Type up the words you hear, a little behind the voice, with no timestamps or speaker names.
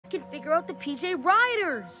can figure out the PJ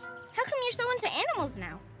Riders. How come you're so into animals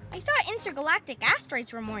now? I thought intergalactic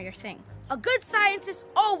asteroids were more your thing. A good scientist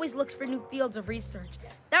always looks for new fields of research.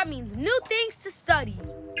 That means new things to study.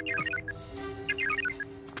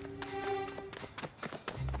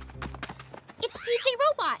 It's PJ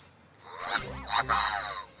Robot.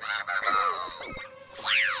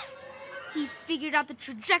 He's figured out the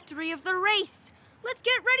trajectory of the race. Let's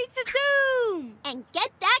get ready to zoom! And get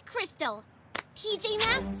that crystal. PJ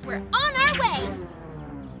Masks, we're on our way.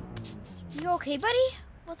 You okay, buddy?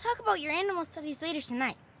 We'll talk about your animal studies later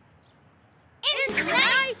tonight. It's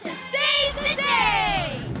tonight to save the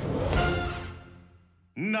day!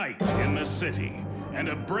 Night in the city, and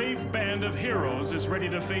a brave band of heroes is ready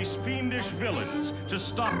to face fiendish villains to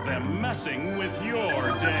stop them messing with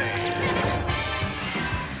your day.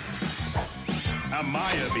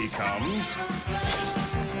 Amaya becomes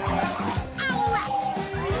Owlette!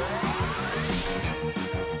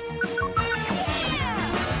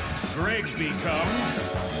 Greg becomes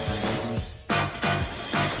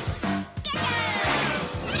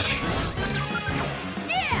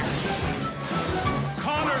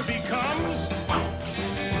Connor becomes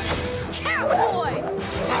Catboy!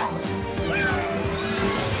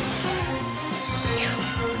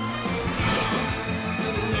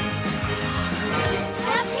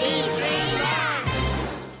 The PJ Masks!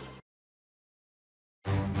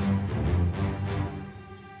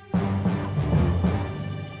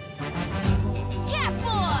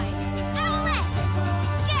 Catboy! Owlette!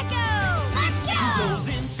 Gekko! Let's go! Goes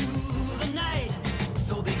into the night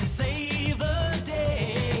so they can save the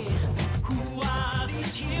day. Who are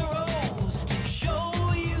these heroes to show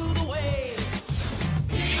you the way?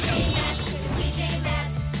 PJ Masks, PJ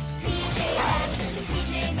Masks, PJ Masks,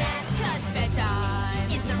 PJ Masks. 'Cause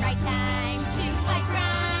bedtime is the right time to fight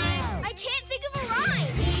crime. I can't think of a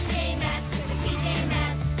rhyme. PJ Masks, PJ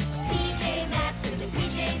Masks, PJ Masks,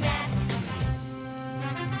 PJ Masks.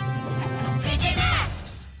 PJ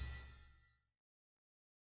Masks.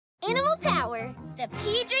 Animal power, the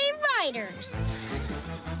PJ Riders.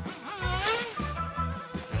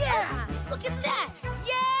 Yeah! Look at that!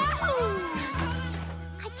 Yahoo!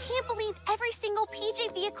 I can't believe every single PJ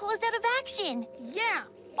vehicle is out of action. Yeah,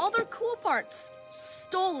 all their cool parts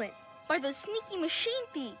stolen by those sneaky machine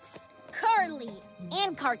thieves. Carly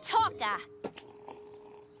and Kartaka.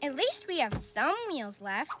 At least we have some wheels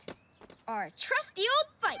left. Our trusty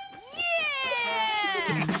old bike.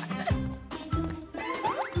 Yeah!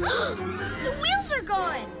 The wheels are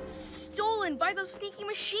gone. Stolen by those sneaky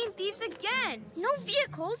machine thieves again. No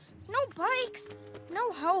vehicles, no bikes,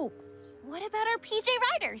 no hope. What about our PJ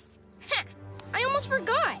Riders? Heh, I almost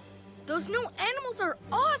forgot. Those new animals are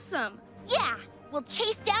awesome. Yeah, we'll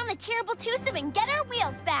chase down the terrible twosome and get our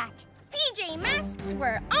wheels back. PJ Masks,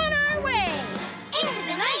 we're on our way. Into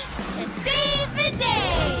the night to save the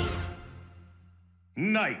day.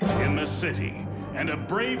 Night in the city, and a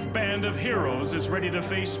brave band of heroes is ready to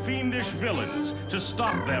face fiendish villains to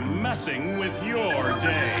stop them messing with your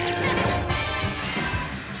day.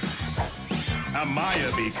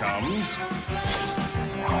 Amaya becomes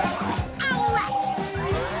Owlette.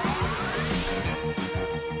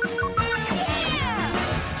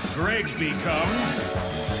 Greg becomes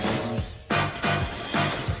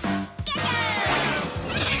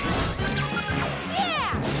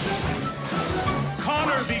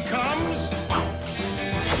Connor becomes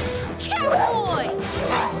Catboy.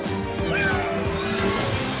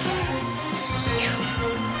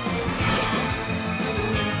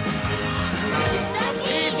 The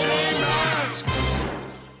PJ Masks.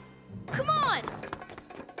 Come on.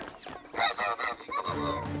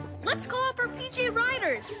 Let's call up our PJ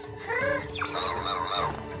Riders.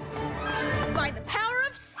 By the power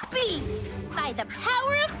of speed. By the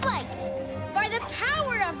power of flight. By the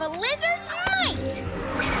power of a lizard's might.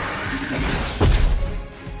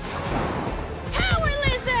 Power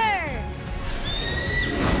Lizard!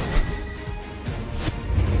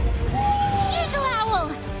 Eagle Owl!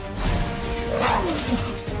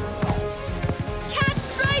 Cat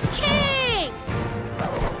Stripe King!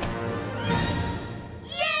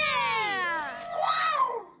 Yeah!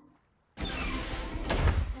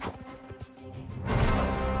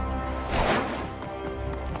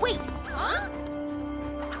 Wait, Huh?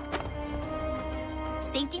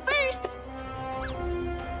 safety first.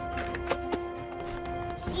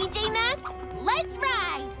 PJ Masks, let's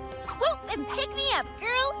ride! Swoop and pick me up,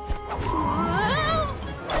 girl! Whoa!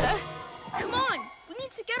 Come on, we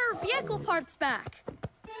need to get our vehicle parts back.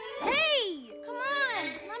 Hey! Come on,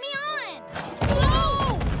 let me on!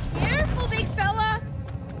 Whoa! Careful, big fella!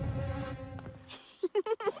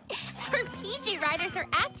 Our PJ Riders are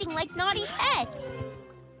acting like naughty pets.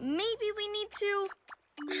 maybe we need to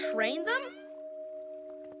train them?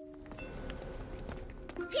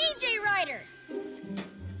 PJ Riders!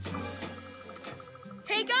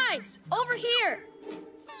 Hey guys, over here!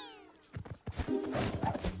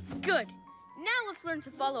 Good. Now let's learn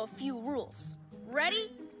to follow a few rules.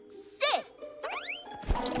 Ready? Sit!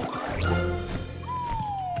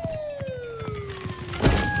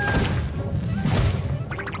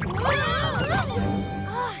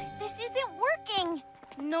 This isn't working.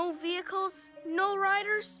 No vehicles, no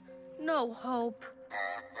riders, no hope.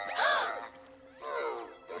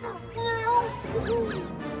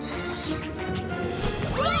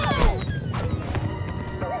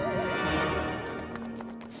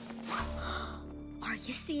 Are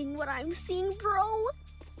you seeing what I'm seeing, bro?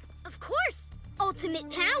 Of course! Ultimate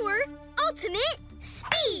power, ultimate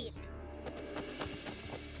speed!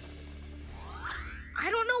 I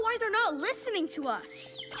don't know why they're not listening to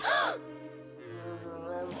us.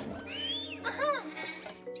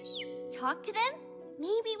 Talk to them?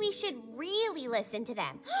 Maybe we should really listen to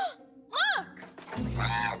them. Look!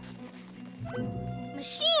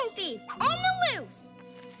 Machine thief on the loose!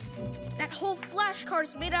 That whole flash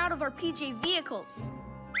car's made out of our PJ vehicles.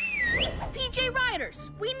 PJ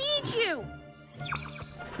Riders, we need you!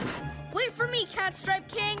 Wait for me, Catstripe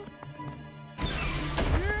King.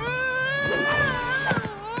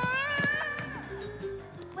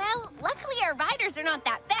 Well, luckily our riders are not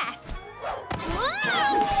that fast.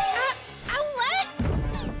 Owlette?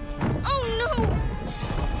 Oh no!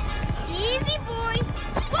 Easy, boy.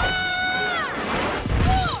 Whoa!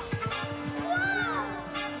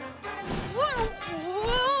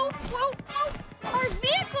 Our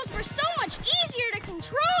vehicles were so much easier to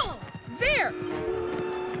control. There!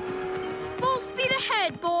 Full speed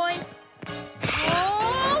ahead, boy.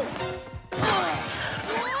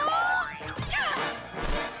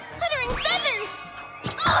 Fluttering feathers!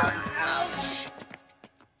 Ouch!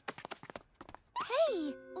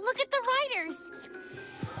 Hey, look at the riders.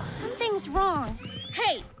 Something's wrong.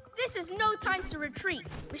 Hey, this is no time to retreat.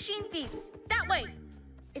 Machine thieves, that way.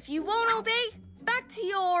 If you won't obey, back to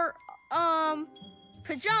your,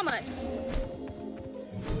 pyjamas.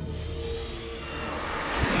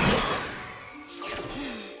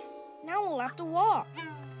 Now we'll have to walk.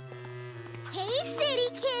 Hey, city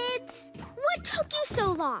kids! What took you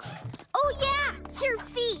so long? Oh, yeah, your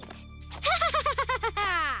feet.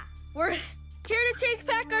 We're here to take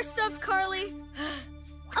back our stuff, Carly.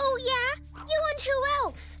 Oh, yeah? You and who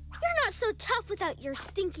else? You're not so tough without your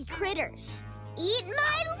stinky critters. Eat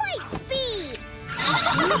my light speed!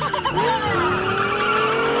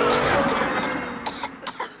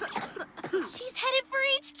 She's headed for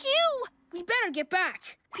HQ! We better get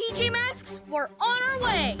back. PJ Masks, we're on our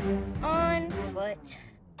way. On foot.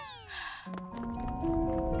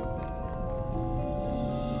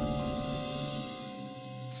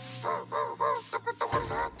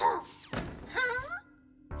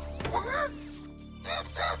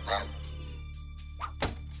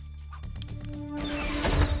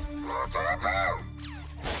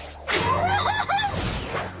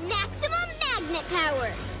 Maximum magnet power!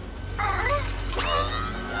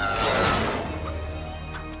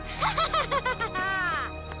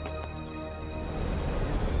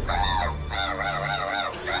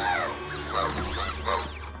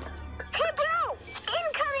 Hey, bro!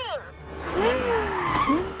 Incoming!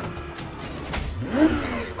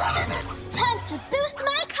 Time to boost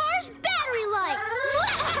my car's battery life!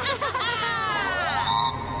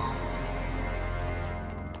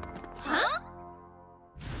 Huh?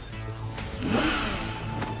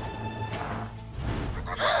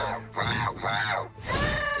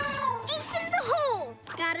 Ace in the hole!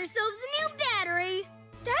 Got ourselves a new battery.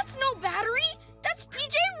 That's no battery. That's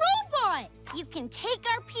PJ Robot. You can take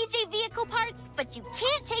our PJ vehicle parts, but you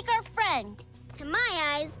can't take our friend. To my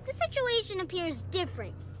eyes, the situation appears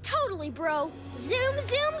different. Totally, bro. Zoom,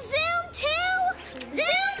 zoom, zoom to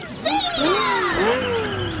Zoom Zania!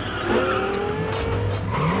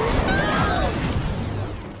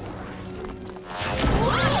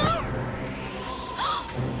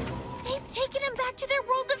 They've taken him back to their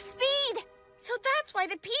world of speed. So that's why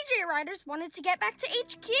the PJ Riders wanted to get back to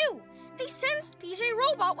HQ. They sensed PJ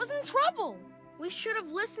Robot was in trouble. We should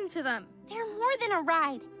have listened to them. They're more than a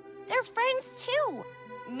ride. They're friends, too.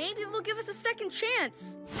 Maybe they'll give us a second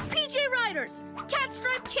chance. PJ Riders,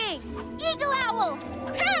 Catstripe King, Eagle Owl!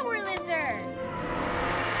 Power Lizard.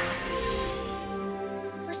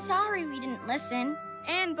 We're sorry we didn't listen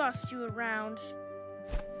and bust you around.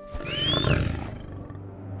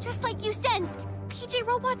 Just like you sensed, PJ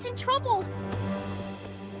Robot's in trouble.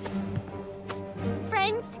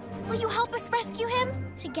 Friends, will you help us rescue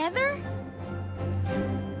him? Together?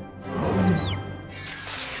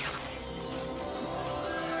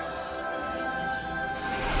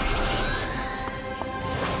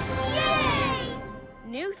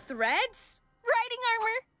 threads? Riding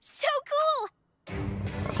armor! So cool!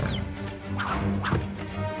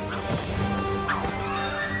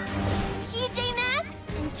 PJ Masks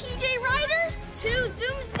and PJ Riders To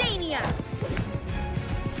Zoomzania!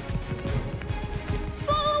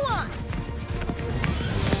 Follow us!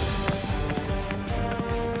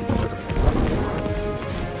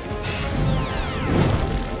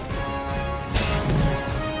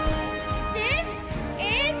 This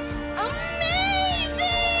is amazing!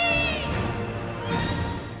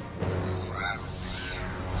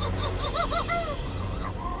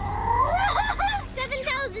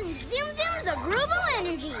 7,000 Zoom Zooms of Ruble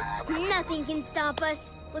energy. Nothing can stop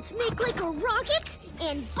us. Let's make like a rocket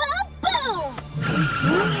and ba-boom!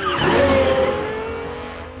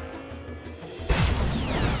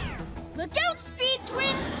 Look out, Speed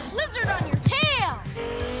Twins! Lizard on your tail!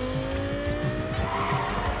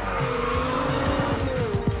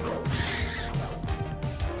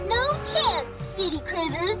 No chance, city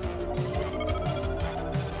critters!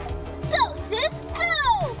 Go, sis, go!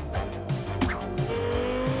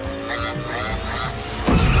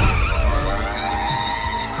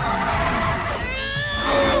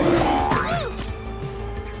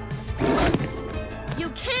 You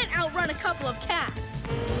can't outrun a couple of cats.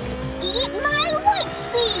 Eat my light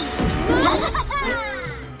speed!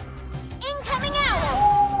 Incoming owls!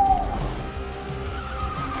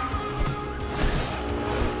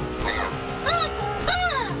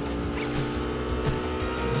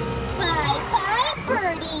 Bye-bye,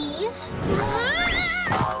 birdies!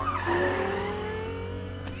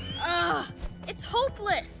 It's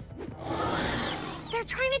hopeless. They're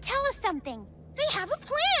trying to tell us something. They have a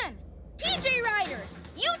plan! PJ Riders,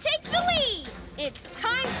 you take the lead! It's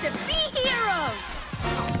time to be heroes.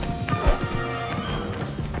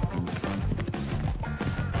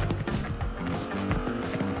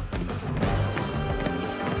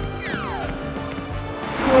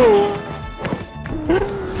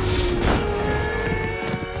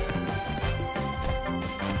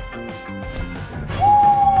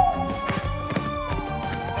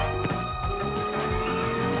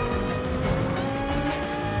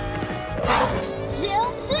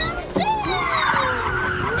 Zoom, zoom, zoom!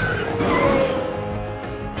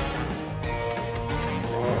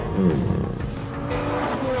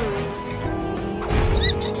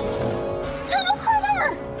 Tunnel critter!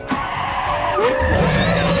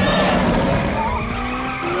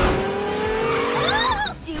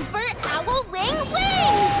 Super owl wing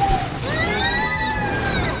wings!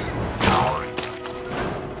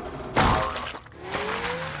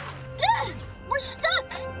 We're stuck!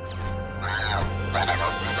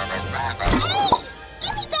 Hey!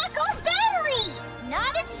 Give me back our battery!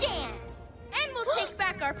 Not a chance! And we'll take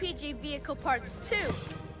back our PJ vehicle parts too.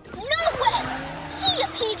 No way! See ya,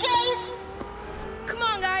 PJs! Come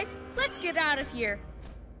on, guys. Let's get out of here.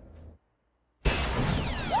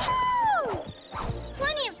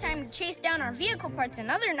 Plenty of time to chase down our vehicle parts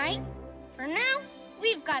another night. For now,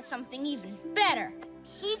 we've got something even better.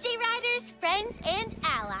 PJ Riders, friends, and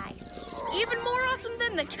allies. Even more awesome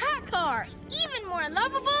than the cat car. Even more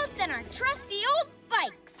lovable than our trusty old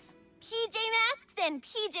bikes. PJ Masks and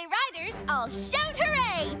PJ Riders all shout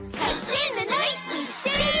hooray! 'Cause in the night we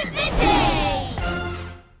save the day!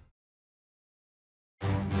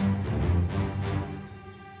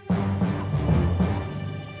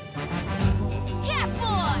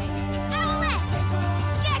 Catboy! Owlette!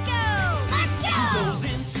 Gekko! Let's go! Goes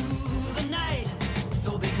into the night so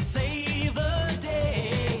they can save the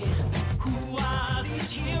day. Who are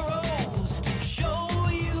these heroes to show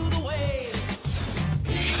you the way?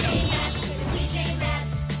 PJ Masks to the PJ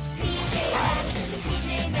Masks. PJ Masks to the PJ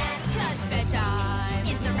Masks. 'Cause bedtime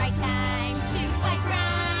is the right time to fight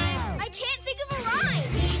crime. I can't think of a rhyme.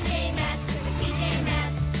 PJ Masks to the PJ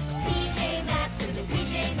Masks. PJ Masks to the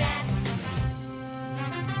PJ Masks.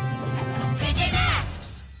 PJ Masks!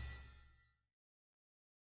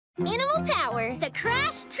 Animal power, the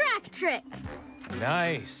crash track trick.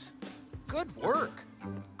 Nice. Good work.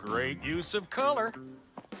 Great use of color.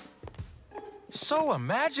 So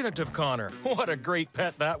imaginative, Connor. What a great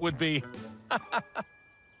pet that would be.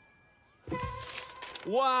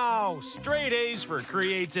 Wow, straight A's for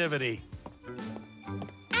creativity.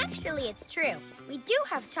 Actually, it's true. We do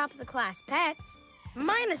have top-of-the-class pets.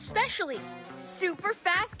 Mine especially. Super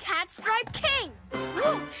fast cat stripe king.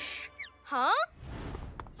 Whoosh. Huh?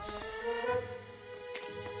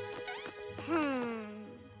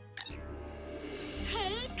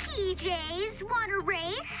 Hey, PJs, want a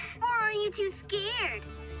race? Or are you too scared?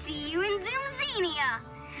 See you in Zoomzania.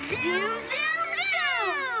 Zoom, zoom,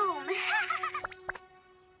 zoom!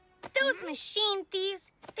 Those machine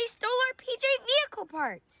thieves, They stole our PJ vehicle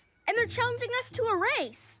parts. And they're challenging us to a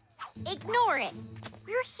race. Ignore it.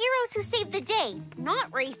 We're heroes who save the day,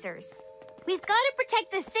 not racers. We've got to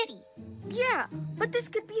protect the city. Yeah, but this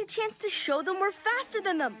could be a chance to show them we're faster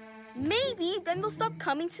than them. Maybe then they'll stop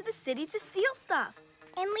coming to the city to steal stuff.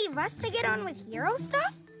 And leave us to get on with hero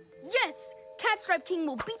stuff? Yes, Catstripe King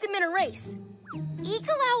will beat them in a race.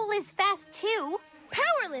 Eagle Owl is fast too.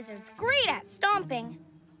 Power Lizard's great at stomping.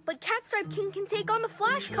 But Catstripe King can take on the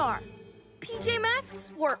Flash Car. PJ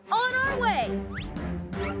Masks, we're on our way.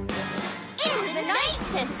 Into the night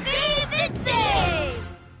to save the day!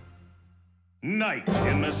 Night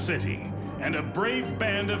in the city, and a brave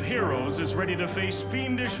band of heroes is ready to face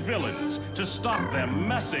fiendish villains to stop them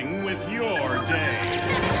messing with your day.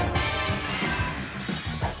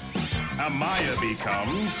 Amaya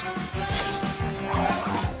becomes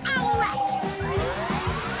Owlette!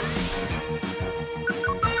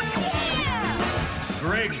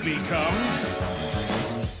 Greg becomes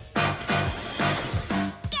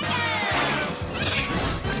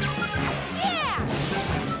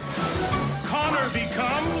Connor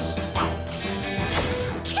becomes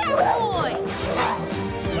Catboy!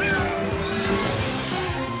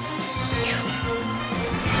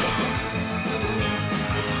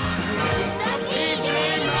 The PJ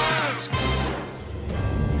Masks!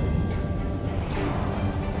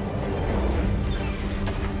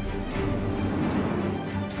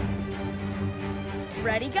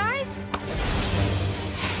 Ready, guys?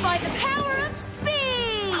 By the power of speed!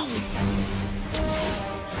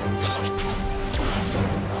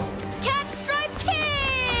 Catstripe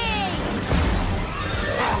King!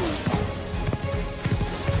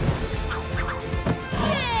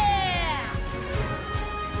 Yeah!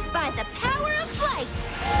 By the power of flight!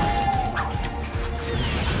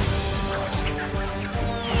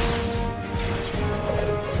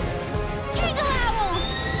 Eagle Owl!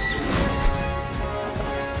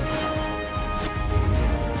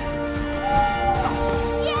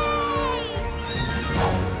 Yay!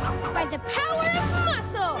 By the power of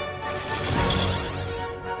muscle!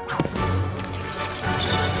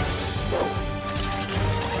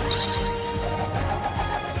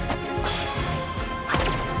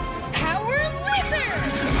 Power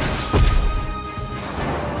Lizard!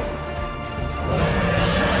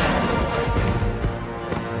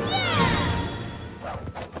 Yeah!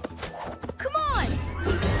 Come on!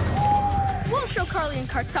 We'll show Carly and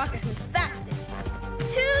Kartaka who's fastest.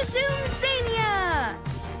 To Zoomzania!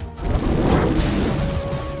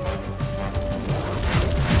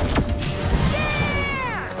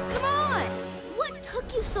 Yeah! Come on! What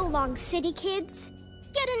took you so long, city kids?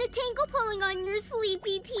 Getting a tangle pulling on your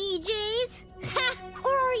sleepy PJs? Ha!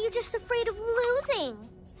 Or are you just afraid of losing?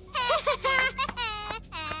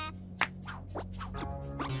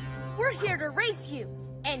 We're here to race you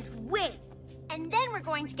and win. And then we're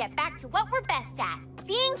going to get back to what we're best at,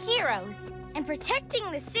 being heroes. And protecting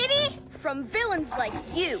the city? From villains like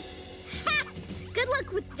you. Ha! Good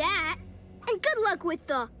luck with that. And good luck with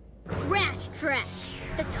the Crash Track,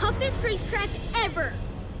 the toughest racetrack ever.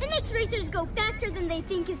 It makes racers go faster than they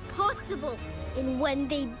think is possible. And when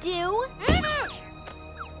they do...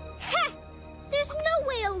 Ha! There's no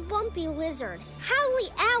way a lumpy lizard,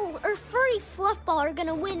 howly owl, or furry fluffball are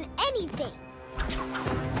gonna win anything.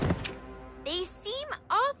 They seem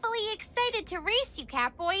awfully excited to race you,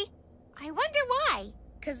 Catboy. I wonder why.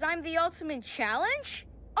 'Cause I'm the ultimate challenge?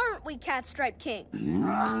 Aren't we, Catstripe King?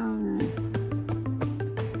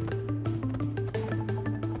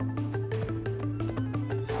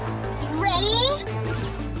 Ready?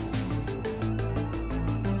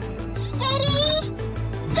 Steady?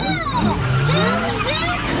 Go! Zoom,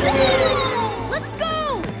 zoom, zoom! Let's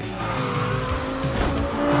go!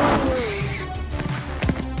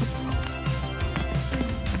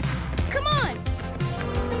 Come on!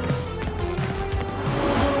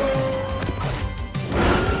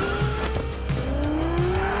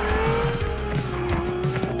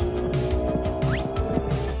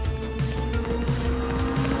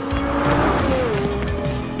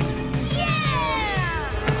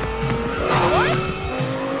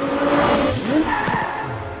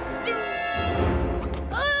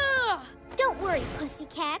 Don't worry,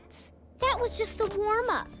 pussycats. That was just the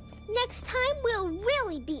warm-up. Next time, we'll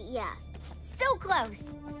really beat ya. So close.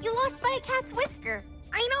 You lost by a cat's whisker.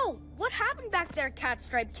 I know! What happened back there,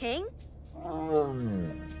 Catstripe King?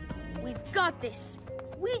 We've got this.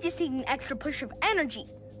 We just need an extra push of energy.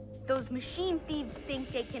 Those machine thieves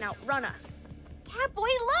think they can outrun us. Catboy,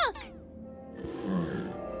 look!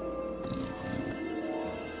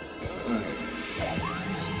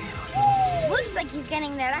 Looks like he's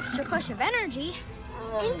getting that extra push of energy.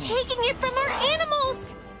 and taking it from our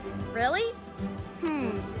animals. Really?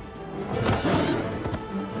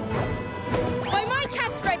 By my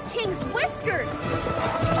Catstripe King's whiskers!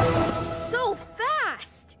 So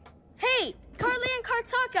fast! Hey, Carly and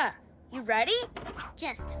Kartaka, you ready?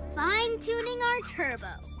 Just fine-tuning our turbo.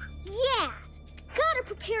 Yeah, gotta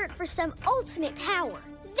prepare it for some ultimate power.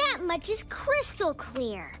 That much is crystal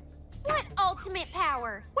clear. What ultimate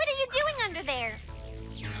power? What are you doing under there?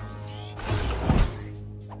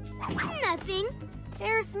 Nothing.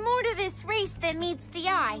 There's more to this race than meets the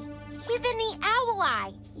eye. Even the owl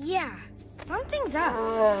eye. Yeah, something's up.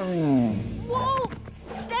 Whoa!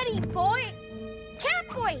 Steady, boy!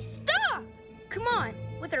 Catboy, stop! Come on,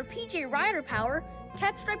 with our PJ Rider power,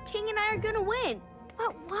 Catstripe King and I are gonna win.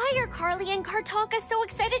 But why are Carly and Kartaka so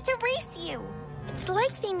excited to race you? It's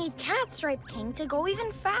like they need Catstripe King to go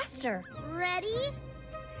even faster. Ready,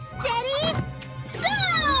 steady,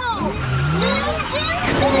 go! Zoom, zoom,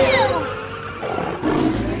 zoom!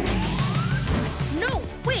 No,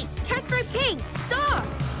 wait! Catstripe King, stop!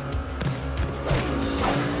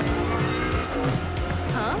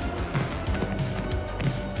 Huh?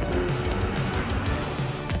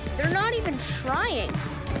 They're not even trying.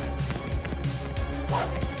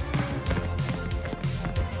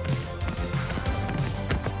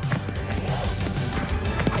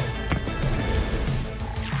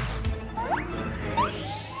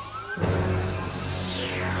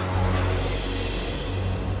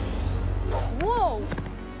 Whoa!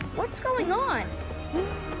 What's going on?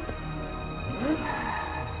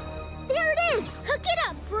 There it is! Hook it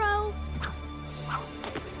up, bro!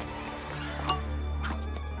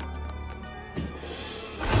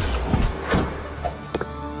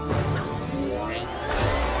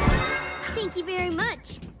 Thank you very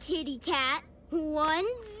much, kitty cat. One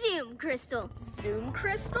Zoom Crystal. Zoom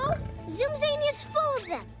Crystal? Zoomzania's full of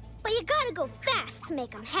them, but you gotta go fast to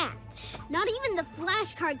make them hatch. Not even the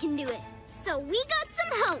flashcard can do it, so we got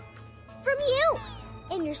some help. From you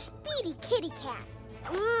and your speedy kitty cat.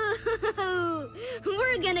 Ooh,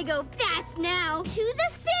 we're gonna go fast now. To the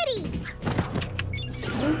city.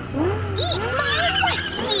 Eat my light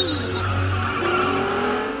speed.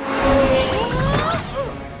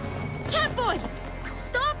 Catboy!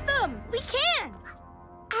 Stop them! We can't!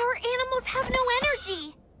 Our animals have no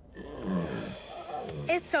energy.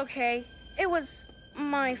 It's okay. It was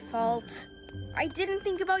my fault. I didn't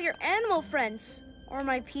think about your animal friends or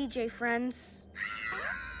my PJ friends.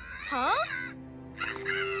 Huh?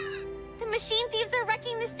 The machine thieves are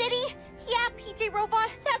wrecking the city? Yeah, PJ Robot,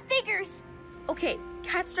 that figures. Okay,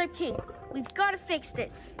 Catstripe King, we've got to fix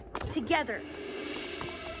this. Together.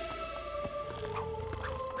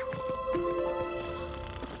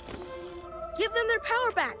 Give them their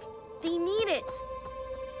power back. They need it.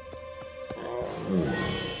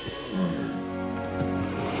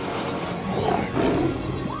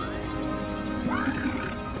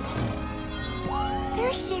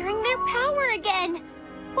 They're sharing their power again.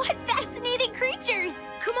 What fascinating creatures.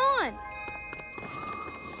 Come on.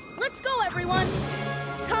 Let's go, everyone.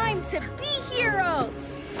 Time to be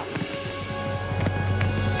heroes.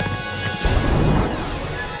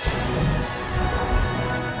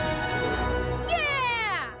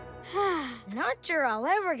 Yeah! Not sure I'll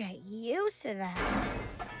ever get used to that.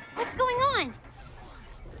 What's going on?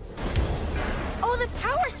 Oh, the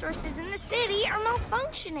power sources in the city are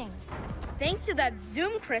malfunctioning. Thanks to that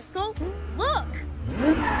Zoom Crystal, look!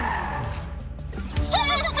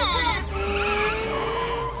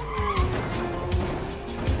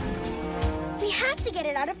 We have to get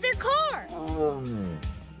it out of their car.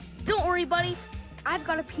 Don't worry, buddy. I've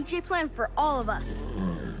got a PJ plan for all of us.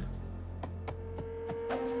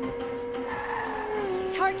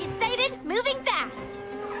 Target sighted, moving fast.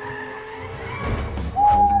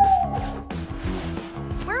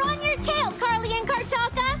 We're on your tail, Carly and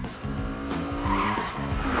Kartaka.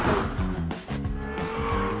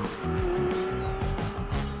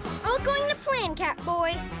 All going to plan,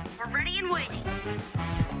 Catboy. We're ready and waiting.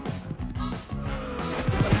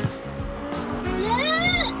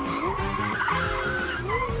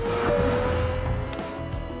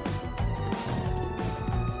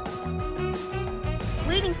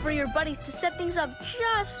 Waiting for your buddies to set things up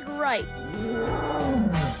just right.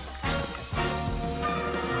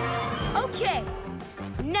 Okay,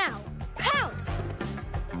 now pounce!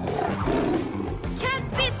 Cat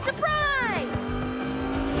Speed surprise!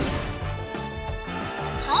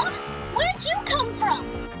 Huh? Where'd you come from?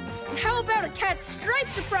 How about a cat stripe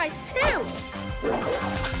surprise too?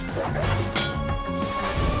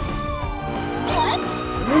 What?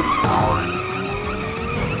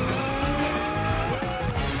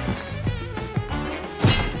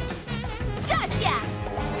 Gotcha!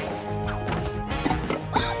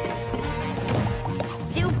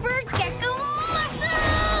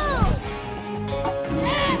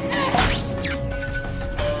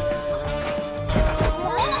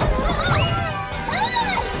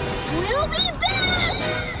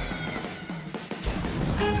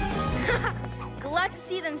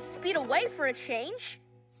 than speed away for a change.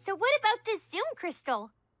 So what about this Zoom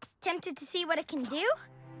crystal? Tempted to see what it can do?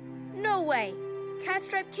 No way.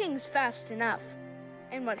 Catstripe King's fast enough.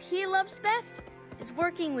 And what he loves best is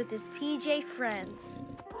working with his PJ friends.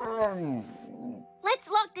 Let's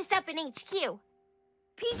lock this up in HQ.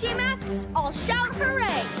 PJ Masks, all shout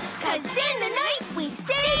hooray! 'Cause in the night, we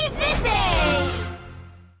save the day!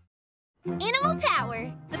 Animal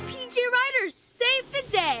power. The PJ Riders save the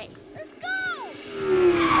day! Let's go!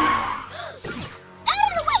 Out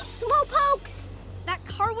of the way, slowpokes! That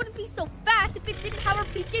car wouldn't be so fast if it didn't have our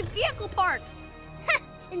PJ vehicle parts.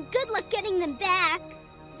 And good luck getting them back.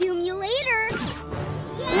 Zoom you later.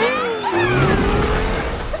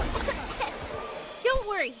 Don't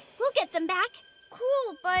worry, we'll get them back.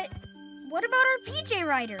 Cool, but what about our PJ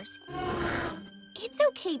Riders? It's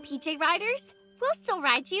okay, PJ Riders. We'll still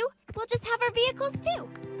ride you. We'll just have our vehicles too.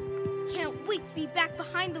 Can't wait to be back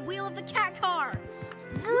behind the wheel of the cat car.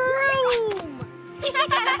 Vroom!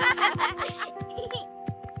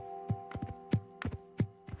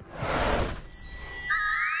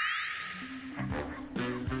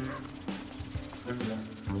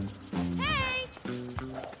 Hey!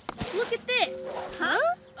 Look at this. Huh?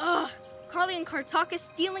 Ugh, Carly and Kartaka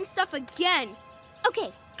stealing stuff again.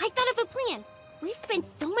 Okay, I thought of a plan. We've spent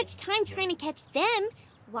so much time trying to catch them.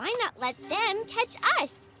 Why not let them catch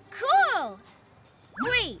us? Cool!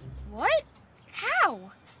 Wait, what?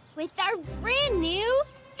 How? With our brand new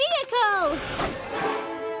vehicle!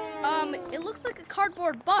 It looks like a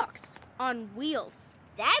cardboard box on wheels.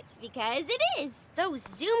 That's because it is. Those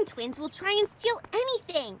Zoom twins will try and steal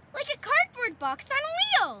anything. Like a cardboard box on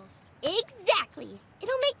wheels! Exactly.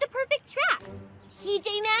 It'll make the perfect trap.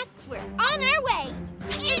 PJ Masks, we're on our way.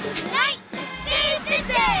 It's night to save the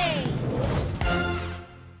day!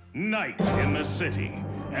 Night in the city,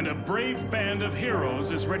 and a brave band of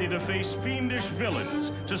heroes is ready to face fiendish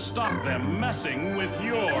villains to stop them messing with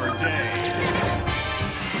your day.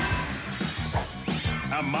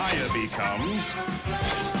 Amaya becomes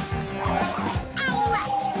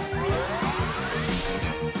Owlette!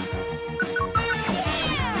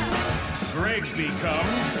 Greg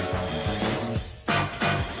becomes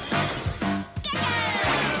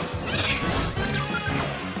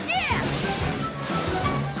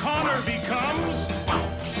Connor becomes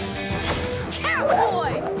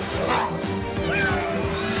Catboy!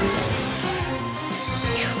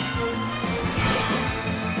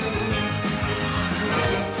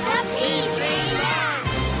 The PJ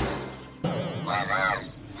Masks!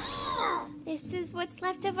 This is what's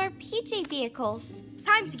left of our PJ vehicles.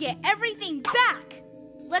 Time to get everything back.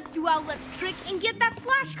 Let's do Owlette's trick and get that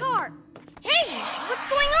flash car. Hey, what's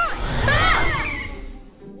going on?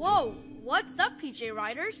 Whoa, what's up, PJ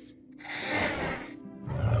Riders?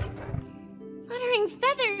 Fluttering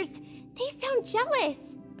feathers. They sound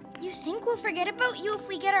jealous. You think we'll forget about you if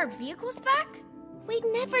we get our vehicles back? We'd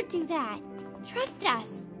never do that. Trust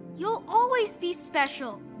us. You'll always be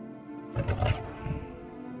special.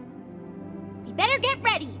 You better get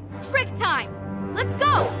ready. Trick time. Let's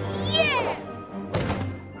go. Yeah!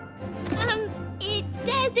 It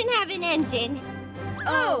doesn't have an engine.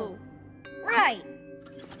 Oh, right.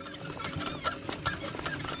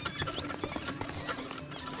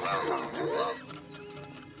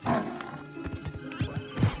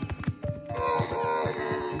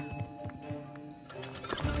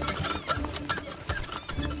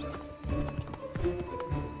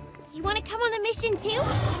 You want to come on the mission too?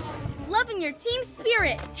 Loving your team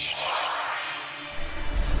spirit.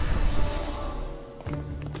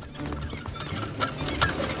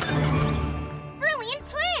 Brilliant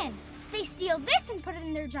plan! They steal this and put it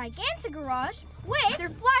in their gigantic garage with their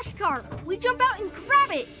flash car. We jump out and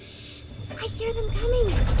grab it. I hear them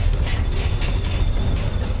coming.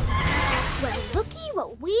 Well, looky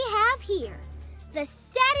what we have here. The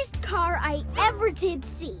saddest car I ever did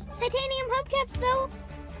see. Titanium hubcaps, though.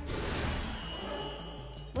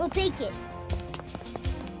 We'll take it.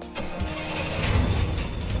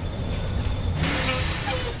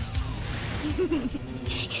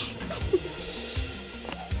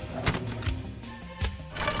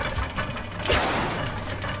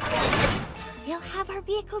 We'll have our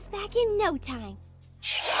vehicles back in no time.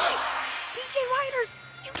 PJ Riders,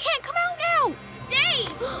 you can't come out now. Stay!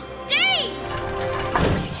 Stay!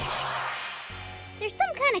 There's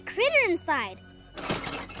some kind of critter inside.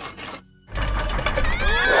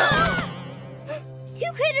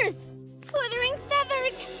 Two critters! Fluttering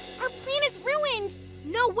feathers! Our plan is ruined!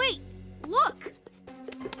 No, wait. Look.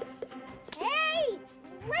 Hey!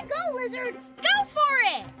 Let go, lizard! Go for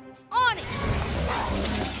it. On it.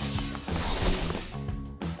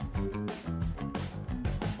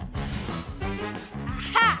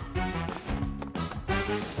 Aha!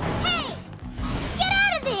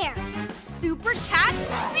 Super Cat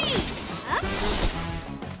Speed!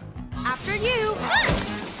 After you!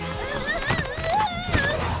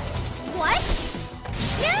 What?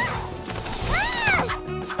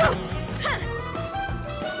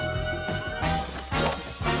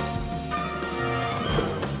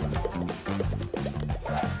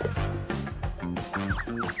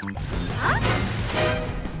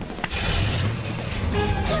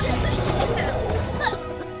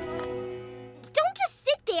 Don't just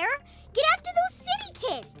sit there. Get after those city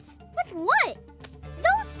kids. With what?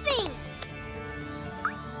 Those things.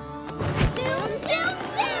 Zoom, zoom,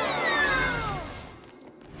 zoom!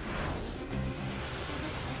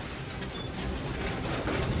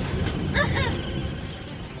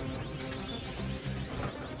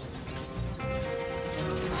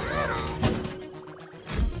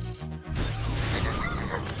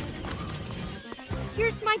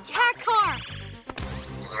 Here's my cat car!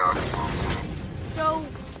 So,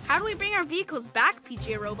 how do we bring our vehicles back,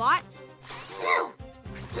 PJ Robot?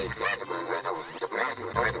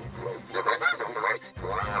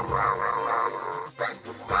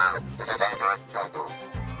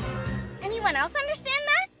 Anyone else understand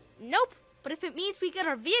that? Nope. But if it means we get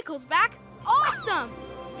our vehicles back, awesome!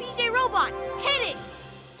 PJ Robot, hit it!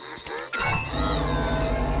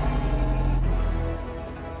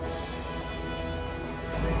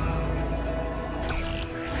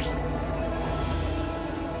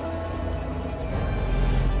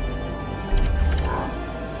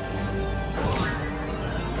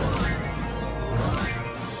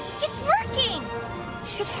 It's working!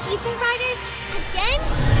 The PJ Riders again?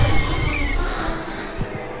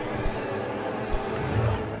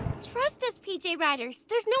 Trust us, PJ Riders.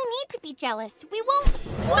 There's no need to be jealous. We won't.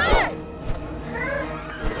 What?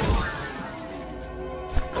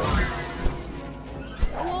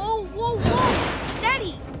 Whoa, whoa, whoa!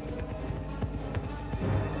 Steady!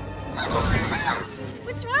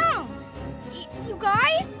 What's wrong? You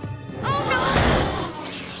guys? Oh no!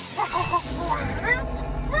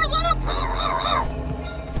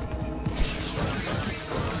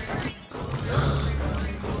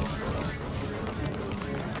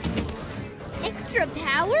 Extra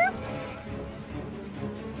power?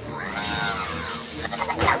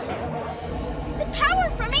 The power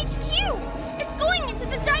from HQ! It's going into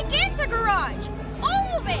the Giganta garage!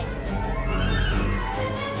 All of it!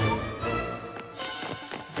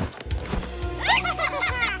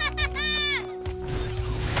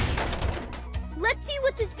 Let's see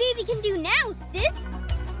what this baby can do now, sis.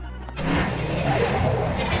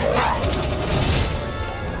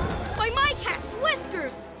 By my cat's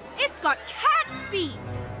whiskers! It's got cat speed!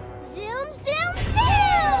 Zoom, zoom,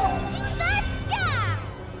 zoom! To the sky!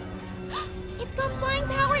 It's got flying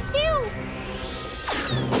power too!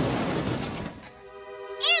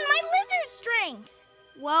 And my lizard strength!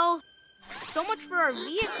 Well, so much for our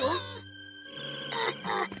vehicles.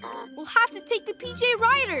 We'll have to take the PJ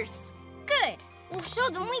Riders. Good. We'll show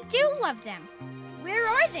them we do love them. Where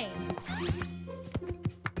are they?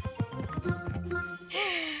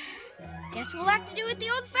 Guess we'll have to do it the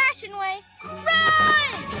old-fashioned way.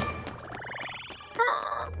 Run!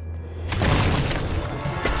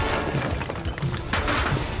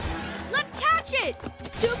 Let's catch it!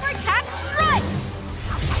 Super Cat Struts!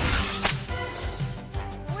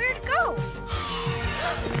 Where'd it go?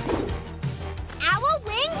 Owl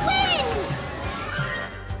Wing wins!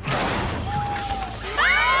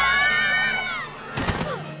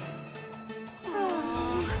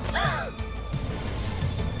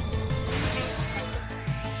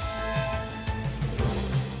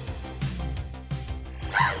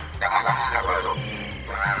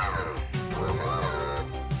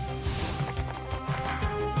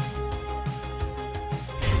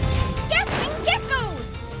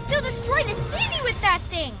 Geckos! They'll destroy the city with that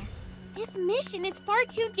thing! This mission is far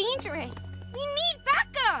too dangerous. We need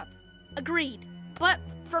backup! Agreed. But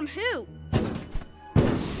from who?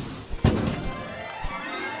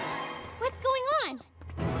 What's going on?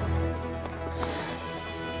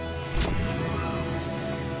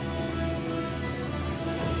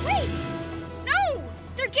 Wait! No!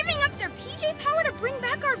 They're giving up their PJ power to bring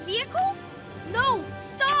back our vehicles? No!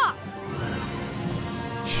 Stop!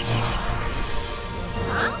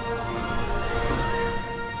 Huh?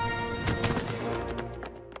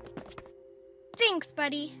 Thanks,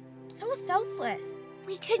 buddy. So selfless.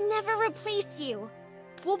 We could never replace you.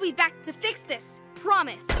 We'll be back to fix this.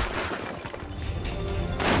 Promise.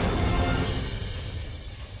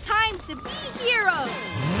 Time to be heroes!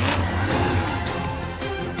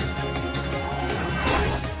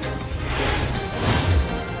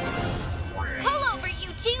 Pull over,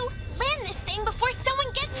 you two! Land this thing before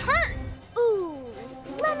someone gets hurt! Ooh,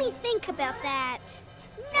 let me think about that.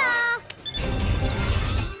 Nah.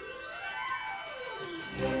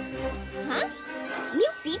 Huh?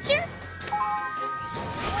 New feature?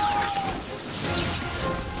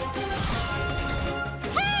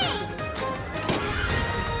 Hey!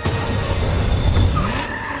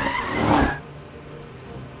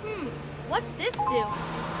 What's this do?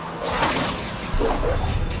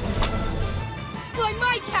 By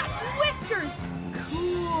my cat's whiskers!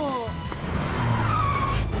 Cool.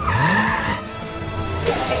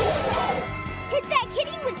 Hit that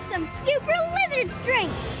kitty with some super lizard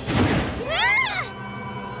strength! Ah!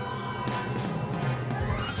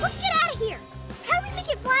 Let's get out of here! How do we make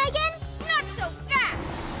it fly again? Not so fast!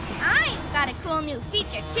 I've got a cool new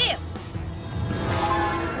feature, too.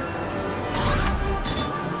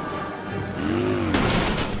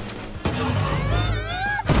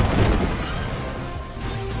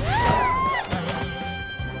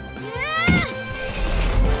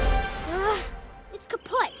 It's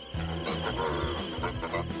kaput.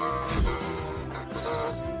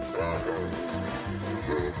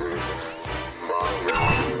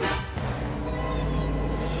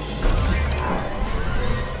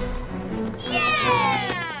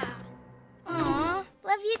 Yeah! Aw,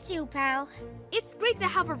 love you too, pal. It's great to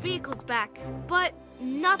have our vehicles back, but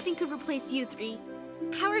nothing could replace you three.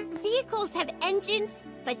 Our vehicles have engines,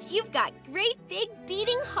 but you've got great big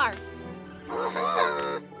beating hearts.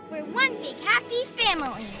 We're one big happy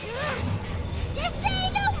family. This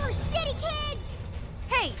ain't over, city kids!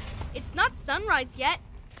 Hey, it's not sunrise yet.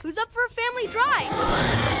 Who's up for a family drive?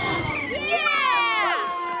 Yeah!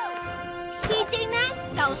 PJ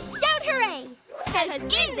Masks, I'll shout hooray! 'Cause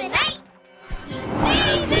in the night, we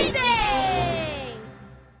save the day!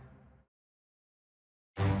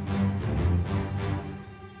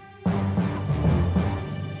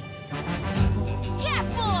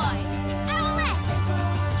 Catboy! Owlette!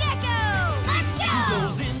 Gekko! Let's go!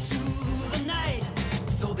 Goes into the night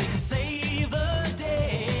so they can save the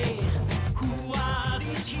day. Who are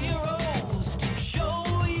these heroes to show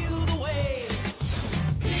you the way?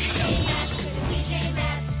 PJ Masks, PJ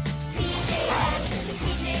Masks, PJ Masks,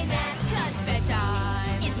 PJ Masks. 'Cause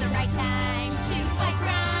bedtime is the right time to fight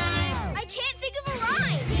crime. I can't think of a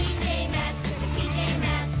rhyme! PJ Masks, PJ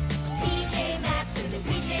Masks, PJ Masks,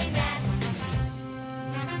 PJ Masks.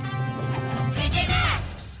 PJ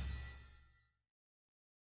Masks!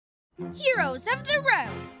 Heroes of the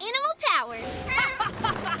road! Animal power!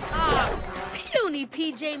 Puny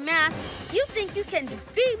PJ Masks, you think you can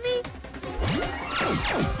defeat me?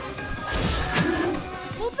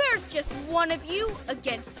 Well, there's just one of you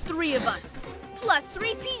against three of us, plus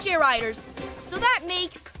 3 PJ Riders. So that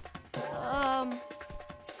makes,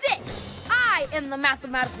 6. I am the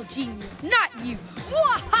mathematical genius, not you.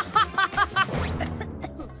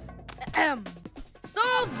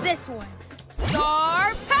 Solve this one.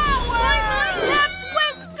 Star power! That's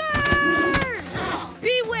whiskers!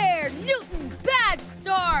 Beware, Newton, bad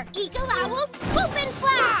star. Eagle owl, swoop and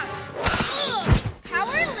fly!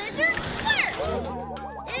 Power lizard flirt!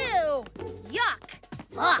 Ew, yuck,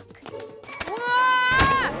 fuck.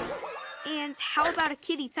 Wah! And how about a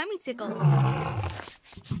kitty tummy tickle?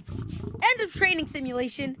 End of training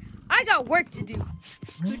simulation. I got work to do.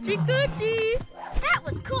 Coochie coochie. That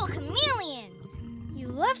was cool, chameleons! You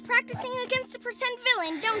love practicing against a pretend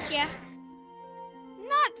villain, don't ya?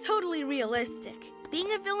 Not totally realistic.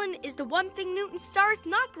 Being a villain is the one thing Newton Star's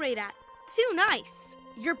not great at. Too nice.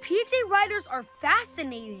 Your PJ Riders are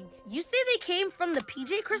fascinating. You say they came from the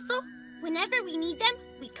PJ Crystal? Whenever we need them,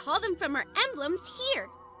 we call them from our emblems here.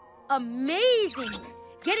 Amazing.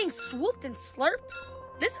 Getting swooped and slurped?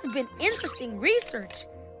 This has been interesting research.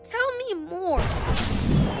 Tell me more.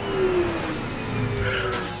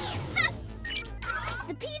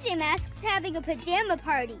 The PJ Masks having a pajama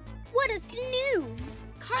party. What a snooze.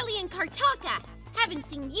 Carly and Kartaka, haven't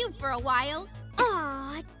seen you for a while.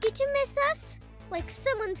 Aw, did you miss us? Like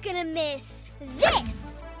someone's gonna miss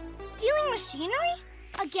this. Stealing machinery?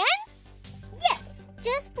 Again? Yes,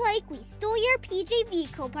 just like we stole your PJ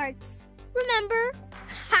vehicle parts. Remember?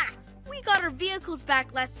 Ha! We got our vehicles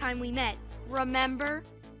back last time we met. Remember?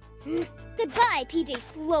 Goodbye, PJ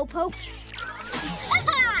Slowpoke.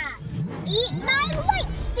 Eat my light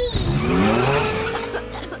speed!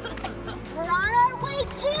 We're on our way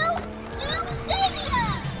to Zoomzania!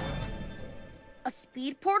 A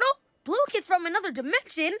speed portal? Blue Kid's from another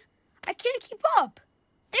dimension? I can't keep up.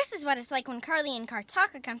 This is what it's like when Carly and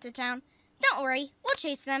Kartaka come to town. Don't worry, we'll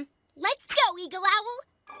chase them. Let's go, Eagle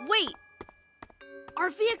Owl! Wait! Our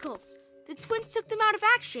vehicles! The twins took them out of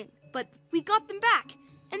action, but we got them back,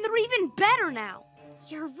 and they're even better now.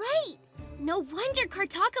 You're right. No wonder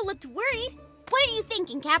Kartaka looked worried. What are you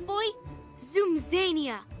thinking, Catboy?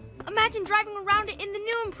 Zoomzania. Imagine driving around it in the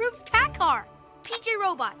new improved cat car. PJ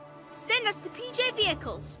Robot, send us the PJ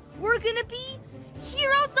vehicles. We're gonna be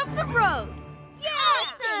heroes of the road.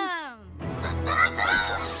 Awesome!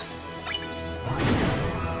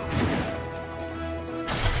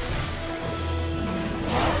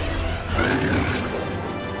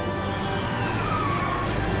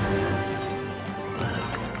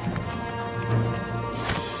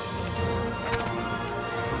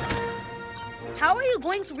 How are you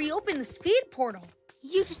going to reopen the speed portal?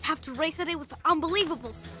 You just have to race at it with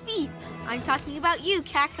unbelievable speed. I'm talking about you,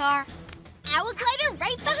 cat car. Owl glider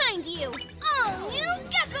right behind you. All new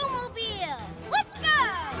Gekko-mobile. Let's go!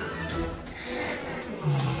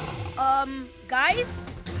 Guys?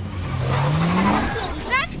 We'll be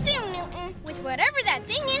back soon, Newton, with whatever that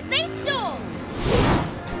thing is they stole.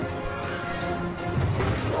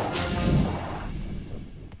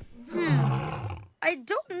 I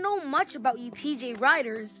don't know much about you PJ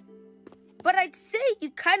Riders, but I'd say you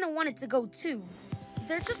kind of wanted to go too.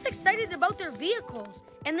 They're just excited about their vehicles,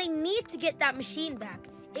 and they need to get that machine back.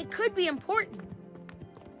 It could be important.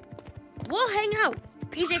 We'll hang out.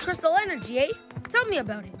 PJ Crystal Energy, eh? Tell me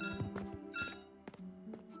about it.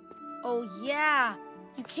 Oh yeah,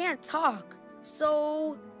 you can't talk.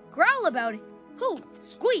 So, growl about it. Who?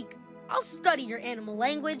 Squeak. I'll study your animal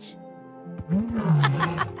language.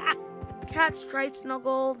 Cat stripe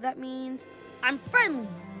snuggle, that means I'm friendly.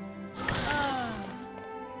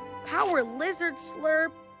 Power lizard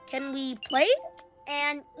slurp, can we play?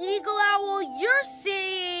 And eagle owl, you're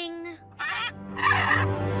saying...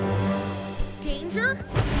 Danger?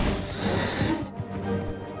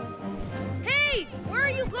 Hey, where are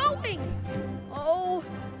you going? Oh,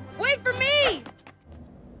 wait for me!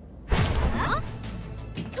 Huh?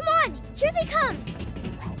 Come on, here they come.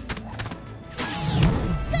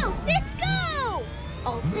 Go, sis, go!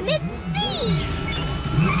 Ultimate speed!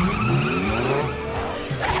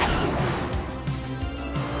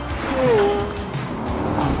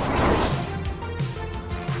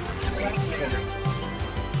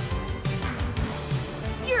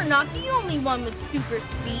 You're not the only one with super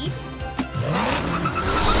speed.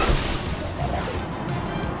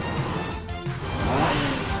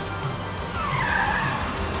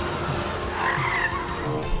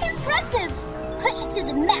 Impressive! Push it to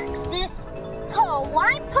the max, sis. Oh,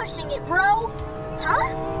 I'm pushing it, bro. Huh?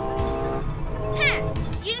 Ha!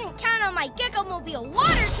 You didn't count on my Gekko-mobile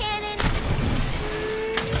water cannon.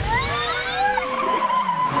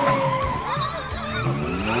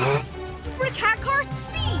 Super cat car speed.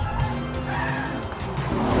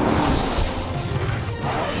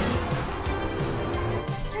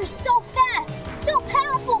 They're so fast, so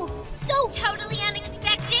powerful, so totally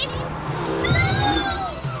unexpected.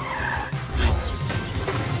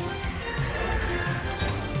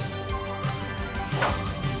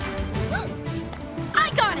 I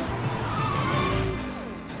got it.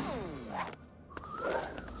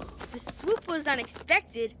 The swoop was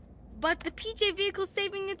unexpected, but the PJ vehicle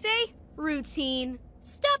saving the day? Routine.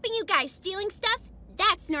 Stopping you guys stealing stuff?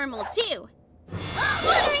 That's normal too.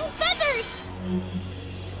 Fluttering feathers!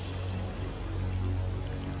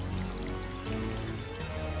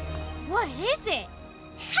 What is it?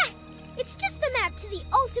 Ha! It's just a map to the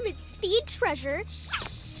ultimate speed treasure.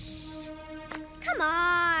 Shh! Come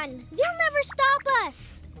on! They'll never stop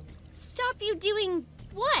us! Stop you doing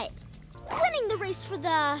what? Winning the race for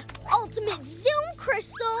the ultimate Zoom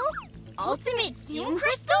Crystal! Ultimate Zoom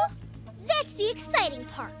Crystal? That's the exciting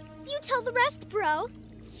part. You tell the rest, bro.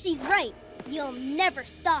 She's right. You'll never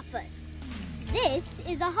stop us. This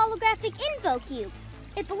is a holographic info cube.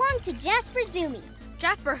 It belonged to Jasper Zoomy.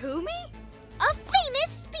 Jasper who, me? A famous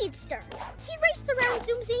speedster. He raced around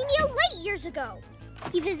Zoomzania late years ago.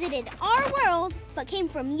 He visited our world, but came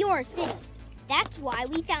from your city. That's why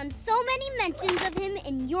we found so many mentions of him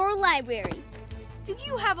in your library. Do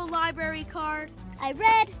you have a library card? I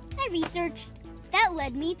read, I researched. That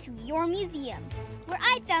led me to your museum, where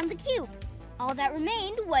I found the cube. All that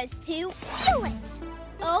remained was to steal it.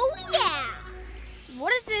 Oh, yeah!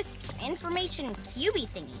 What is this information cubey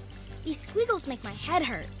thingy? These squiggles make my head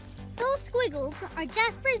hurt. Those squiggles are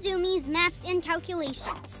Jasper Zoomy's maps and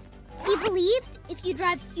calculations. He believed if you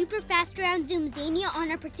drive super fast around Zoomzania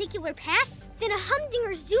on a particular path, then a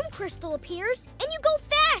Humdinger Zoom Crystal appears and you go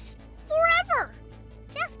fast, forever.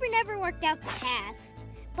 Jasper never worked out the path,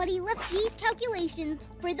 but he left these calculations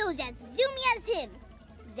for those as zoomy as him.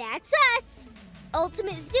 That's us.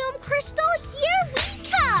 Ultimate Zoom Crystal, here we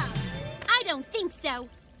come. I don't think so.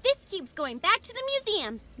 This cube's going back to the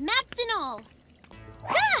museum, maps and all.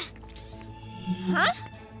 Ah! Huh?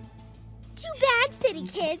 Too bad, city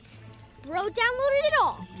kids. Bro downloaded it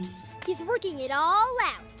all. He's working it all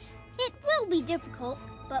out. It will be difficult,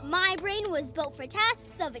 but my brain was built for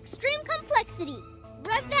tasks of extreme complexity.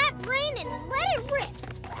 Rev that brain and let it rip.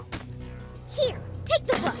 Here, take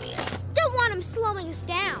the book. Don't want him slowing us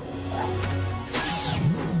down.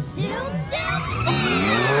 Zoom, zoom,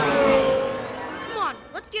 zoom! Come on,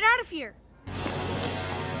 let's get out of here.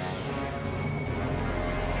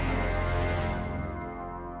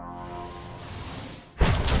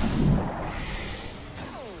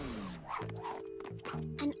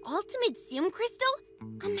 An ultimate zoom crystal?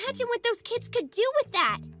 Imagine what those kids could do with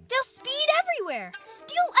that. They'll speed everywhere,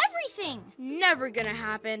 steal everything. Never gonna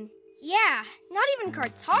happen. Yeah, not even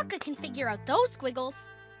Kartaka can figure out those squiggles.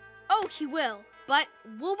 Oh, he will, but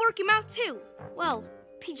we'll work him out too. Well,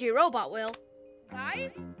 PJ Robot will.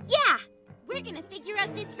 Guys? Yeah! We're gonna figure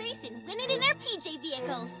out this race and win it in our PJ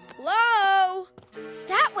vehicles. Hello?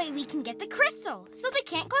 That way we can get the crystal, so they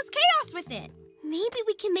can't cause chaos with it. Maybe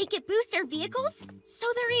we can make it boost our vehicles so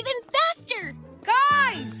they're even faster.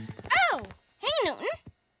 Guys! Oh, hey, Newton.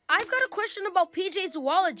 I've got a question about PJ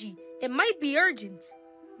zoology. It might be urgent.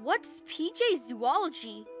 What's PJ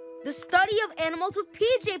zoology? The study of animals with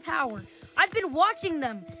PJ power. I've been watching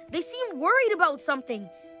them. They seem worried about something.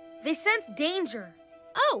 They sense danger.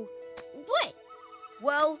 Oh, what?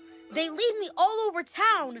 Well, they lead me all over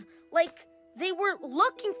town, like they were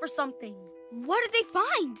looking for something. What did they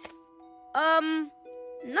find?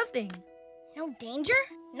 Nothing. No danger?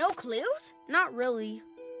 No clues? Not really.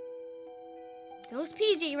 Those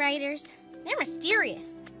PJ Riders, they're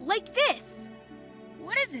mysterious. Like this.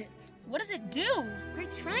 What is it? What does it do?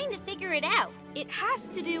 We're trying to figure it out. It has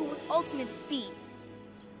to do with ultimate speed.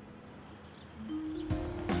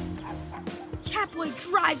 Catboy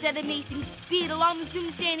drives at amazing speed along the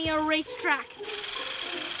Zoomzania racetrack.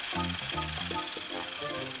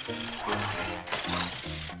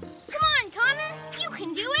 Come on, Connor. You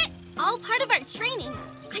can do it. All part of our training.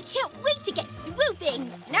 I can't wait to get swooping.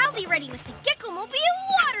 And I'll be ready with the Gekko-mobile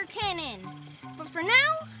water cannon. But for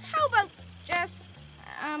now, how about just,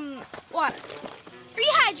 water?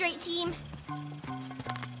 Rehydrate, team.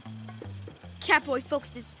 Catboy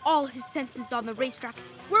focuses all his senses on the racetrack,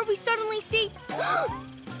 where we suddenly see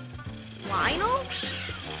Lionel?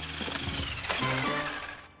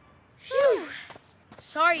 Phew.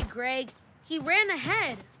 Sorry, Greg. He ran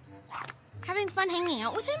ahead. Having fun hanging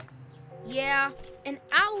out with him? Yeah, and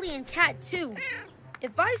Owlie and Cat too.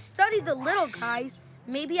 If I study the little guys,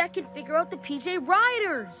 maybe I can figure out the PJ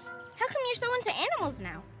Riders. How come you're so into animals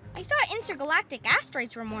now? I thought intergalactic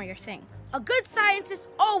asteroids were more your thing. A good scientist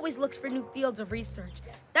always looks for new fields of research.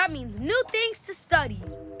 That means new things to study.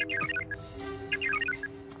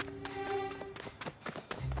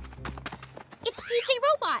 It's PJ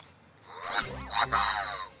Robot.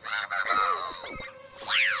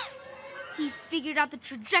 He's figured out the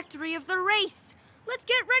trajectory of the race. Let's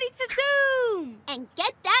get ready to zoom! And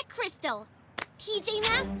get that crystal. PJ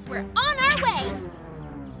Masks, we're on our way.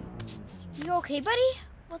 You okay, buddy?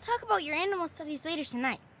 We'll talk about your animal studies later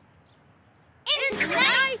tonight. It's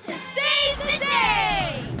night to save the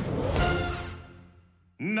day!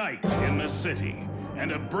 Night in the city,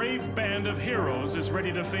 and a brave band of heroes is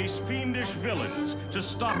ready to face fiendish villains to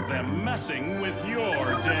stop them messing with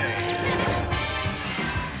your day.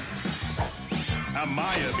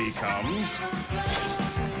 Amaya becomes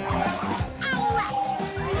Owlette!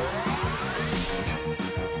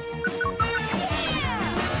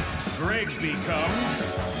 Greg becomes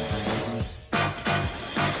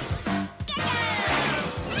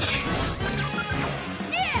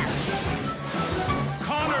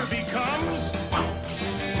Connor becomes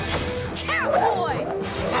Catboy!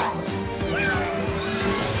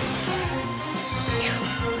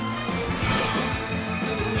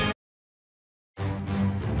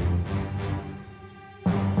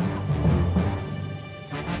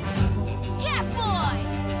 Catboy!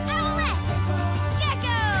 Owlette!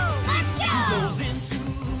 Gekko! Let's go! Goes into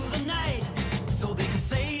the night so they can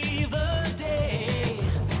save the day.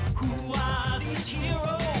 Who are these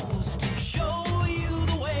heroes to show you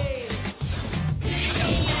the way? PJ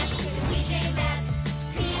Masks for the PJ Masks.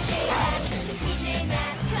 PJ Masks for the PJ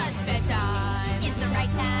Masks. 'Cause bedtime is the right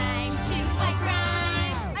time to fight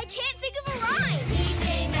crime. I can't think of a rhyme!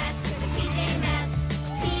 PJ Masks for the PJ Masks.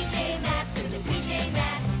 PJ Masks for the PJ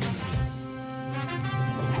Masks.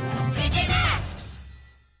 PJ Masks!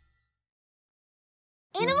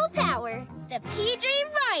 Animal power. The PJ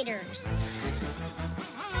Riders.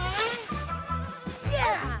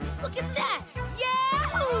 Yeah! Look at that.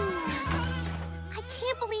 Yahoo! I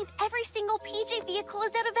can't believe every single PJ vehicle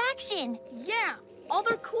is out of action. Yeah, all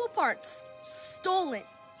their cool parts stolen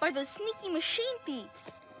by those sneaky machine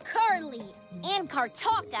thieves. Carly, and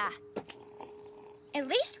Kartaka. At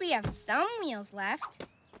least we have some wheels left.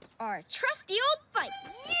 Our trusty old bike.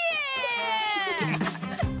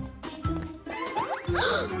 Yeah!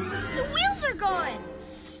 The wheels are gone!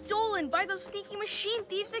 Stolen by those sneaky machine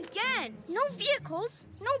thieves again. No vehicles,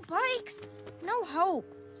 no bikes, no hope.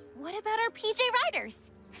 What about our PJ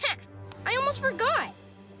Riders? Ha! I almost forgot.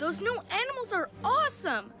 Those new animals are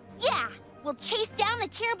awesome. Yeah, we'll chase down the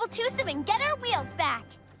terrible twosome and get our wheels back.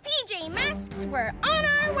 PJ Masks, we're on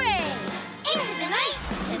our way. Into the night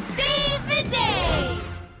to save the day.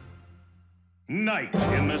 Night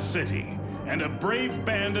in the city, and a brave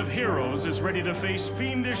band of heroes is ready to face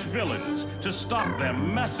fiendish villains to stop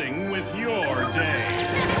them messing with your day.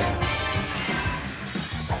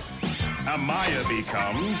 Amaya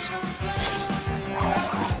becomes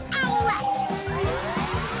Owlette.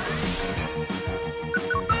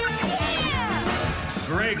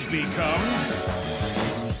 Greg becomes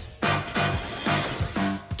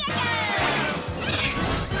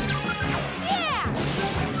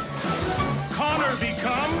Connor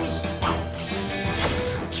becomes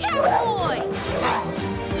Catboy.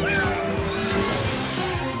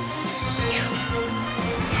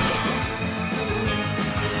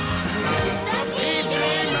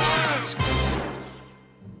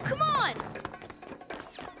 Come on!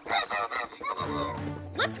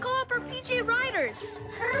 Let's call up our PJ Riders.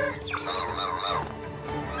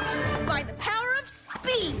 By the power of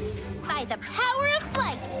speed. By the power of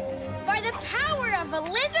flight. By the power of a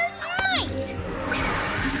lizard's might.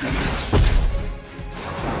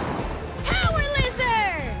 Power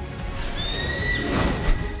Lizard!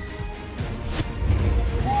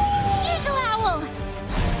 Eagle Owl.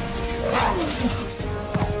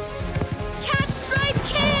 Catstripe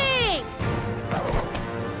King!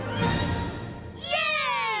 Yeah!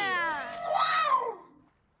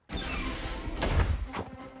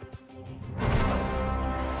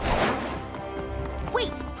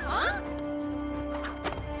 Wait, Huh?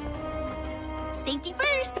 safety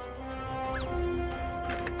first.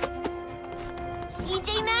 PJ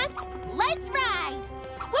Masks, let's ride.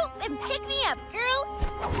 Swoop and pick me up, girl.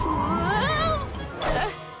 Whoa!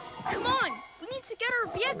 Come on, we need to get our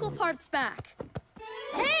vehicle parts back.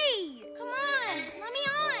 Hey! Come on, let me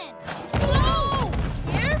on. Whoa!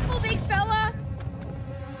 Careful, big fella!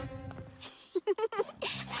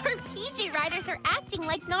 Our PJ Riders are acting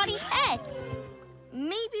like naughty pets.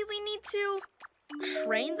 Maybe we need to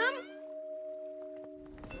train them?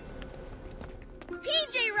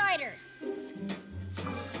 PJ Riders!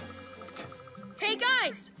 Hey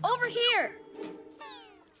guys, over here!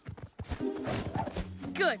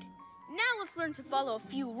 Good. Now let's learn to follow a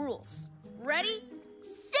few rules. Ready?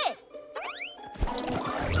 Sit.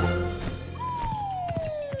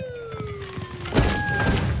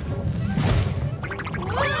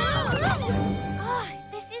 Oh,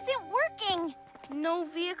 this isn't working. No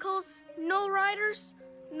vehicles, no riders,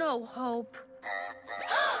 no hope.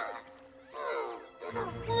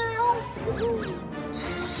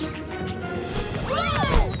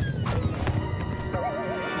 Whoa!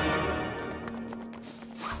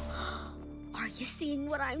 Are you seeing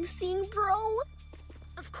what I'm seeing, bro?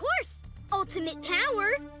 Of course! Ultimate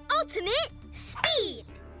power, ultimate speed!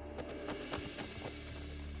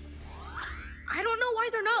 I don't know why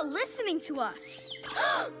they're not listening to us.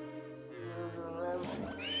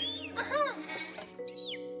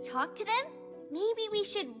 Talk to them? Maybe we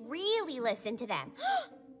should really listen to them.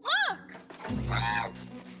 Look!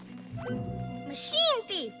 Machine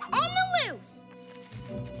thief on the loose!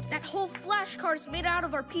 That whole flash car's made out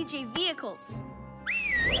of our PJ vehicles.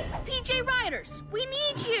 PJ Riders, we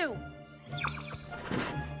need you!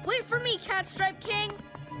 Wait for me, Catstripe King.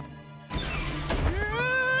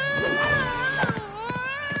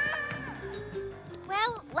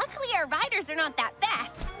 Well, luckily our riders are not that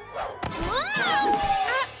fast.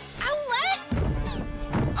 Owlette?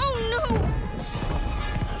 Oh no!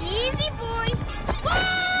 Easy, boy. Whoa!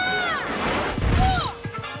 Whoa!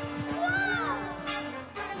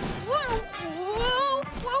 Whoa!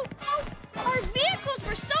 Whoa! Whoa! Our vehicles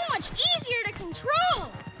were so much easier to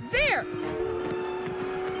control. There.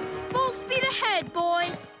 Full speed ahead, boy.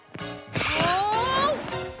 Oh!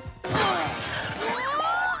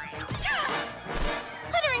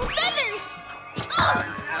 Fluttering feathers!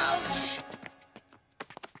 Ouch!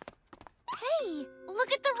 Hey,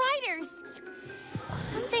 look at the riders.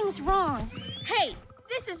 Something's wrong. Hey,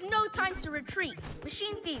 this is no time to retreat.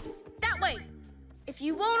 Machine thieves, that way. If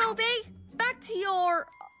you won't obey, back to your,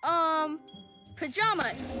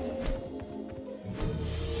 pajamas.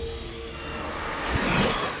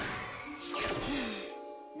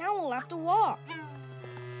 Now we'll have to walk.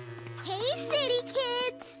 Hey, city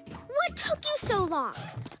kids! What took you so long?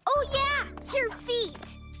 Oh, yeah, your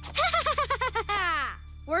feet.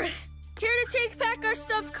 We're here to take back our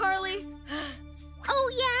stuff, Carly.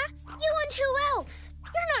 Oh, yeah? You and who else?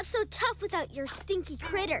 You're not so tough without your stinky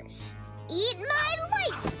critters. Eat my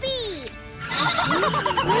light speed!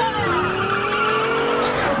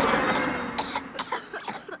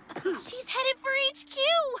 She's headed for HQ.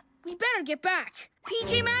 We better get back.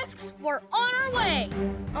 PJ Masks, we're on our way.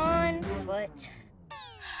 On foot.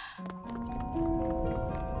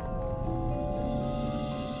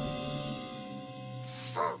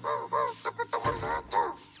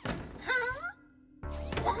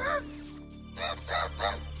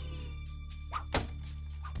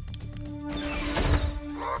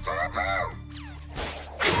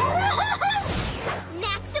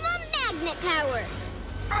 Maximum magnet power!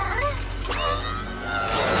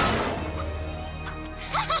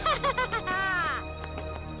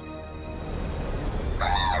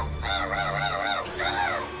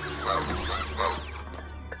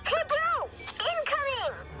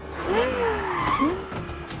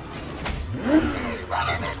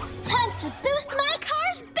 Time to boost my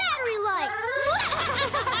car's battery life!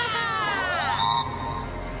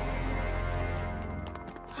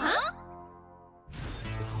 Huh?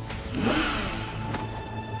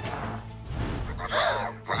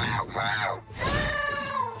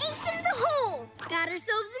 Ace in the hole! Got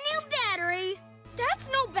ourselves a new battery. That's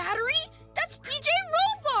no battery. That's PJ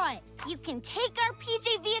Robot. You can take our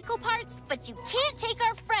PJ vehicle parts, but you can't take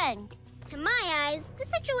our friend. To my eyes, the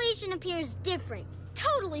situation appears different.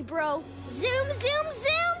 Totally, bro. Zoom, zoom,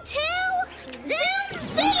 zoom to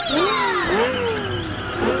Zoomzania!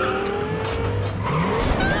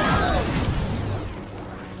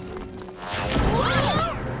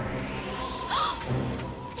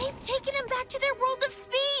 They've taken him back to their world of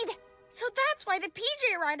speed. So that's why the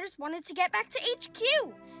PJ Riders wanted to get back to HQ.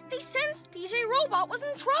 They sensed PJ Robot was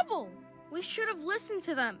in trouble. We should have listened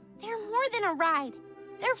to them. They're more than a ride.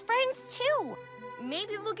 They're friends, too.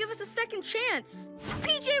 Maybe they'll give us a second chance.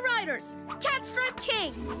 PJ Riders, Catstripe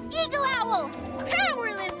King, Eagle Owl,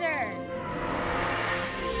 Power Lizard.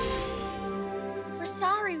 We're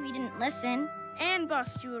sorry we didn't listen. And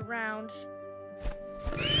bust you around.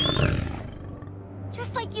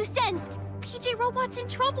 Just like you sensed, PJ Robot's in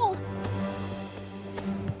trouble.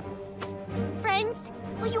 Friends,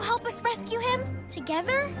 will you help us rescue him?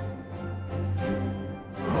 Together?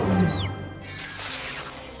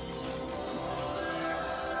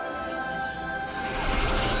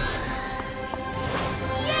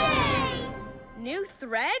 Yay! New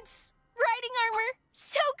threads? Riding armor,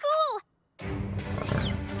 so cool!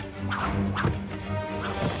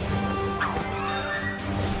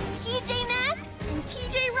 PJ Masks And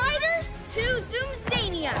PJ Riders to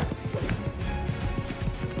Zoomzania.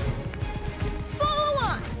 Follow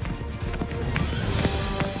us.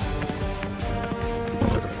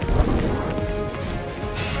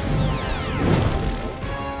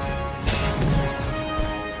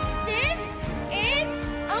 This is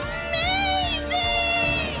amazing!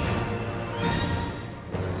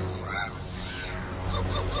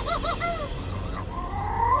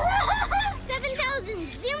 7,000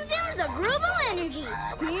 Zoom Zooms of Ruble energy.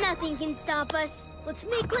 Nothing can stop us. Let's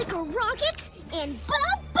make like a rocket and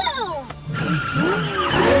ba-boom!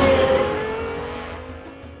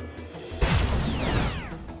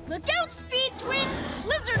 Look out, Speed Twins!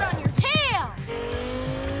 Lizard on your tail!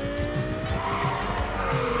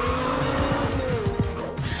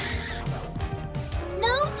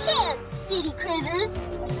 No chance, city critters.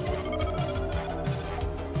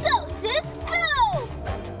 Go, sis, go!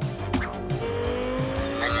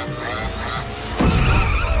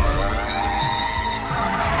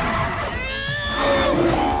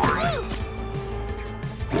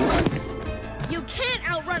 You can't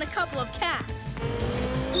outrun a couple of cats.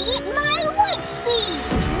 Eat my light speed!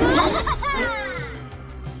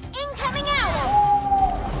 incoming owls!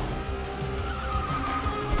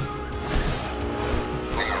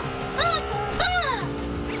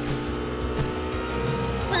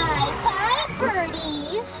 Bye-bye,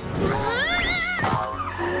 birdies!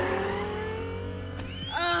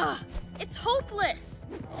 Ugh, it's hopeless.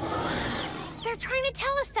 They're trying to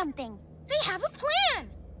tell us something. They have a plan.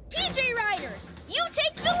 PJ Riders, you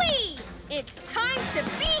take the lead. It's time to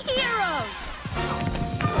be heroes.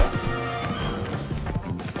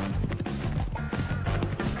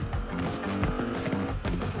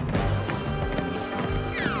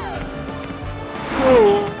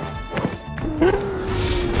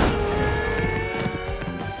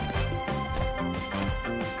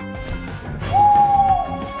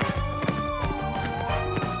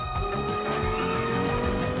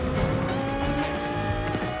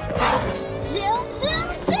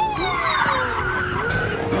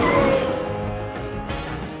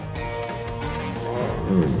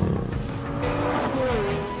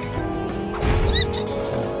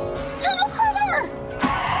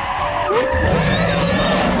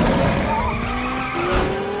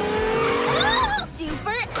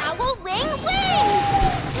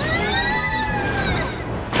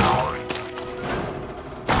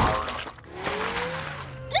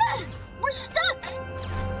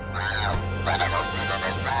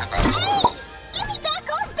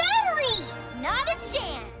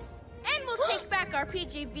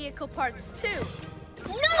 vehicle parts, too.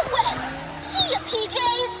 No way! See ya,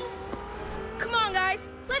 PJs! Come on,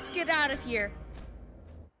 guys. Let's get out of here.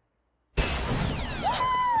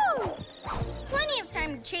 Woohoo! Plenty of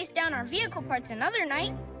time to chase down our vehicle parts another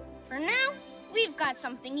night. For now, we've got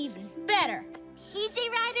something even better. PJ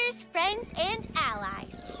Riders, friends, and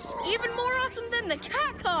allies. Even more awesome than the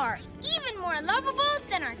cat car. Even more lovable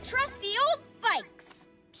than our trusty old bikes.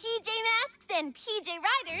 PJ Masks and PJ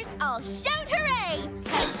Riders all shout hooray!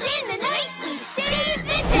 'Cause in the night we save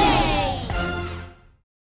the day!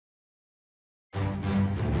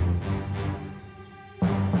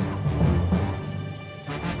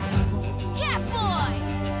 Catboy!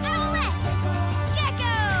 Owlette!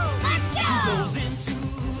 Gekko! Let's go! Goes into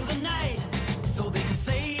the night so they can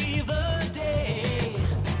save the day.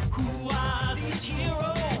 Who are these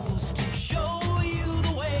heroes to show you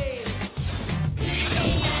the way? PJ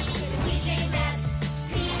Masks for the PJ Masks.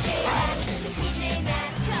 PJ Masks for the PJ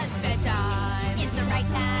Masks. 'Cause bedtime is the right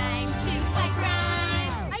time to fight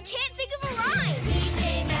crime. I can't think of a rhyme.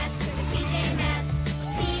 PJ Masks for the PJ Masks.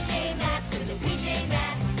 PJ Masks for the PJ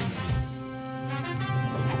Masks.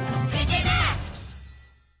 PJ Masks!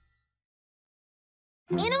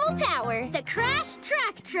 Animal power! The crash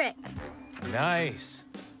track trick. Nice.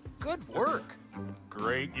 Good work.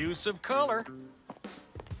 Great use of color.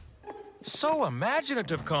 So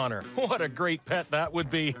imaginative, Connor. What a great pet that would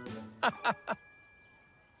be.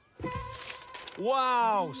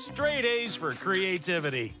 Wow, straight A's for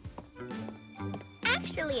creativity.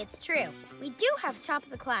 Actually, it's true. We do have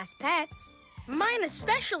top-of-the-class pets. Mine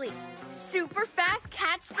especially. Super fast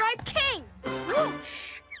cat stripe king.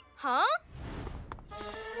 Whoosh! Huh?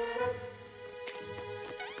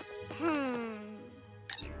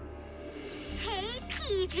 Hey,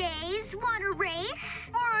 PJs, want a race?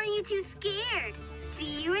 Or are you too scared?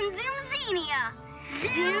 See you in Zoomzania.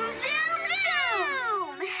 Zoom, zoom,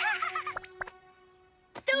 zoom!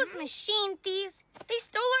 Those machine thieves, they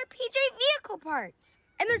stole our PJ vehicle parts.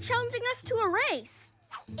 And they're challenging us to a race.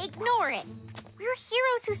 Ignore it. We're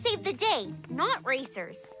heroes who save the day, not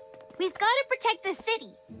racers. We've got to protect the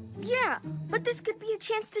city. Yeah, but this could be a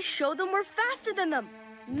chance to show them we're faster than them.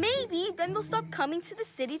 Maybe then they'll stop coming to the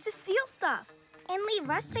city to steal stuff. And leave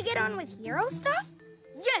us to get on with hero stuff?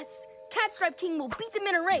 Yes, Catstripe King will beat them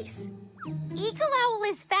in a race. Eagle Owl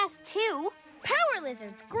is fast too. Power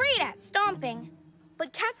Lizard's great at stomping.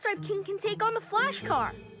 But Catstripe King can take on the Flash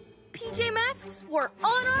Car. PJ Masks, we're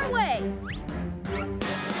on our way.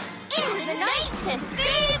 Into the night to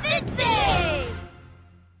save the day!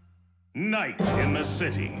 Night in the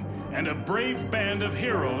city, and a brave band of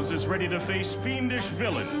heroes is ready to face fiendish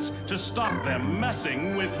villains to stop them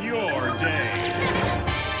messing with your day.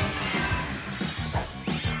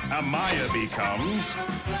 Amaya becomes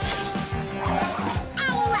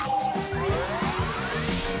Owlette!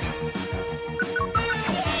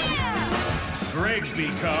 Greg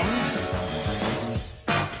becomes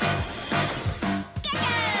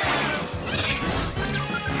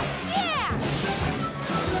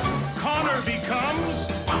Connor becomes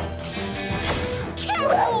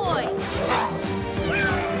Catboy!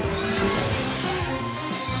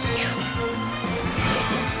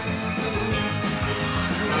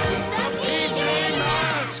 The PJ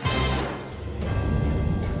Masks.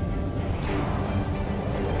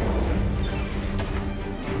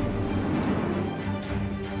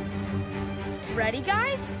 Ready,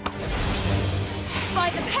 guys? By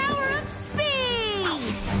the power of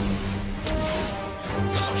speed!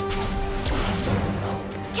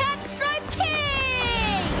 Catstripe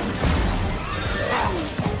King!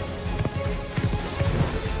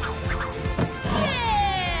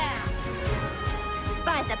 Yeah!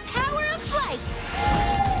 By the power of flight!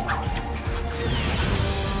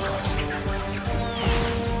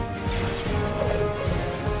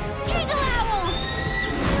 Eagle Owl!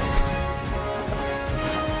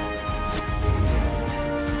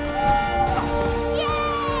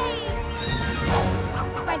 Yay!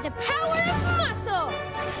 By the power of muscle!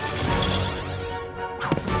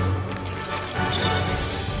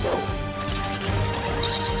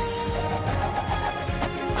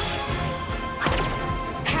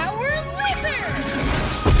 Power Lizard!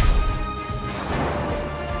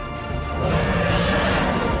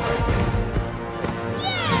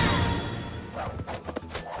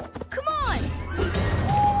 Come on!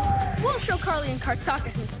 We'll show Carly and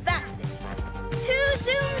Kartaka who's fastest. To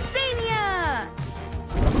Zoomzania!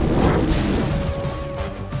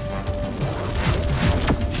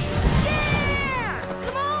 Yeah!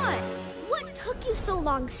 Come on! What took you so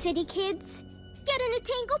long, city kids? Getting a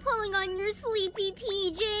tangle pulling on your sleepy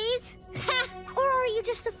PJs? Or are you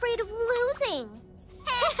just afraid of losing?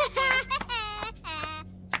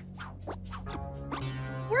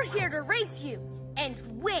 We're here to race you and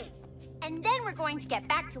win. And then we're going to get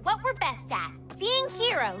back to what we're best at, being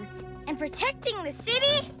heroes. And protecting the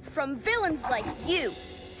city From villains like you.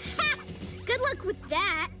 Ha! Good luck with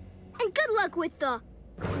that. And good luck with the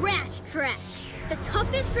Crash Track, the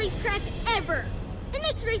toughest racetrack ever. It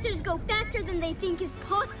makes racers go faster than they think is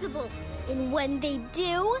possible. And when they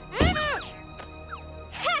do... Ha!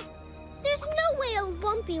 There's no way a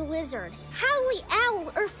lumpy lizard, howly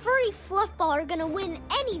owl, or furry fluffball are gonna win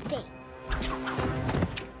anything.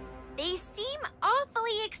 They seem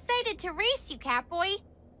awfully excited to race you, Catboy.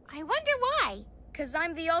 I wonder why. 'Cause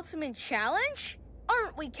I'm the ultimate challenge?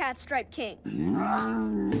 Aren't we, Catstripe King?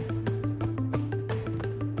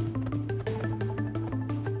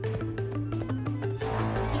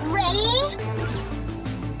 Ready?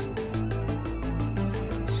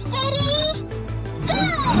 Steady? Go!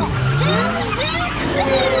 Zoom, zoom,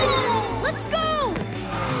 zoom! Let's go!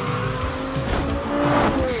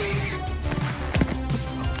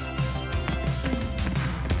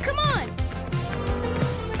 Come on!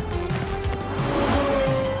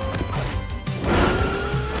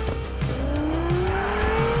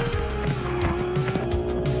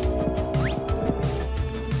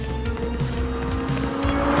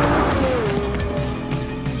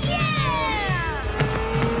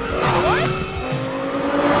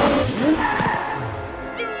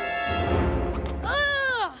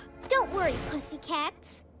 Don't worry,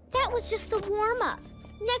 pussycats. That was just a warm-up.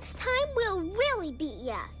 Next time, we'll really beat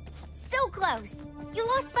ya. So close. You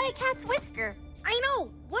lost by a cat's whisker. I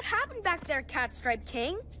know! What happened back there, Catstripe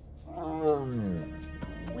King?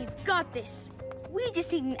 We've got this. We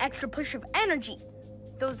just need an extra push of energy.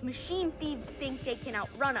 Those machine thieves think they can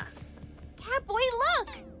outrun us. Catboy, look!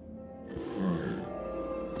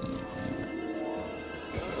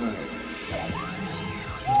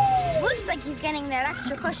 Looks like he's getting that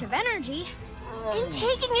extra push of energy. And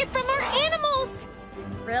taking it from our animals!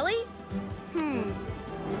 Really?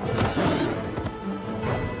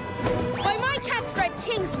 By my Catstripe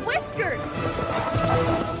King's whiskers!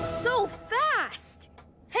 So fast!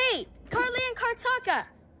 Hey, Carly and Kartaka,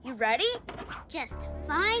 you ready? Just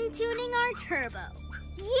fine-tuning our turbo.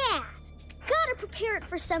 Yeah! Gotta prepare it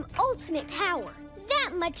for some ultimate power.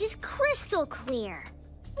 That much is crystal clear.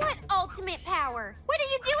 What ultimate power? What are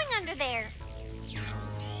you doing under there?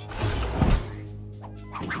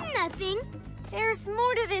 Nothing. There's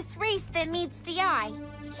more to this race than meets the eye.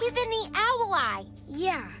 Even the owl eye.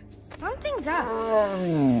 Yeah, something's up.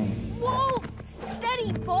 Whoa!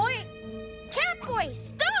 Steady, boy! Catboy,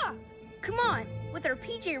 stop! Come on, with our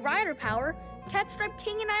PJ Rider power, Catstripe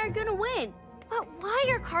King and I are gonna win. But why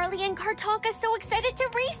are Carly and Kartaka so excited to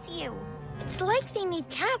race you? It's like they need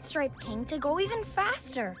Catstripe King to go even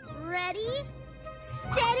faster. Ready?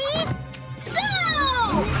 Steady? Go!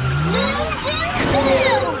 Zoom, zoom,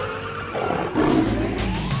 zoom!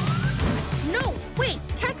 No, wait!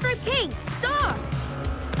 Catstripe King, stop!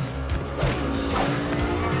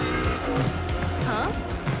 Huh?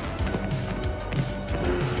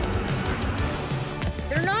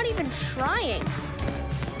 They're not even trying.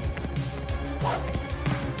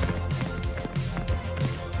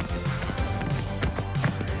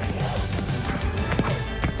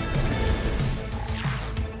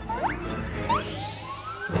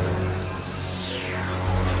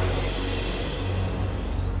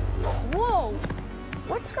 Whoa!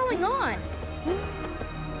 What's going on?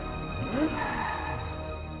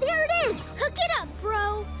 There it is! Hook it up,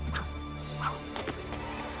 bro!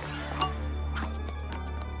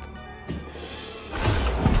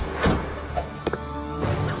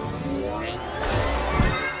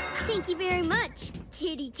 Thank you very much,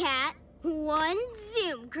 kitty cat. One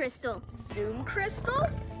Zoom Crystal. Zoom Crystal?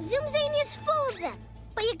 Zoomzania's full of them,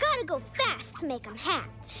 but you gotta go fast to make them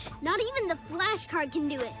hatch. Not even the flash card can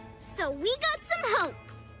do it. So we got some hope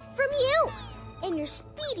from you and your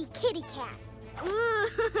speedy kitty cat.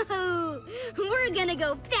 Ooh, we're gonna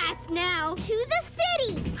go fast now to the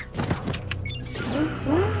city.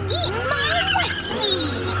 Eat my light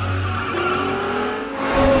speed.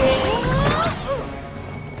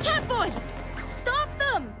 Catboy, stop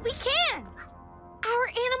them! We can't! Our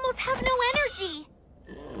animals have no energy.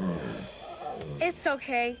 It's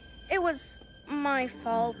okay. It was my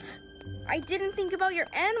fault. I didn't think about your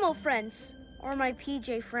animal friends or my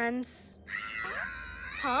PJ friends.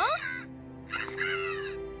 Huh?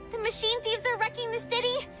 The machine thieves are wrecking the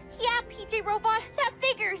city? Yeah, PJ Robot, that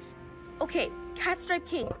figures. Okay, Catstripe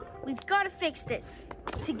King, we've got to fix this.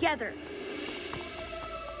 Together.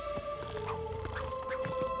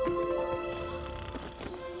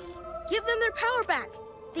 Give them their power back.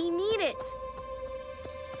 They need it.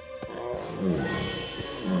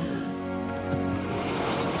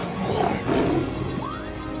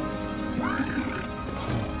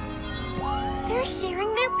 They're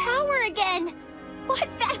sharing their power again. What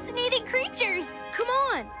fascinating creatures. Come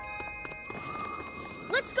on.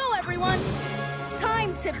 Let's go, everyone.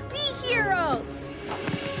 Time to be heroes.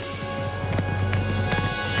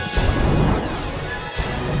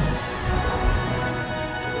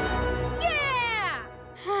 Yeah!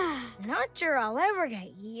 Not sure I'll ever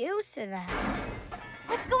get used to that.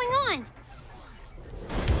 What's going on?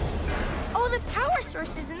 Oh, the power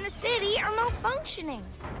sources in the city are malfunctioning.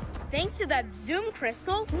 Thanks to that Zoom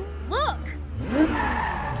crystal. Look!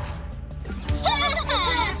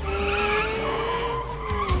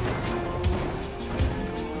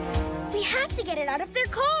 We have to get it out of their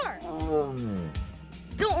car.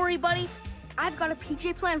 Don't worry, buddy. I've got a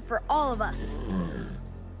PJ plan for all of us.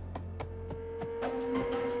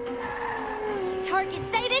 Target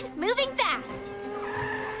sighted, moving fast.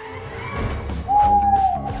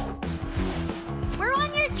 We're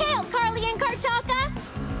on your tail, Carly and Kartaka.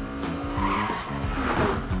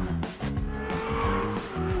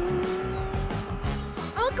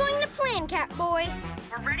 All going to plan, Catboy.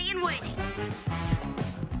 We're ready and waiting.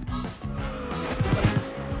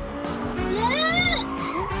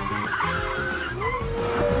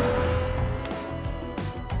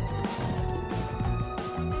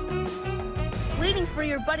 Waiting for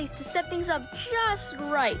your buddies to set things up just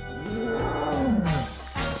right.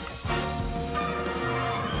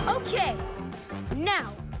 Okay,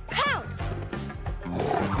 now pounce!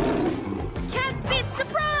 Cat spit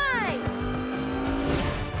surprise!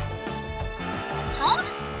 Huh?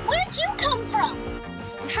 Where'd you come from?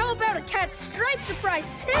 How about a cat stripe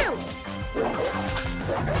surprise too?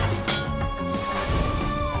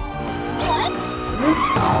 What?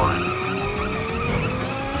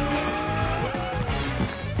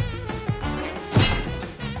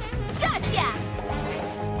 Gotcha!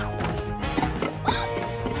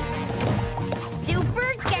 Super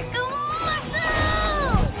Gekko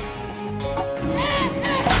muscles!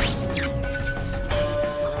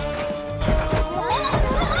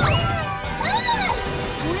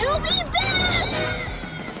 We'll be back!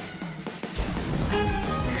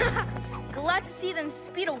 Glad to see them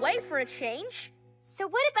speed away for a change. So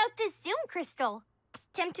what about this Zoom crystal?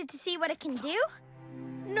 Tempted to see what it can do?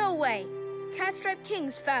 No way. Catstripe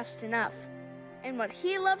King's fast enough. And what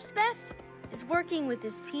he loves best is working with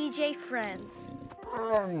his PJ friends.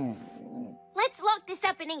 Let's lock this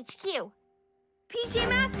up in HQ. PJ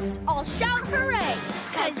Masks, all shout hooray!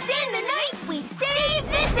 'Cause in the night, we save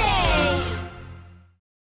the day!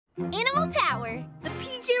 Animal power. The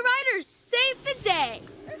PJ Riders save the day!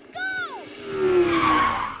 Let's go!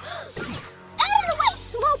 Out of the way,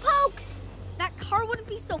 slowpokes! That car wouldn't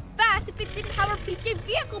be so fast if it didn't have our PJ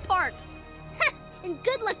vehicle parts. And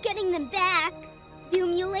good luck getting them back.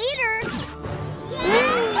 Zoom you later.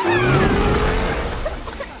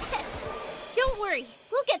 Don't worry,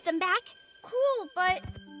 we'll get them back. Cool, but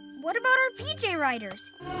what about our PJ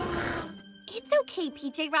Riders? It's okay,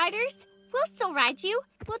 PJ Riders. We'll still ride you.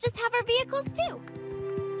 We'll just have our vehicles too.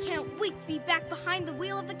 Can't wait to be back behind the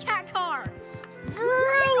wheel of the cat car.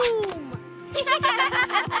 Vroom!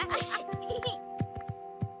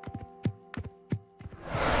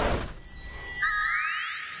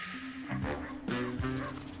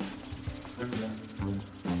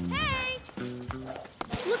 Hey!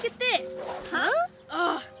 Look at this. Huh?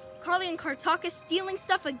 Ugh, Carly and Kartaka stealing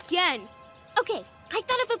stuff again. Okay, I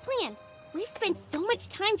thought of a plan. We've spent so much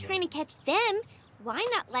time trying to catch them. Why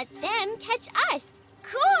not let them catch us?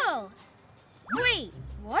 Cool! Wait,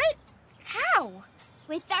 what? How?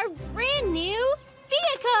 With our brand new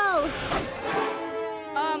vehicle!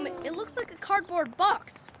 It looks like a cardboard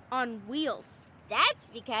box on wheels. That's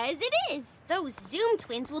because it is. Those Zoom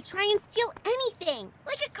twins will try and steal anything.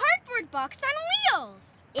 Like a cardboard box on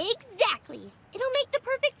wheels. Exactly. It'll make the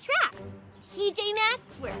perfect trap. PJ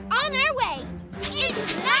Masks, we're on our way.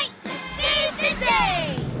 It's night to save the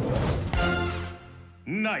day!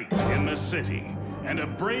 Night in the city, and a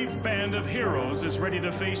brave band of heroes is ready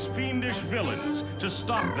to face fiendish villains to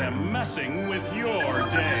stop them messing with your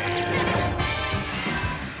day.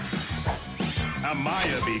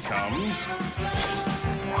 Amaya becomes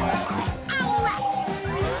Owlette!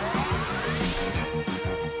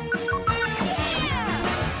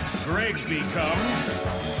 Greg becomes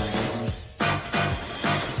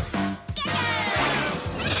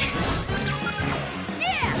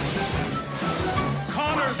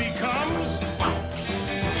Connor becomes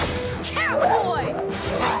Catboy!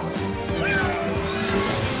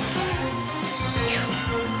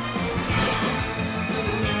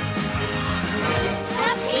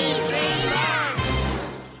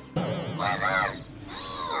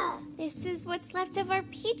 This is what's left of our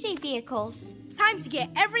PJ vehicles. Time to get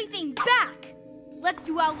everything back. Let's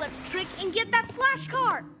do Owlette's trick and get that flash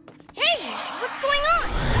car. Hey, what's going on?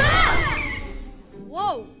 Ah!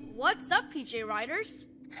 Whoa, what's up, PJ Riders?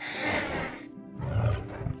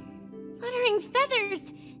 Fluttering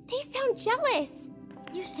feathers, they sound jealous.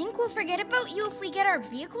 You think we'll forget about you if we get our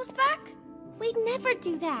vehicles back? We'd never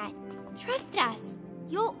do that. Trust us.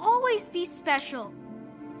 You'll always be special.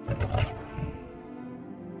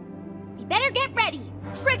 We better get ready.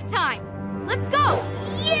 Trick time. Let's go.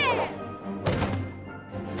 Yeah!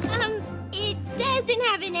 It doesn't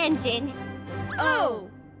have an engine. Oh,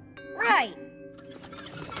 right.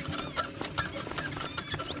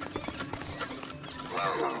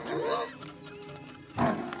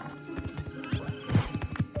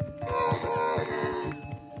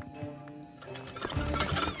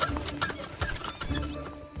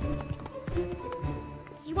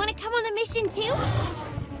 You want to come on the mission too?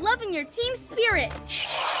 Loving your team spirit.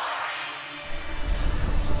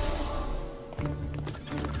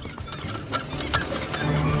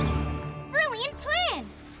 Brilliant plan!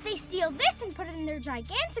 They steal this and put it in their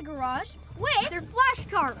gigantic garage with their flash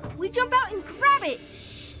car. We jump out and grab it.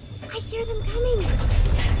 I hear them coming.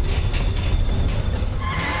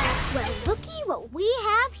 Well, looky what we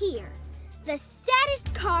have here. The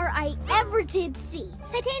saddest car I ever did see.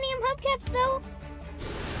 Titanium hubcaps, though.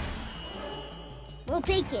 We'll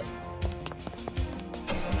take it.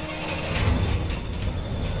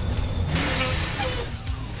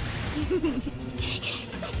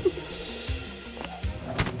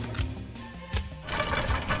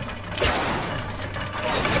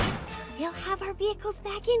 We'll have our vehicles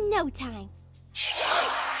back in no time.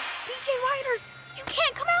 PJ Riders, you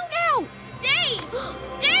can't come out now. Stay!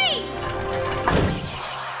 Stay!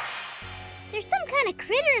 There's some kind of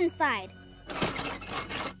critter inside.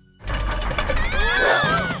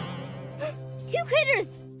 Two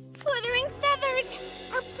critters! Fluttering feathers!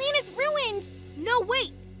 Our plan is ruined! No,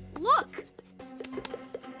 wait. Look.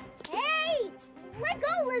 Hey! Let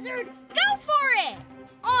go, lizard! Go for it.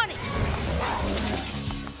 On it.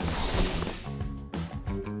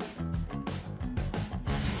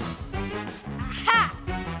 Aha!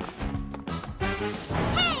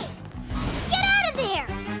 Hey! Get out of there!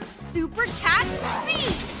 Super cat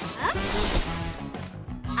speed. Huh?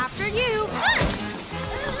 After you.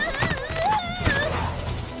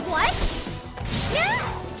 What? Yeah!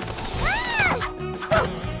 Ah! Oh.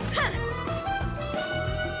 Huh.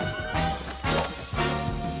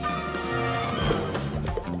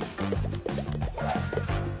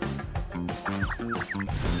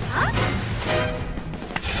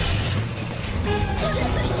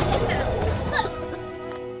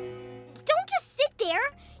 Don't just sit there.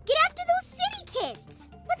 Get after those city kids.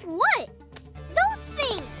 With what? Those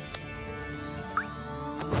things.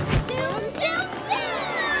 Zoom, zoom, zoom!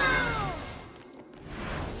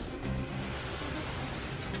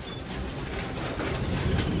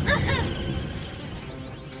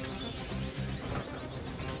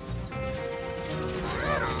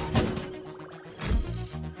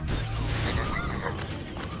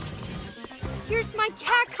 Here's my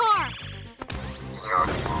cat car.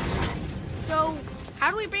 So, how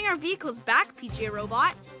do we bring our vehicles back, PJ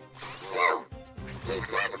Robot?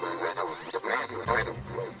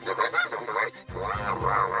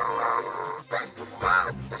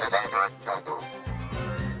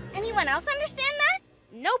 Anyone else understand that?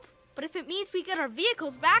 Nope. But if it means we get our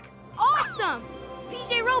vehicles back, awesome!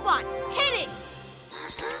 PJ Robot, hit it!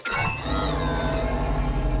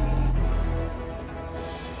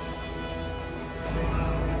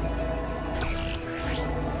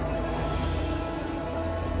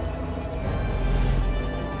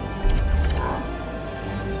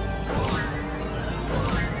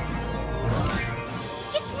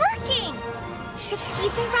 It's working! The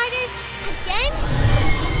PJ Riders? Again?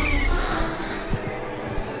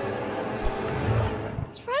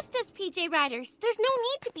 Trust us, PJ Riders. There's no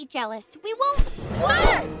need to be jealous. We won't...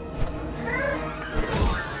 Whoa!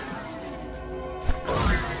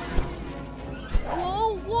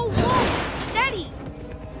 Whoa, whoa, whoa! Steady!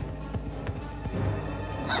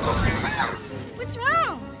 What's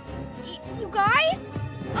wrong? You guys?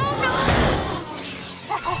 Oh no!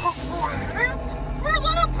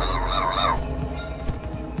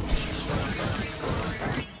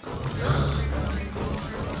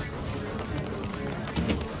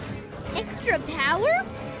 Extra power?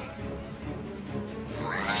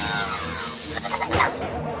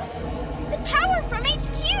 The power from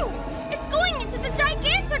HQ! It's going into the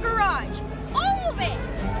Giganta garage! All of it!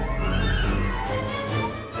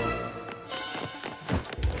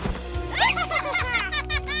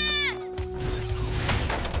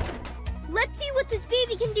 Let's see what this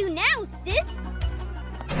baby can do now, sis!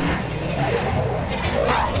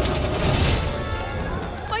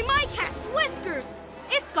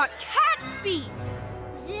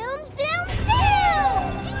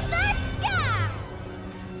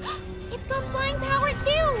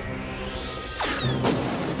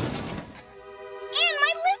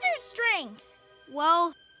 strength.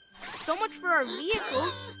 Well, so much for our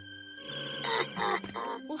vehicles.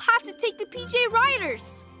 We'll have to take the PJ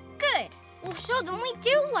Riders. Good. We'll show them we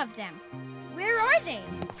do love them. Where are they?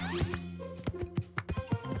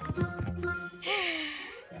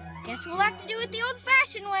 Guess we'll have to do it the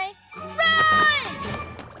old-fashioned way. Run!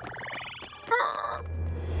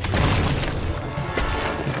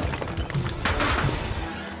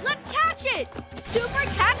 Let's catch it! Super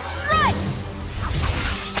Cat Strikes!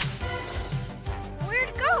 Where'd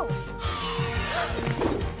it go?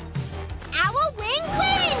 Owl Wing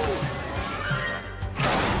wins!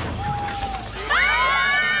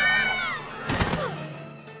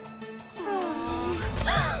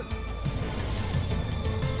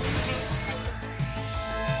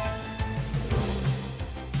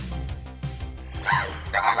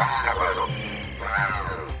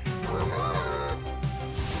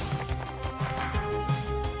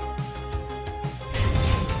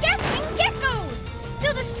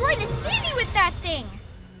 Destroy the city with that thing!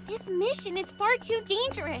 This mission is far too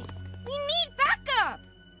dangerous. We need backup!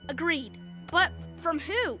 Agreed. But from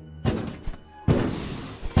who?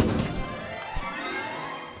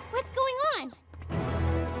 What's going on?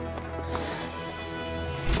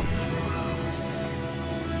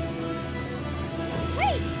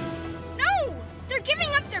 Wait! No! They're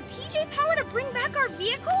giving up their PJ power to bring back our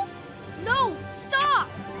vehicles? No! Stop!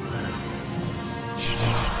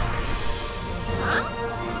 Huh?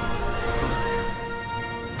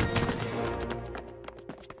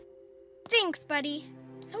 Thanks, buddy.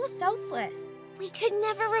 So selfless. We could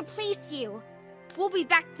never replace you. We'll be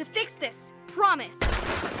back to fix this. Promise.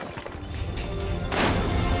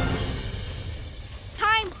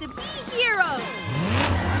 Time to be heroes!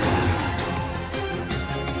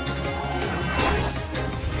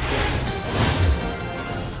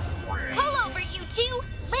 Pull over, you two!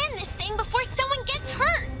 Land this thing before someone gets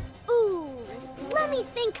hurt! Ooh, let me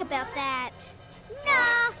think about that.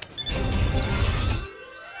 Nah.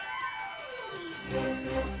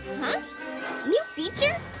 Huh? New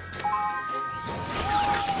feature?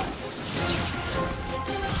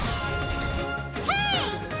 Hey!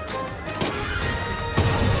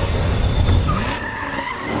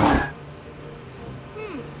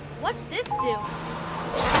 What's this do?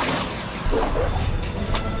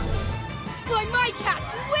 By my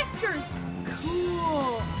cat's whiskers!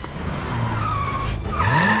 Cool.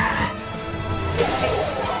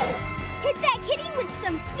 Hit that kitty with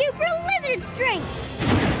some super lizard strength!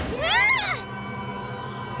 Ah!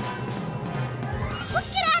 Let's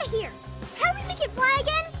get out of here! How do we make it fly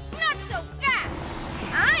again? Not so fast!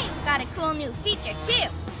 I've got a cool new feature, too.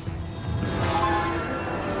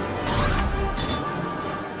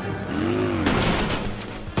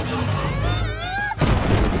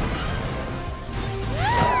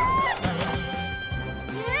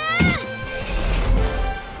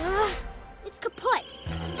 It's kaput.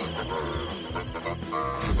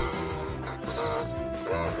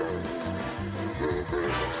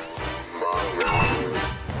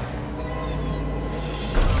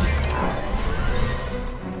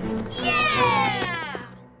 Yeah!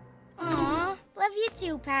 Aw, love you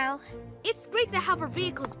too, pal. It's great to have our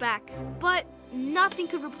vehicles back, but nothing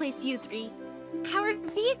could replace you three. Our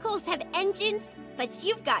vehicles have engines, but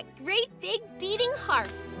you've got great big beating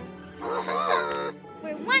hearts.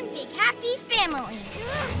 We're one big happy family.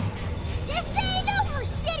 This ain't over,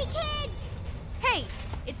 city kids! Hey,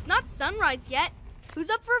 it's not sunrise yet. Who's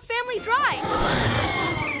up for a family drive?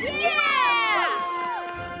 Yeah!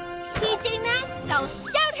 PJ Masks, I'll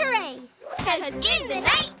shout hooray! 'Cause in the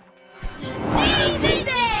night, we save the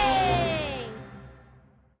day!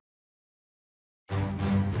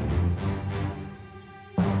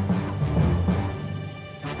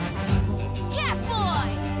 Catboy!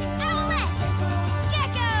 Owlette!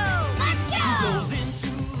 Gekko! Let's go! Goes into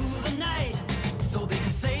the night so they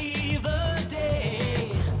can save the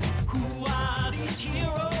day. Who are these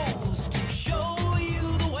heroes to show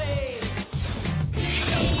you the way?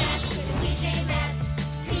 PJ Masks for the PJ Masks.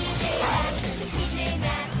 PJ Masks for the PJ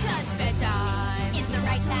Masks. 'Cause bedtime is the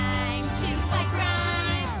right time to fight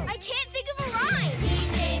crime. I can't think of a rhyme!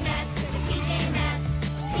 PJ Masks for the PJ Masks.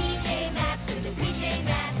 PJ Masks for the PJ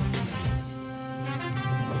Masks.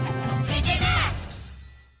 PJ Masks!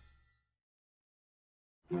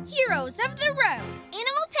 Heroes of the road!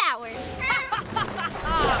 Animal power!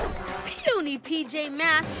 Puny PJ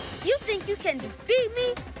Masks, you think you can defeat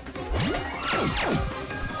me?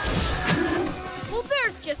 Well,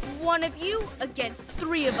 there's just one of you against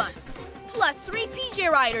three of us, plus 3 PJ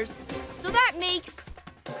Riders. So that makes,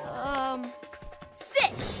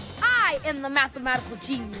 6. I am the mathematical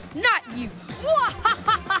genius, not you.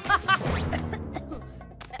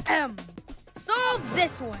 about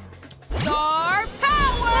this one? Star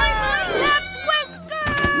power! That's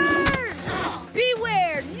Whiskers!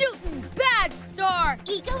 Beware, Newton, bad star!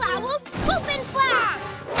 Eagle Owl, swoop and fly!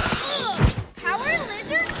 Power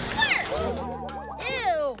Lizard, flirt!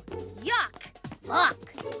 Ew, yuck,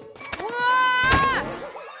 luck. Wah!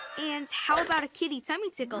 And how about a kitty tummy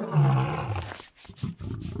tickle?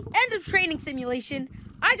 End of training simulation.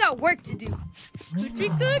 I got work to do. Coochie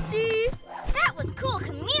coochie. That was cool,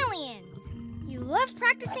 chameleons! You love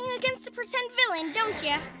practicing against a pretend villain, don't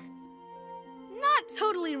ya? Not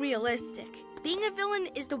totally realistic. Being a villain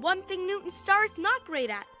is the one thing Newton Star is not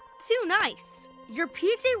great at. Too nice. Your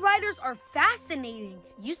PJ Riders are fascinating.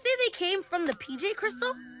 You say they came from the PJ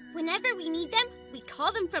Crystal? Whenever we need them, we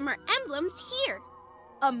call them from our emblems here.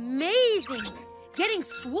 Amazing! Getting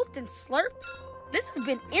swooped and slurped? This has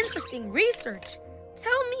been interesting research.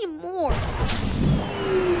 Tell me more.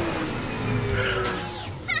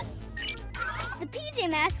 The PJ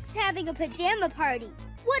Masks having a pajama party.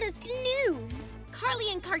 What a snooze.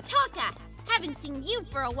 Carly and Kartaka, haven't seen you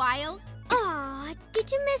for a while. Aw,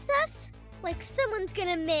 did you miss us? Like someone's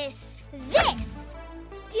gonna miss this.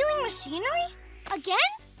 Stealing machinery? Again?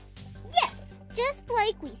 Yes, just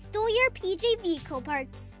like we stole your PJ vehicle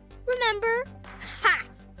parts. Remember? Ha!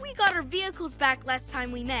 We got our vehicles back last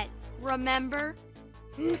time we met. Remember?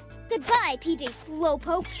 Goodbye, PJ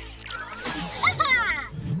Slowpokes.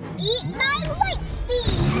 Eat my light speed!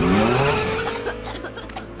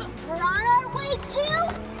 We're on our way to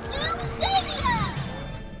Zoomzania!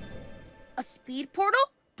 A speed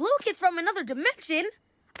portal? Blue Kid's from another dimension?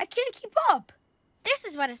 I can't keep up. This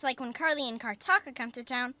is what it's like when Carly and Kartaka come to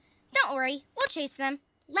town. Don't worry, we'll chase them.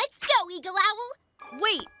 Let's go, Eagle Owl!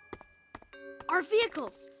 Wait! Our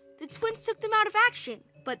vehicles! The twins took them out of action,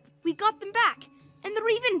 but we got them back, and they're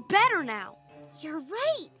even better now. You're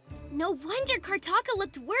right. No wonder Kartaka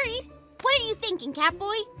looked worried. What are you thinking,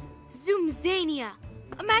 Catboy? Zoomzania!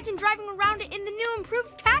 Imagine driving around it in the new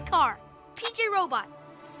improved cat car. PJ Robot,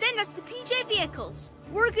 send us the PJ vehicles.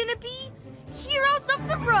 We're gonna be heroes of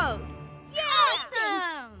the road.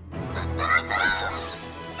 Awesome!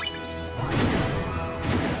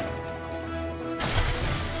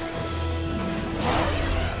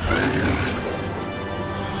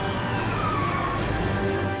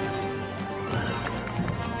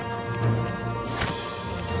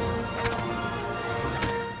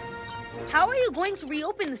 How are you going to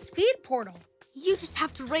reopen the speed portal? You just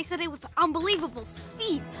have to race at it with unbelievable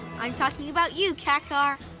speed. I'm talking about you, Cat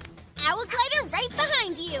Car. Owl Glider right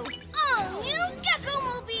behind you. All new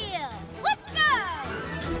Gekko-mobile. Let's go!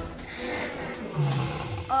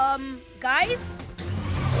 Guys?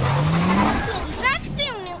 We'll be back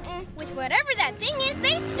soon, Newton, with whatever that thing is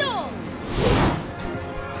they stole.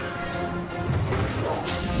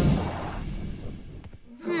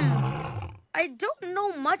 I don't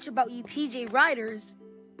know much about you PJ Riders,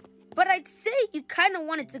 but I'd say you kind of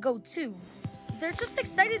wanted to go too. They're just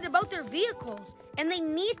excited about their vehicles, and they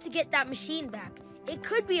need to get that machine back. It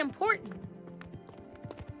could be important.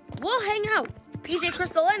 We'll hang out. PJ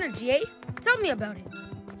Crystal Energy, eh? Tell me about it.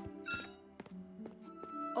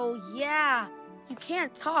 Oh yeah, you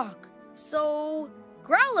can't talk, so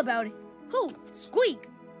growl about it. Who? Squeak.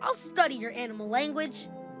 I'll study your animal language.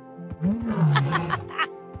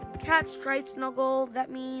 Cat stripe snuggle,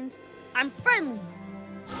 that means I'm friendly.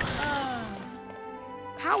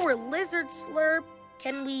 Power lizard slurp,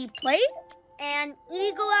 can we play? And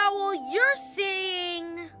eagle owl, you're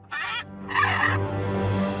saying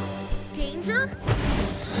danger?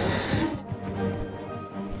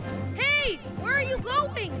 Hey, where are you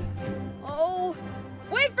going? Oh,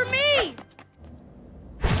 wait for me!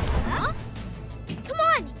 Huh? Come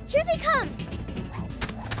on, here they come.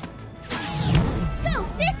 Go,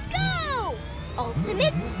 sis, go!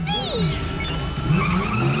 Ultimate speed!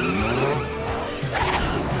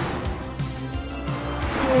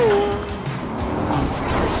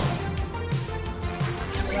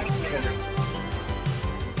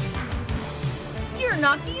 You're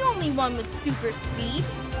not the only one with super speed.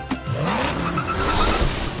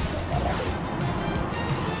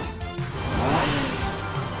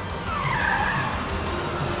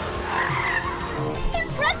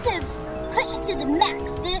 Impressive! Push it to the max,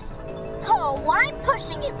 sis. Oh, I'm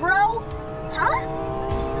pushing it, bro. Huh?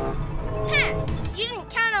 Huh, you didn't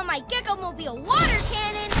count on my Gekko-mobile water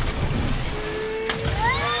cannon.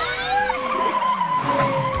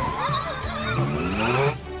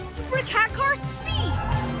 Super Cat Car speed!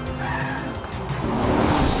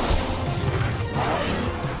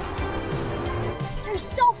 You're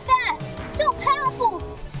so fast, so powerful,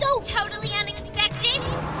 so Totally unexpected.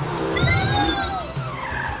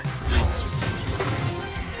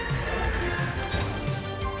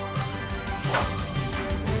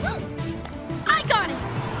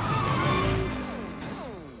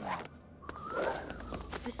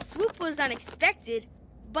 unexpected,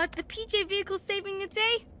 but the PJ vehicle saving the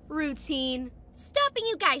day? Routine. Stopping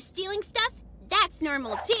you guys stealing stuff? That's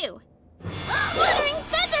normal, too. Fluttering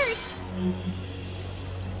feathers!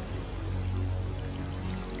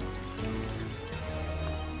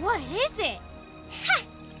 What is it? Ha!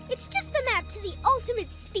 It's just a map to the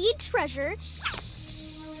ultimate speed treasure.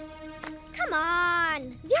 Shh! Come on!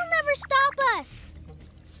 They'll never stop us!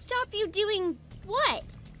 Stop you doing what?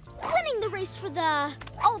 Winning the race for the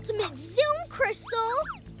ultimate Zoom Crystal!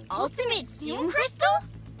 Ultimate Zoom Crystal?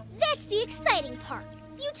 That's the exciting part.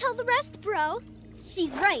 You tell the rest, bro.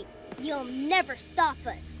 She's right. You'll never stop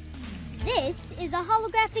us. This is a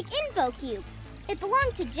holographic info cube. It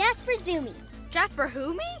belonged to Jasper Zoomy. Jasper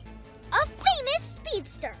who, me? A famous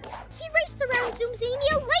speedster. He raced around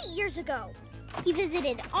Zoomzania late years ago. He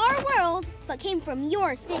visited our world, but came from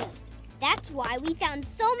your city. That's why we found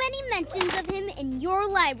so many mentions of him in your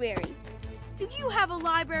library. Do you have a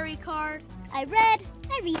library card? I read,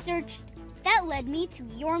 I researched. That led me to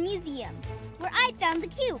your museum, where I found the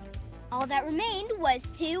cube. All that remained was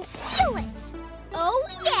to steal it. Oh,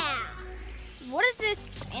 yeah! What is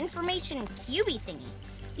this information cubey thingy?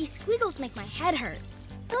 These squiggles make my head hurt.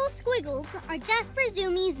 Those squiggles are Jasper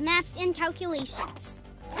Zoomy's maps and calculations.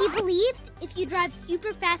 He believed if you drive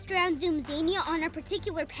super fast around Zoomzania on a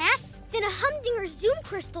particular path, then a Humdinger Zoom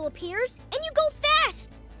Crystal appears and you go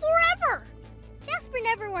fast, forever. Jasper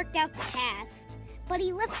never worked out the path, but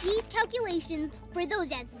he left these calculations for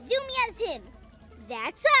those as zoomy as him.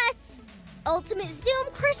 That's us. Ultimate Zoom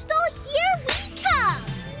Crystal, here we come.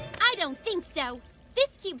 I don't think so.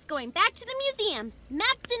 This cube's going back to the museum,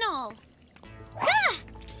 maps and all. Ah!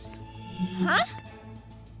 Huh?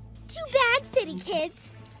 Too bad, city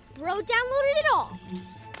kids. Bro downloaded it all.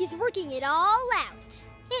 He's working it all out.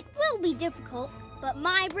 It will be difficult, but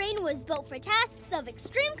my brain was built for tasks of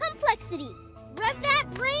extreme complexity. Rev that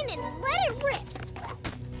brain and let it rip.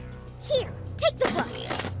 Here, take the books.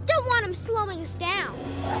 Don't want him slowing us down.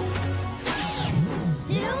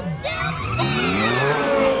 Zoom, zoom, zoom!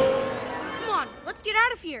 Come on, let's get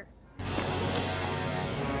out of here.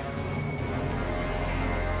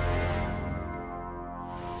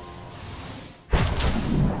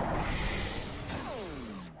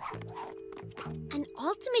 An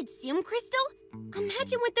ultimate Zoom Crystal?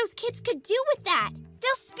 Imagine what those kids could do with that.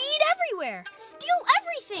 They'll speed everywhere, steal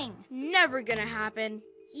everything. Never gonna happen.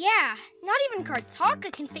 Yeah, not even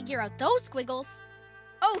Kartaka can figure out those squiggles.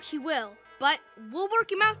 Oh, he will, but we'll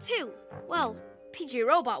work him out too. Well, PJ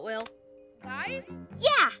Robot will. Guys?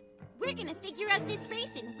 Yeah! We're gonna figure out this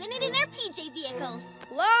race and win it in our PJ vehicles.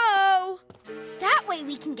 Hello? That way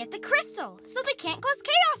we can get the crystal, so they can't cause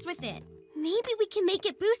chaos with it. Maybe we can make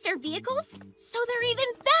it boost our vehicles so they're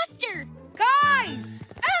even faster. Guys!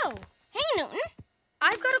 Oh, hey, Newton.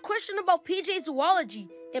 I've got a question about PJ zoology.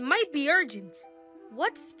 It might be urgent.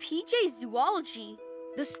 What's PJ zoology?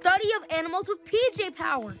 The study of animals with PJ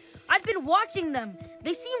power. I've been watching them.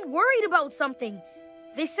 They seem worried about something.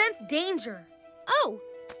 They sense danger. Oh,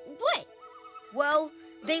 what? Well,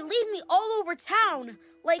 they lead me all over town,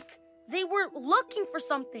 like they were looking for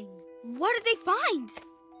something. What did they find?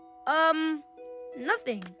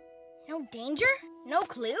 Nothing. No danger? No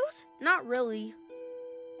clues? Not really.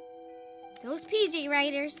 Those PJ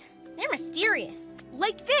Riders, they're mysterious.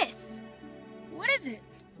 Like this. What is it?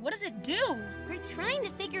 What does it do? We're trying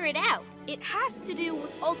to figure it out. It has to do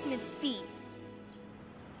with ultimate speed.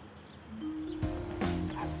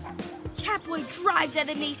 Catboy drives at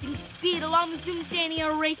amazing speed along the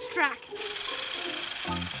Zoomzania racetrack.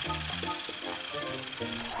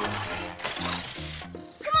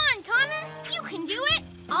 Come on, Connor. You can do it.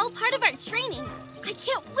 All part of our training. I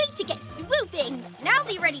can't wait to get swooping. And I'll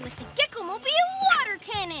be ready with the Gekko-mobile water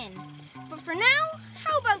cannon. But for now,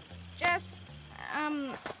 how about just,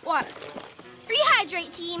 water?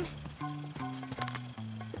 Rehydrate, team.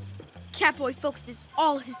 Catboy focuses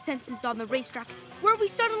all his senses on the racetrack, where we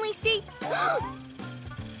suddenly see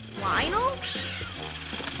Lionel?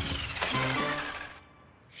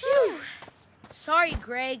 Phew. Sorry,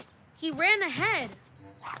 Greg. He ran ahead.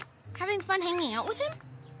 Having fun hanging out with him?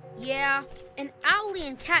 Yeah, and Owlie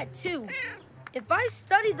and Cat too. If I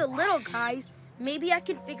study the little guys, maybe I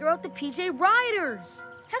can figure out the PJ Riders.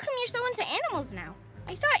 How come you're so into animals now?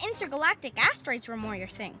 I thought intergalactic asteroids were more your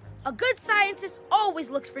thing. A good scientist always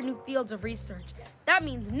looks for new fields of research. That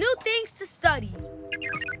means new things to study.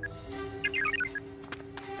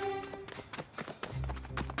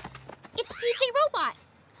 It's PJ Robot.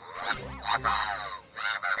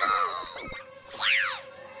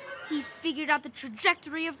 He's figured out the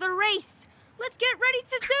trajectory of the race. Let's get ready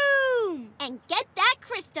to zoom! And get that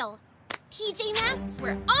crystal. PJ Masks,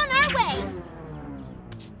 we're on our way.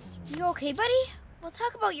 You okay, buddy? We'll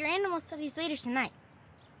talk about your animal studies later tonight.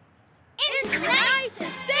 It's night to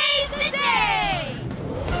save the day!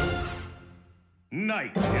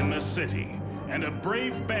 Night in the city, and a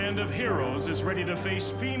brave band of heroes is ready to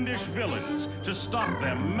face fiendish villains to stop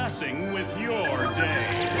them messing with your day.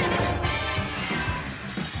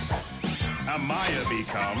 Amaya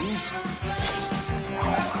becomes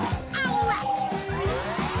Owlette!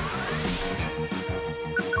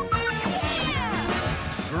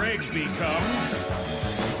 Greg becomes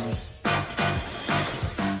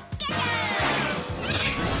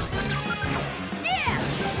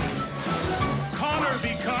Connor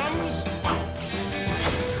becomes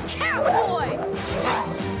Catboy!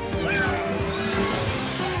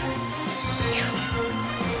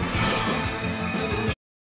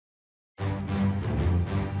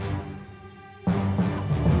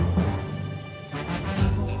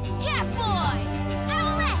 Catboy!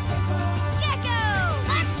 Owlette! Gekko!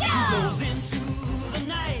 Let's go! Goes into the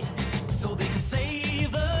night so they can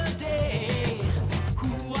save the day.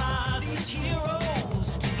 Who are these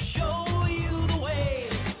heroes to show you the way?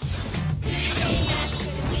 PJ Masks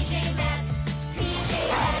for the PJ Masks. PJ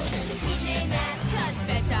Masks for the PJ Masks. 'Cause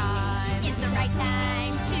bedtime is the right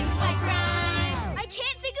time to fight crime. I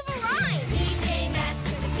can't think of a rhyme. PJ Masks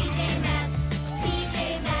for the PJ Masks. PJ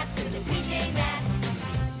Masks for the PJ Masks.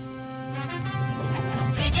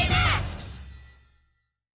 PJ Masks!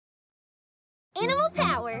 Animal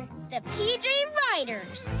power. The PJ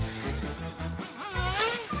Riders.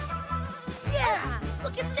 Yeah!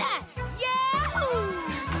 Look at that! Yahoo!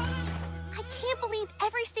 I can't believe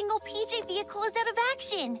every single PJ vehicle is out of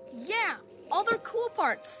action. Yeah, all their cool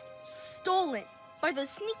parts stolen by those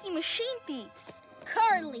sneaky machine thieves.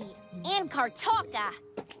 Carly and Kartaka.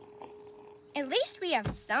 At least we have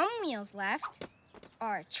some wheels left.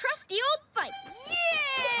 Our trusty old bike.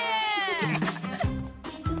 Yeah!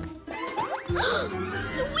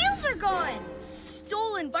 The wheels are gone!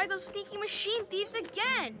 Stolen by those sneaky machine thieves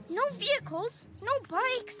again. No vehicles, no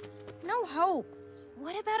bikes, no hope.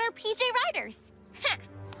 What about our PJ Riders? Ha!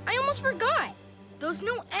 I almost forgot. Those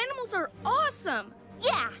new animals are awesome.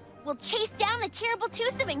 Yeah, we'll chase down the terrible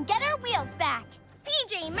twosome and get our wheels back.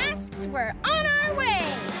 PJ Masks, we're on our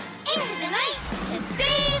way. Into the night to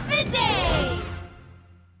save the day!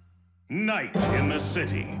 Night in the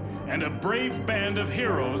city, and a brave band of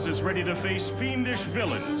heroes is ready to face fiendish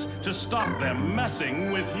villains to stop them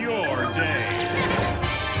messing with your day.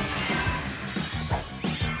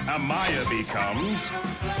 Amaya becomes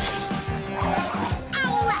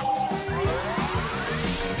Owlette!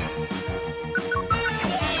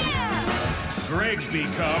 Greg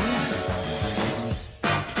becomes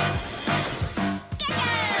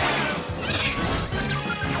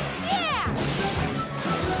Yeah!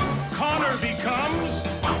 Connor becomes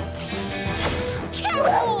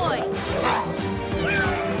Catboy!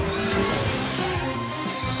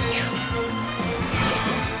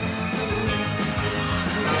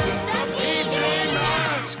 The PJ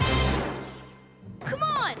Masks. Come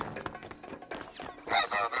on!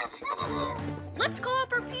 Let's call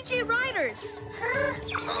up our PJ Riders.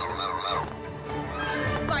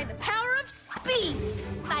 By the power of speed.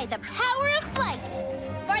 By the power of flight.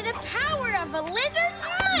 By the power of a lizard's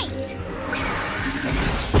might.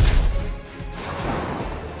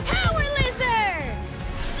 Power Lizard!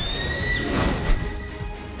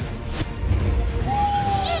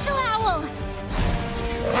 Eagle Owl!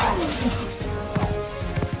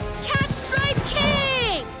 Cat Stripe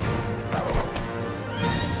King!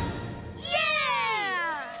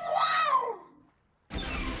 Yeah!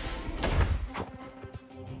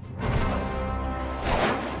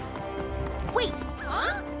 Wait,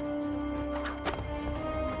 Huh?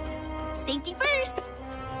 safety first.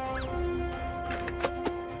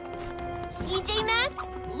 PJ Masks,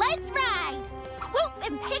 let's ride. Swoop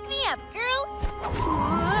and pick me up, girl.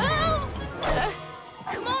 Whoa!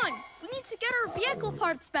 Come on, we need to get our vehicle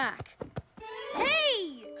parts back.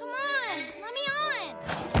 Hey! Come on, let me on.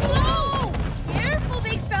 Whoa! Careful,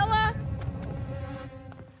 big fella!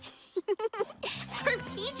 Our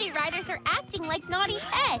PJ Riders are acting like naughty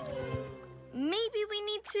pets. Maybe we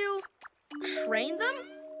need to train them?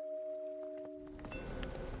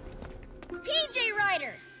 PJ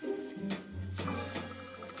Riders!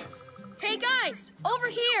 Hey guys, over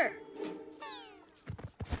here!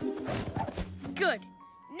 Good.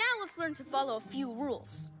 Now let's learn to follow a few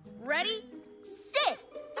rules. Ready? Sit.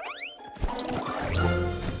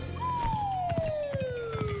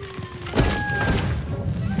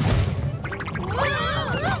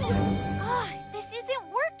 Oh, this isn't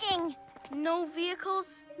working. No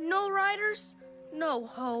vehicles, no riders, no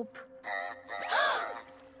hope.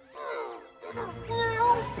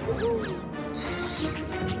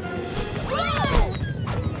 Whoa!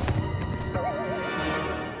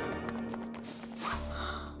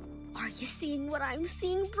 Are you seeing what I'm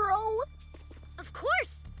seeing, bro? Of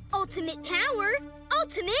course! Ultimate power,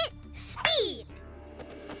 ultimate speed!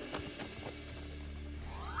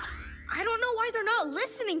 I don't know why they're not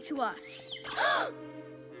listening to us.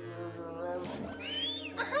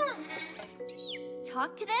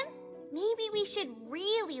 Talk to them? Maybe we should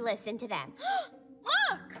really listen to them.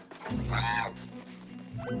 Look!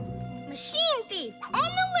 Machine thief on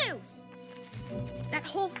the loose! That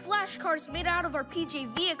whole flash car's made out of our PJ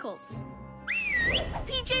vehicles.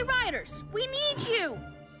 PJ Riders, we need you!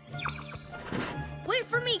 Wait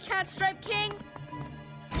for me, Catstripe King.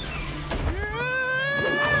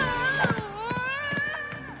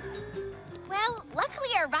 Well,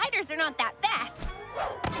 luckily our riders are not that fast.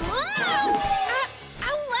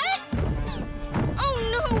 Owlette? Oh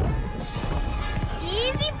no!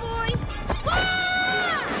 Easy, boy!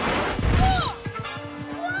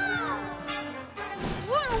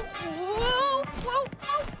 Whoa!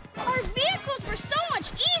 Our vehicles were so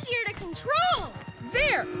much easier to control!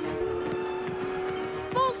 There!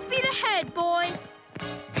 Full speed ahead, boy!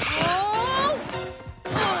 Oh!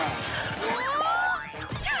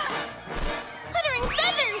 Fluttering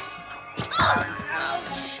feathers!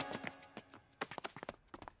 Ouch!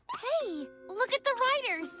 Hey, look at the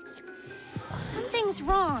riders. Something's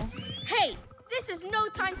wrong. Hey, this is no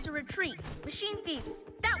time to retreat. Machine thieves,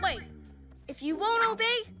 that way. If you won't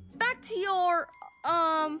obey, back to your,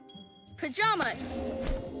 pyjamas.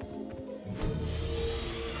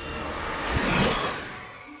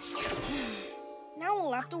 Now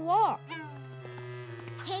we'll have to walk.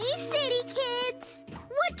 Hey, city kids!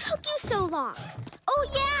 What took you so long? Oh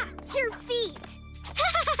yeah, your feet!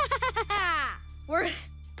 We're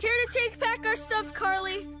here to take back our stuff,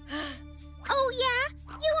 Carly. Oh yeah?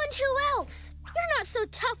 You and who else? You're not so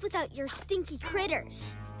tough without your stinky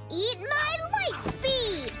critters. Eat my light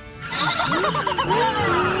speed!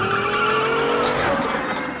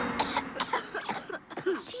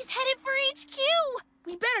 She's headed for HQ.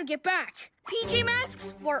 We better get back. PJ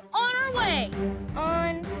Masks, we're on our way.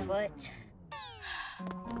 On foot.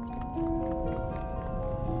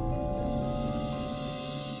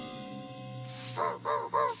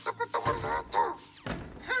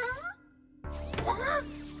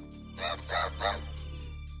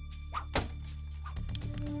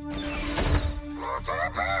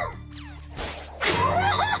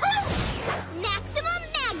 Maximum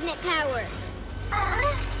magnet power!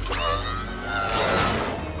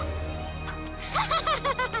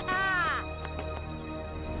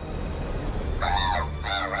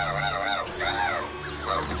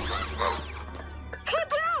 Hey,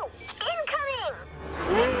 bro! Incoming!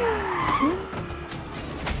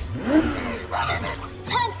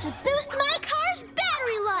 Time to boost my car's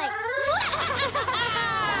battery life!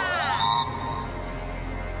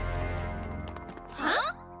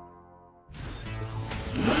 Huh?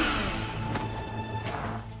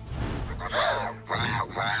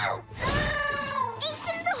 Ace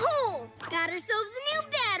in the hole! Got ourselves a new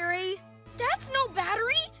battery! That's no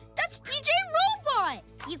battery. That's PJ Robot.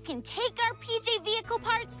 You can take our PJ vehicle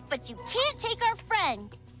parts, but you can't take our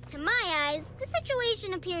friend. To my eyes, the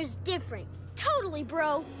situation appears different. Totally,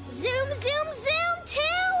 bro. Zoom, zoom, zoom to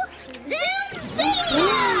Zoomzania!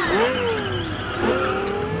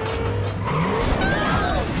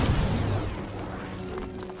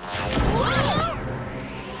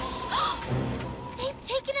 They've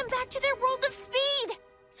taken him back to their world of speed.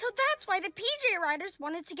 So that's why the PJ Riders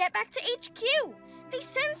wanted to get back to HQ. They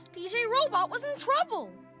sensed PJ Robot was in trouble.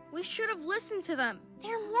 We should have listened to them.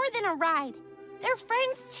 They're more than a ride. They're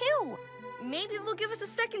friends, too. Maybe they'll give us a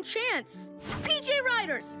second chance. PJ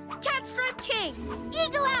Riders, Catstripe King,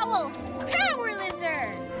 Eagle Owl! Power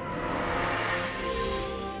Lizard!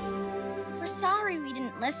 We're sorry we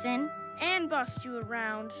didn't listen. And bust you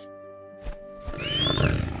around.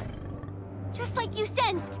 Just like you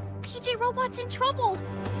sensed, PJ Robot's in trouble.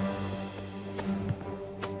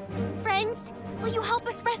 Friends, will you help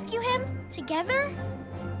us rescue him? Together?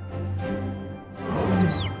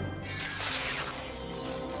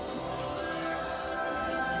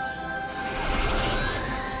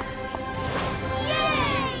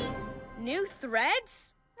 Yay! New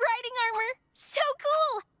threads? Riding armor! So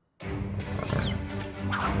cool!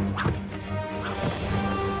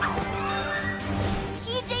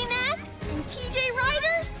 PJ Masks And PJ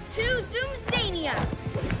Riders to Zoomzania.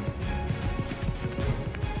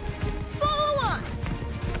 Follow us!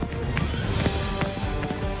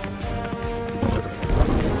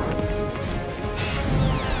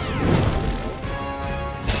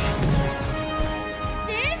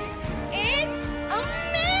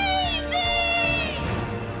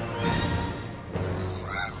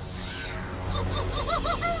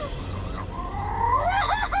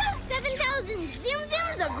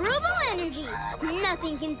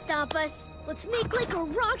 Nothing can stop us. Let's make like a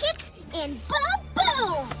rocket and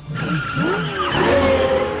boom!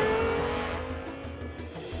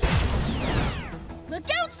 Look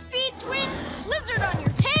out, Speed Twins! Lizard on your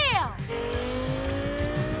tail!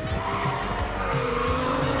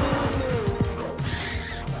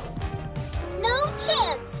 No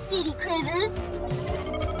chance, city critters.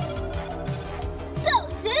 Go,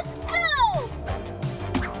 sis, go!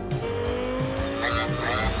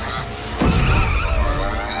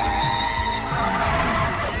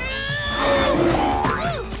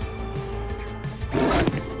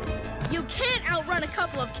 You can't outrun a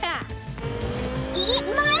couple of cats. Eat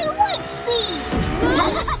my light speed!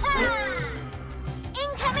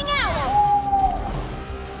 Incoming owls!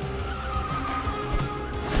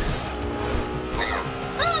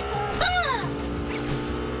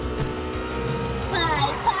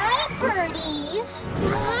 Bye-bye, birdies!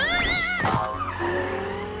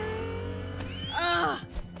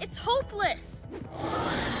 It's hopeless.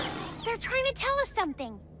 They're trying to tell us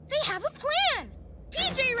something. They have a plan.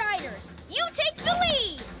 PJ Riders, you take the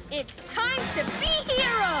lead. It's time to be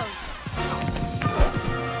heroes.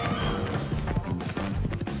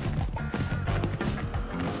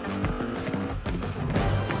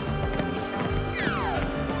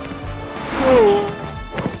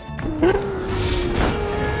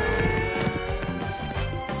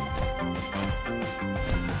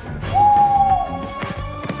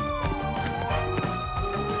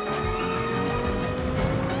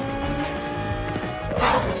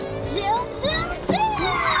 Zoom, zoom, zoom!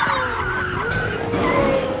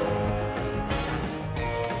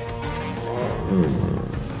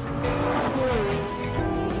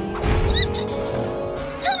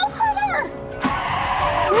 Tunnel critter!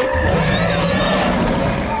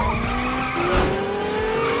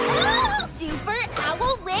 Super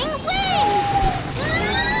owl wing wings!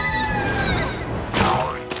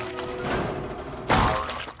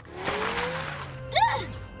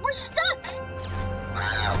 We're stuck!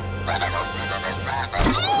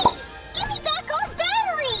 Hey! Give me back our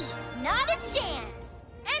battery! Not a chance.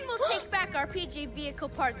 And we'll take back our PJ vehicle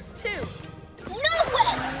parts too. No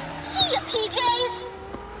way! See ya, PJs!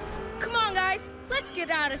 Come on, guys. Let's get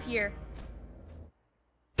out of here.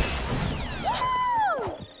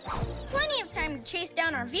 Woohoo! Plenty of time to chase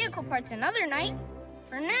down our vehicle parts another night.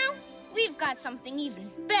 For now, we've got something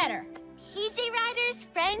even better. PJ Riders,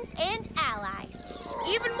 friends, and allies.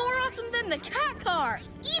 Even more awesome than the cat car.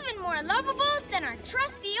 Even more lovable than our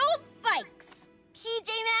trusty old bikes. PJ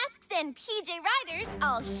Masks and PJ Riders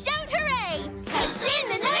all shout hooray! 'Cause in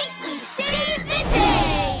the night we save the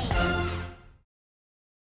day!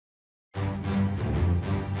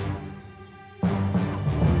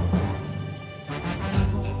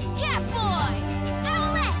 Catboy!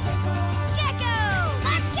 Owlette! Gekko!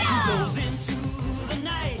 Let's go! Goes into the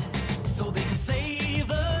night so they can save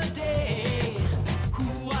the day. Who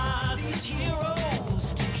are these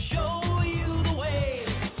heroes to show you the way?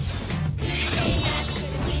 PJ Masks,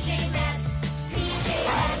 PJ Masks, PJ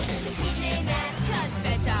Masks, PJ Masks. 'Cause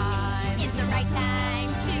bedtime is the right time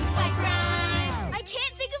to fight crime. I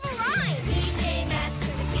can't think of a rhyme. PJ Masks,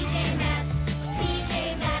 PJ Masks,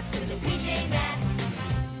 PJ Masks, PJ Masks.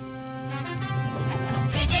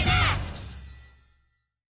 PJ Masks!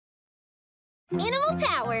 Animal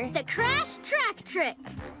power! The crash track trick!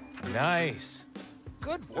 Nice.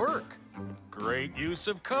 Good work. Great use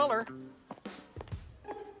of color.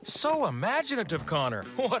 So imaginative, Connor.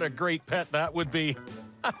 What a great pet that would be.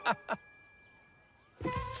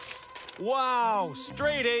 Wow,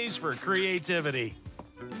 straight A's for creativity.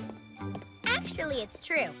 Actually, it's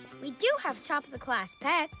true. We do have top-of-the-class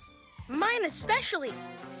pets. Mine especially.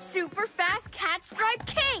 Super fast cat stripe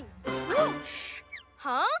king. Whoosh!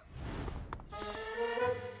 Huh?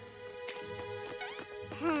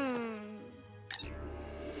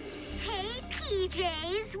 Hey,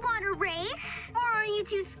 PJs, want a race? Or are you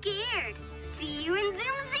too scared? See you in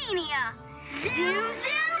Zoomzania. Zoom,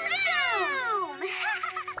 zoom, zoom!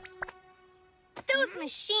 Those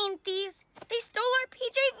machine thieves, they stole our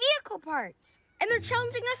PJ vehicle parts. And they're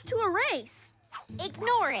challenging us to a race.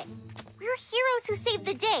 Ignore it. We're heroes who save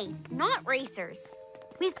the day, not racers.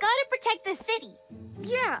 We've got to protect the city.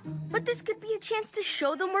 Yeah, but this could be a chance to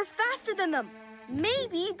show them we're faster than them.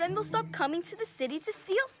 Maybe then they'll stop coming to the city to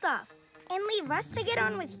steal stuff. And leave us to get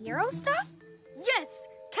on with hero stuff? Yes!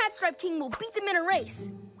 Catstripe King will beat them in a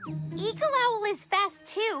race. Eagle Owl is fast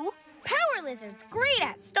too. Power Lizard's great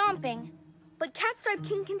at stomping. But Catstripe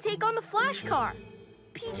King can take on the Flash Car.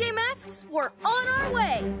 PJ Masks, we're on our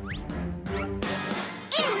way.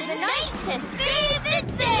 Into the night to save the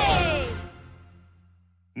day!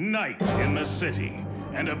 Night in the city,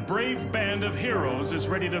 and a brave band of heroes is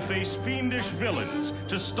ready to face fiendish villains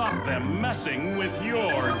to stop them messing with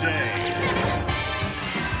your day.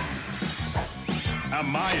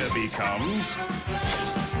 Amaya becomes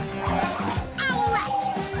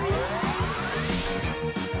Owlette!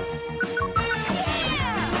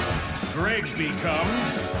 Greg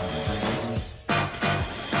becomes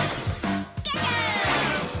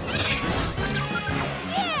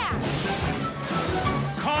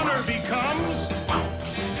Connor becomes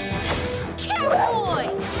Catboy!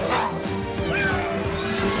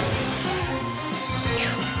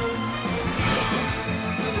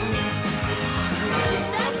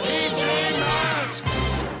 PJ Masks.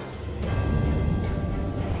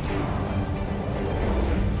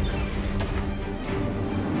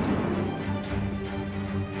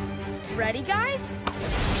 Ready, guys?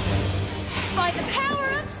 By the power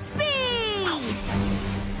of speed!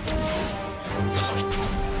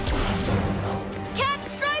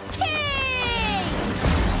 Catstripe King!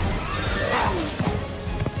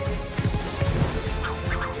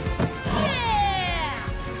 Yeah!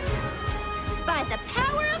 By the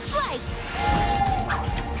power of flight!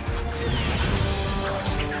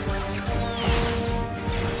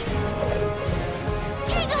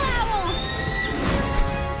 Eagle Owl!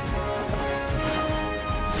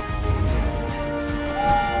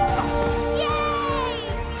 Yay!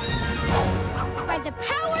 By the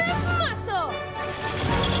power of muscle!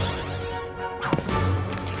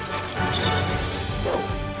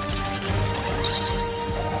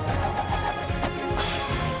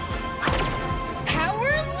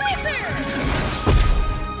 Power Lizard!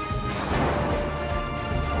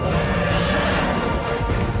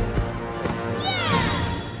 Yeah!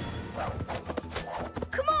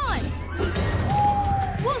 Come on!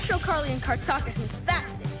 We'll show Carly and Kartaka who's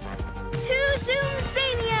fastest. To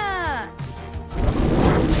Zoomzania!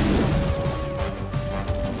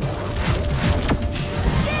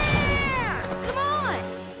 Yeah! Come on!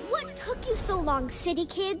 What took you so long, city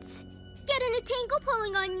kids? Getting a tangle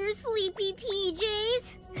pulling on your sleepy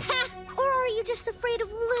PJs? Ha! Or are you just afraid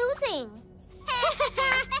of losing?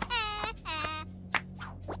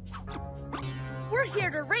 We're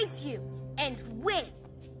here to race you and win.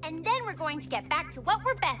 And then we're going to get back to what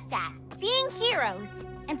we're best at, being heroes.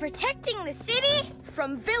 And protecting the city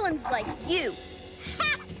from villains like you.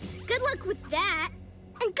 Ha! Good luck with that.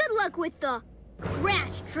 And good luck with the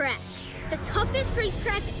Crash Track, the toughest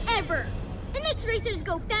racetrack ever. It makes racers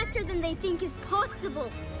go faster than they think is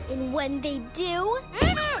possible. And when they do...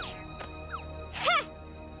 Ha!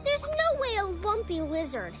 There's no way a lumpy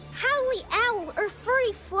lizard, howly owl, or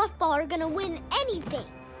furry fluffball are gonna win anything.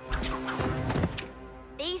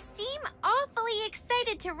 They seem awfully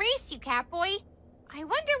excited to race you, Catboy. I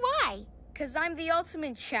wonder why. 'Cause I'm the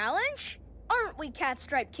ultimate challenge? Aren't we,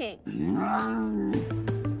 Catstripe King?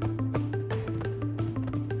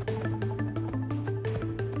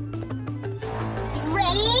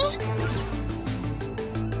 Ready?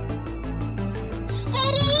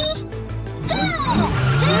 Steady? Go!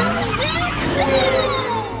 Zoom, zoom,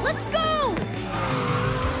 zoom! Let's go!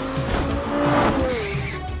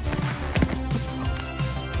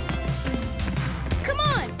 Come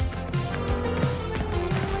on!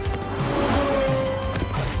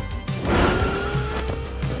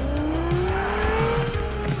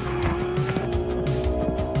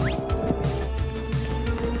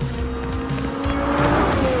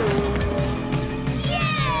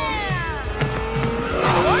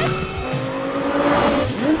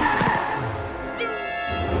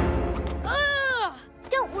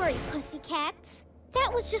 Don't worry, pussycats.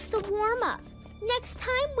 That was just a warm-up. Next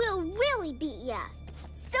time, we'll really beat ya.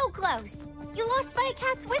 So close. You lost by a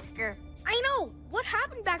cat's whisker. I know! What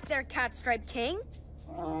happened back there, Catstripe King?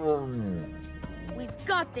 We've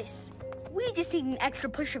got this. We just need an extra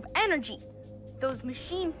push of energy. Those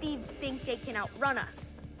machine thieves think they can outrun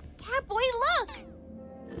us. Catboy, look!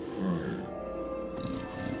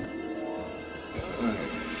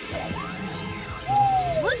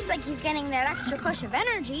 Looks like he's getting that extra push of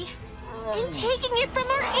energy. And taking it from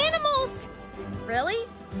our animals! Really?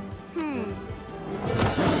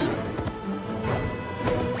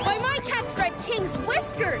 By my Catstripe King's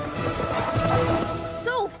whiskers!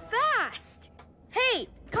 So fast! Hey,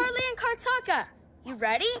 Carly and Kartaka, you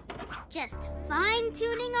ready? Just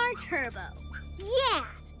fine-tuning our turbo. Yeah!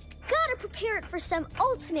 Gotta prepare it for some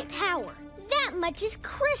ultimate power. That much is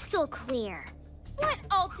crystal clear. What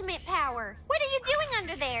ultimate power? What are you doing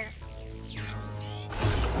under there?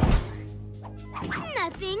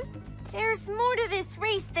 Nothing. There's more to this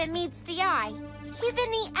race than meets the eye.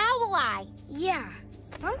 Even the owl eye. Yeah,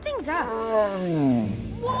 something's up.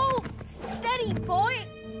 Whoa! Steady, boy!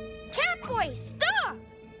 Catboy! Catboy, stop!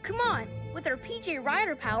 Come on, with our PJ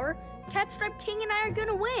Rider power, Catstripe King and I are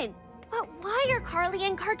gonna win. But why are Carly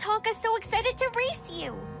and Kartalka so excited to race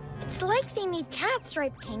you? It's like they need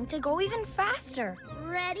Catstripe King to go even faster.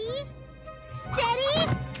 Ready, steady,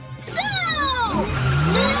 go!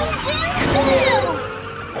 Zoom, zoom, zoom!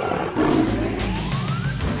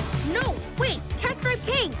 No, wait, Catstripe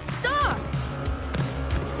King, stop!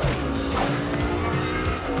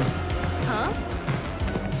 Huh?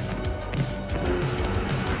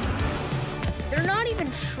 They're not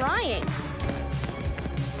even trying.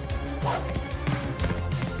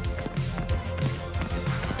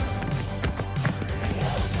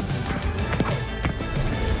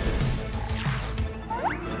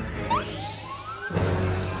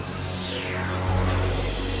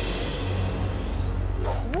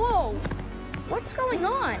 Whoa! What's going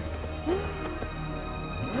on?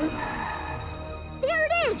 There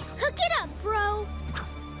it is! Hook it up, bro!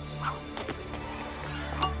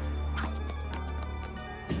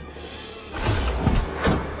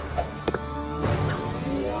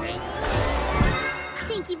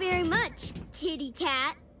 Thank you very much, kitty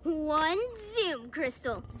cat. One Zoom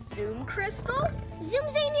Crystal. Zoom Crystal?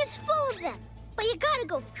 Zoomzania's full of them, but you gotta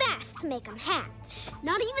go fast to make them hatch.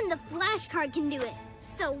 Not even the flash card can do it.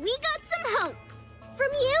 So we got some hope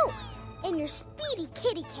from you and your speedy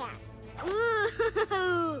kitty cat.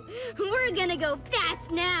 Ooh, we're gonna go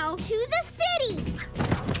fast now to the city.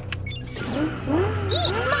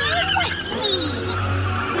 Eat my wet speed.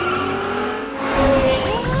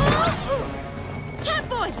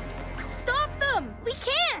 Catboy, stop them! We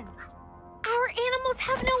can't! Our animals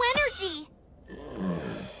have no energy.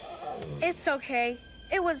 It's okay.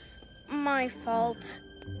 It was my fault.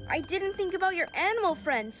 I didn't think about your animal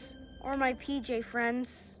friends or my PJ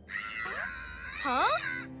friends. Huh?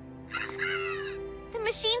 The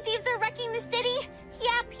machine thieves are wrecking the city?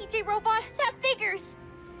 Yeah, PJ Robot, that figures.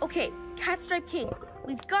 Okay, Catstripe King,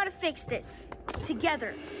 we've got to fix this.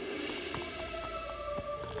 Together.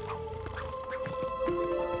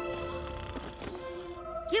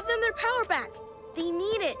 Give them their power back. They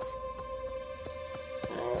need it.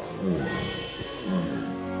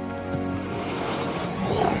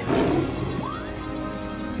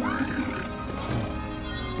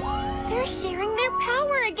 They're sharing their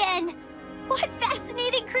power again. What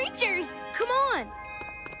fascinating creatures. Come on.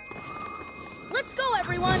 Let's go,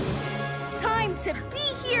 everyone. Time to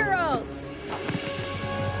be heroes.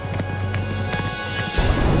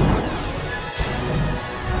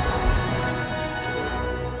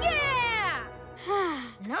 Yeah!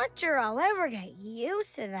 Not sure I'll ever get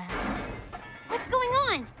used to that. What's going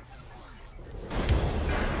on?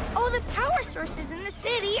 Oh, the power sources in the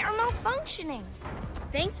city are malfunctioning.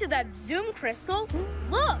 Thanks to that Zoom Crystal.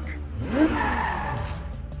 Look!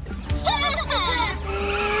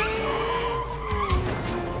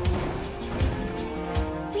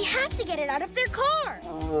 We have to get it out of their car.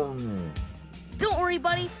 Don't worry,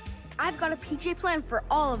 buddy. I've got a PJ plan for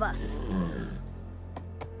all of us.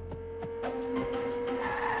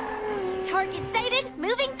 Target sighted,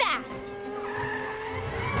 moving fast.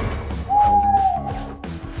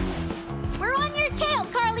 We're on your tail,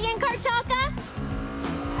 Carly and Kartalka.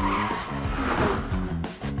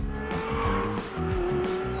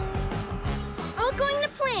 All going to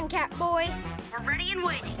plan, Catboy. We're ready and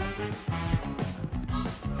waiting.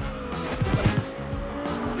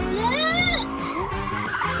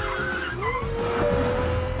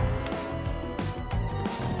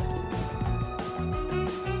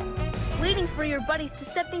 Waiting for your buddies to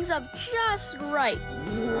set things up just right.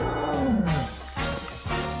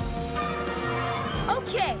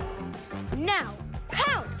 Okay, now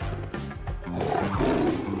pounce!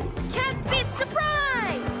 Cat Spit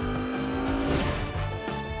surprise!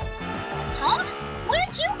 Huh?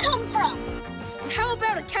 Where'd you come from? And how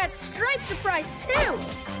about a cat stripe surprise too?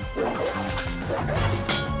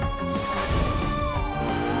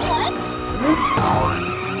 What?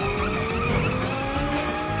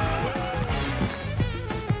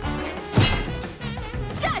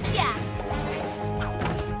 Gotcha!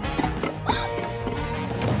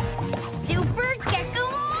 Super Gekko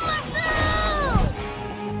muscles!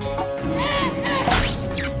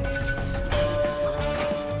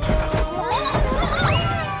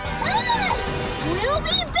 We'll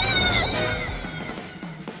be back!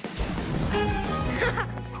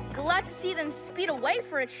 Glad to see them speed away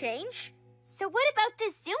for a change. So what about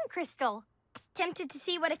this Zoom Crystal? Tempted to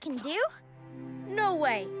see what it can do? No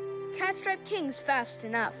way. Catstripe King's fast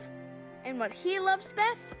enough. And what he loves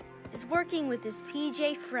best is working with his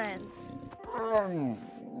PJ friends.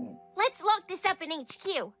 Let's lock this up in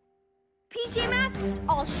HQ. PJ Masks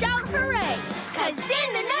all shout hooray! 'Cause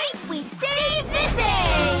in the night we save the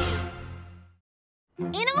day!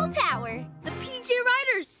 Animal power. The PJ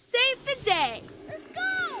Riders save the day! Let's go!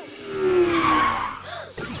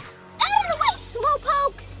 Out of the way,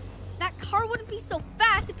 slowpokes! That car wouldn't be so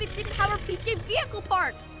fast if it didn't have our PJ vehicle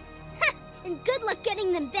parts! And good luck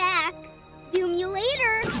getting them back. Zoom you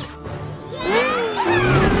later.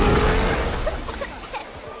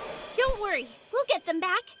 Don't worry, we'll get them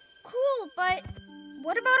back. Cool, but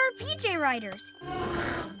what about our PJ Riders?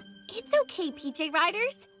 It's okay, PJ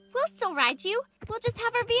Riders. We'll still ride you. We'll just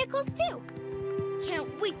have our vehicles too.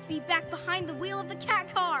 Can't wait to be back behind the wheel of the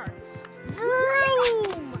cat car.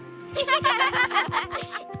 Vroom!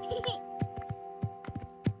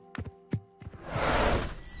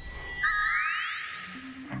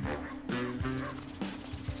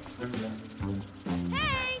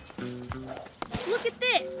 Hey! Look at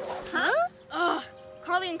this. Huh? Ugh,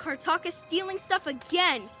 Carly and Kartaka stealing stuff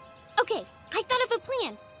again. Okay, I thought of a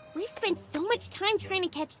plan. We've spent so much time trying to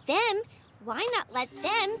catch them. Why not let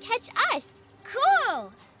them catch us?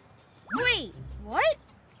 Cool! Wait, what?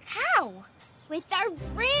 How? With our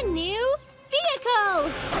brand new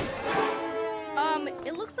vehicle!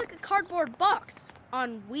 It looks like a cardboard box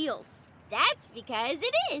on wheels. That's because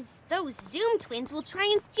it is. Those Zoom twins will try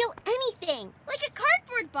and steal anything. Like a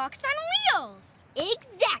cardboard box on wheels.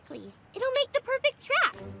 Exactly. It'll make the perfect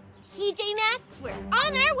trap. PJ Masks, we're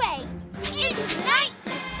on our way. It's night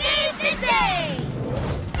to save the day!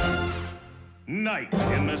 Night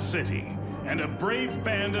in the city, and a brave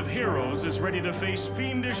band of heroes is ready to face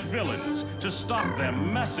fiendish villains to stop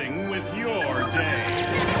them messing with your day.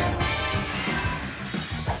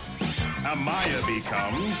 Amaya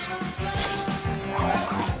becomes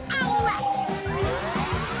Owlette!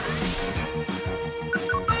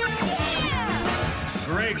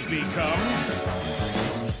 Greg becomes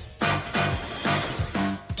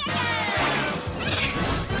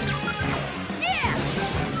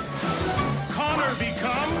Connor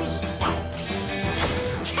becomes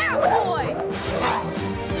Catboy!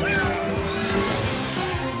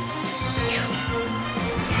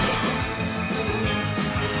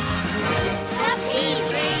 The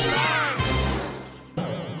PJ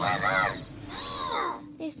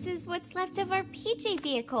This is what's left of our PJ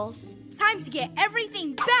vehicles. Time to get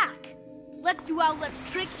everything back. Let's do Owlette's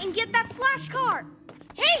trick and get that flash car.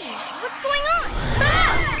 Hey, what's going on?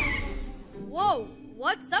 Ah! Whoa,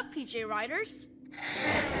 what's up, PJ Riders?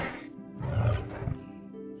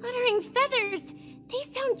 Fluttering feathers. They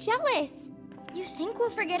sound jealous. You think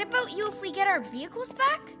we'll forget about you if we get our vehicles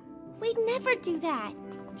back? We'd never do that.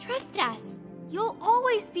 Trust us. You'll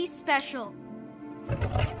always be special.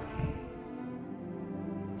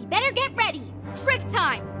 We better get ready. Trick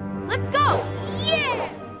time. Let's go. Yeah!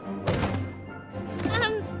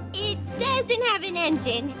 It doesn't have an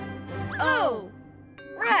engine. Oh,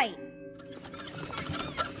 right.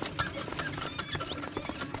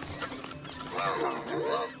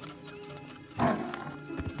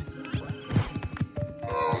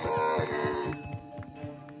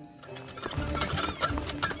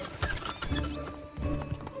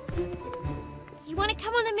 You want to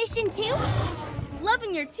come on the mission too?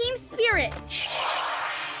 Loving your team spirit.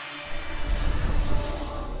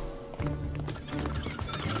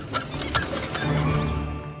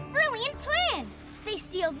 Brilliant plan! They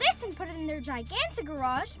steal this and put it in their gigantic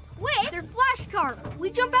garage with their flash car.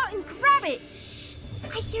 We jump out and grab it.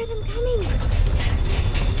 I hear them coming.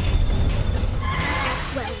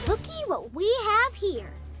 Well, looky what we have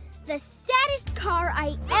here. The saddest car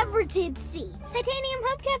I ever did see. Titanium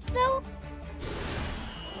hubcaps, though.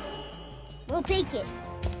 We'll take it.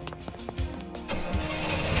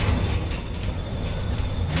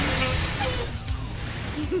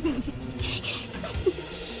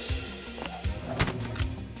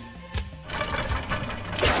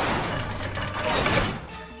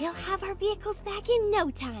 We'll have our vehicles back in no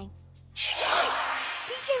time.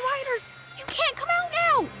 PJ Riders, you can't come out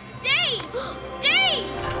now. Stay! Stay!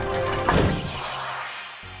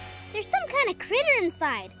 There's some kind of critter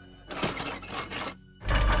inside.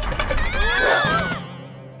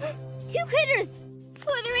 Two critters!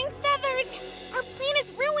 Fluttering feathers! Our plan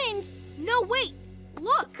is ruined! No, wait.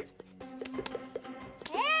 Look.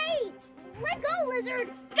 Hey! Let go, lizard!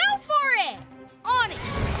 Go for it. On it.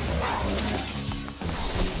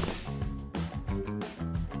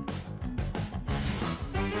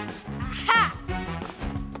 Aha!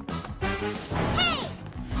 Hey!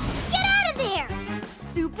 Get out of there!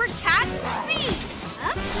 Super cat speed.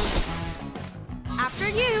 Huh? After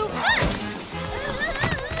you.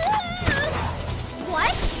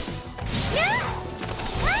 What? Yeah!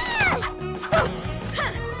 Ah!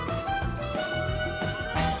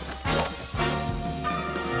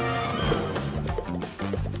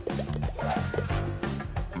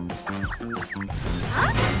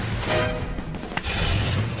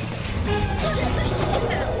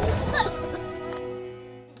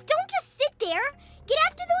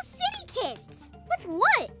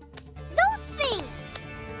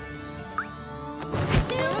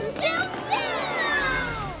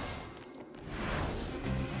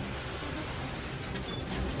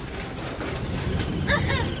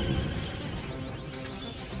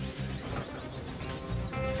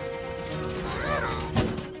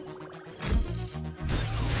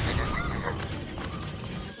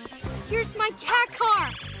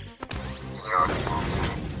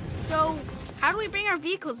 we bring our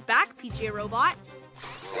vehicles back, PJ Robot?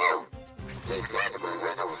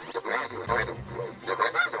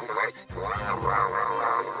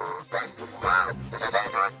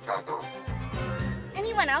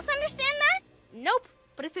 Anyone else understand that? Nope.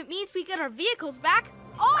 But if it means we get our vehicles back,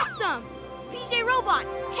 awesome! PJ Robot,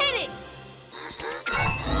 hit it!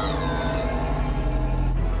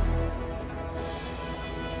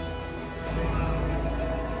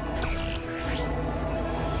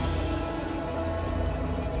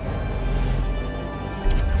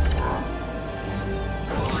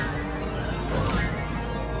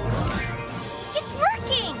 It's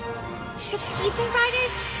working! The PJ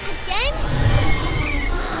Riders again?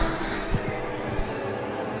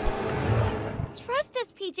 Trust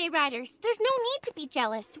us, PJ Riders. There's no need to be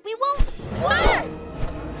jealous. We won't... What?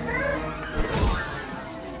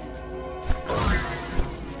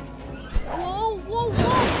 Whoa, whoa,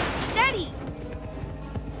 whoa! Steady!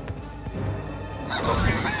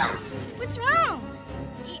 What's wrong?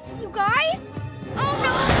 You guys? Oh,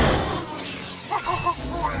 no!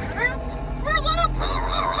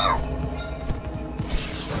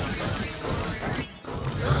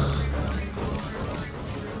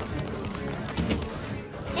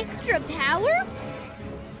 Extra power?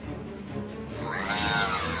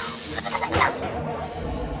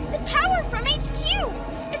 The power from HQ!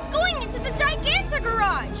 It's going into the Giganta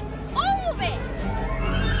garage! All of it!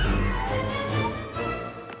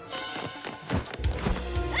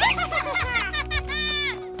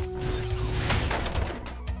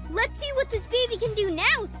 Let's see what this baby can do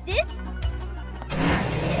now, sis.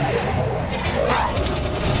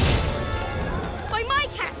 By my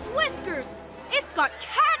cat's whiskers! It's got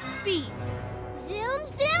cat speed! Zoom,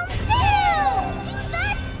 zoom, zoom! To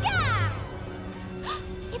the sky!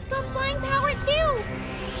 It's got flying power, too!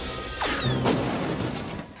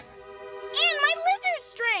 And my lizard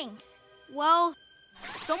strength! Well,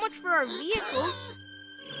 so much for our vehicles.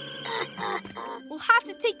 We'll have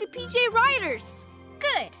to take the PJ Riders.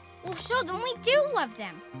 Good. We'll show them we do love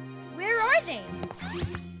them. Where are they?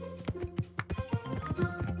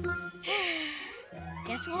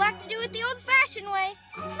 Guess we'll have to do it the old-fashioned way.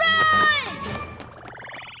 Run!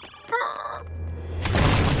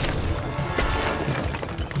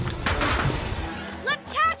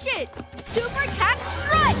 Let's catch it! Super Cat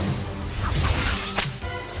Strikes!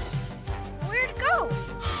 Where'd it go?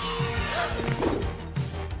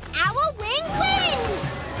 Owl Wing wins!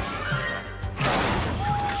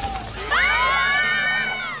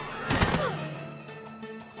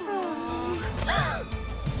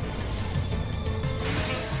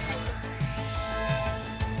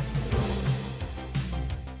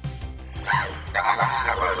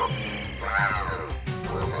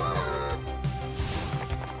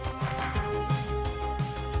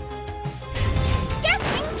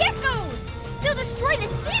 Gasping geckos! They'll destroy the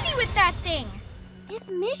city with that thing! This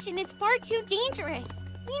mission is far too dangerous.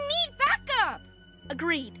 We need backup!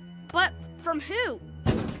 Agreed. But from who?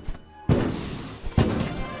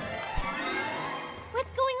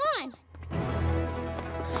 What's going on?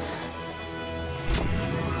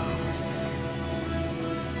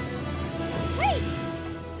 Wait!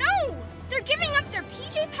 No! They're giving up their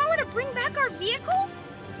PJ power to bring back our vehicles?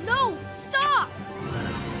 No! Stop!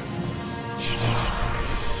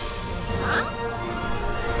 Huh?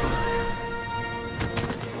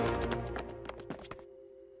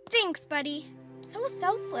 Thanks, buddy. So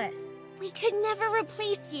selfless. We could never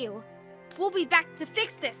replace you. We'll be back to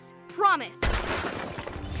fix this. Promise.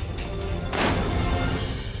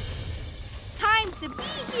 Time to be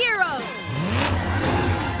heroes!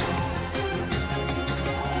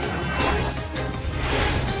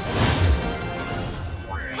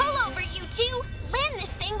 Pull over, you two! Land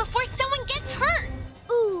this thing before someone gets hurt!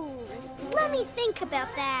 Ooh, let me think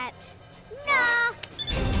about that. Nah.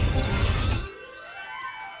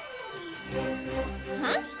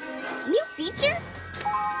 Huh? New feature?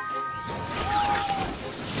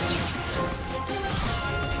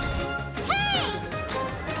 Hey!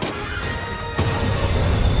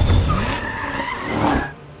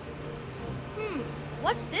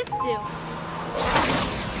 What's this do?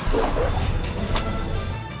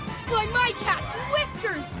 By my cat's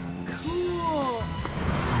whiskers! Cool.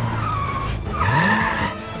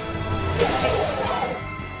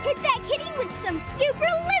 Hit that kitty with some super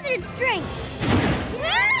lizard strength!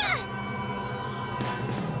 Yeah!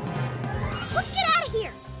 Let's get out of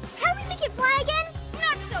here! How do we make it fly again?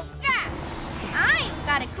 Not so fast! I've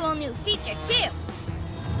got a cool new feature, too.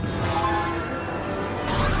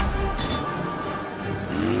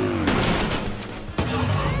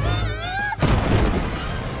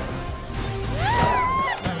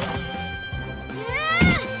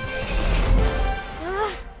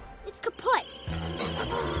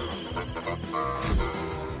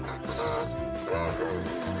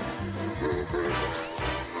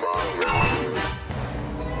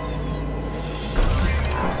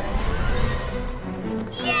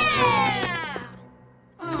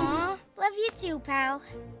 pal.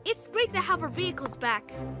 It's great to have our vehicles back,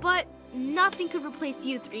 but nothing could replace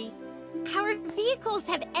you three. Our vehicles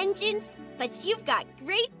have engines, but you've got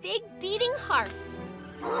great big beating hearts.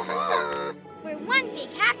 We're one big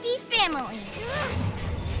happy family.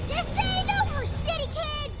 This ain't over, city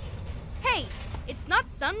kids! Hey, it's not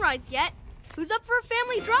sunrise yet. Who's up for a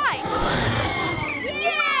family drive?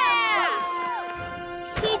 Yeah!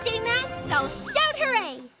 PJ Masks, I'll shout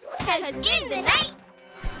hooray! 'Cause in the night,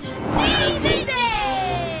 we save the day!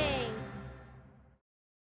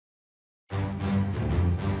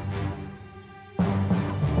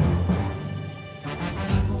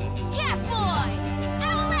 Catboy!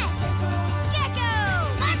 Owlette! Gekko!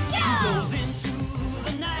 Let's go! Goes into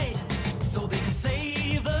the night so they can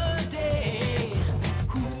save the day.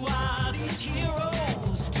 Who are these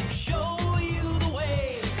heroes to show you the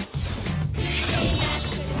way? PJ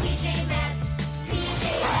Masks for the PJ Masks. PJ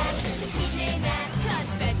Masks for the PJ Masks. 'Cause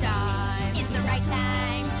bedtime is the right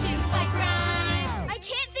time to fight crime. I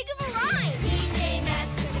can't think of a rhyme. PJ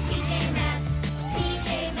Masks for the PJ Masks. PJ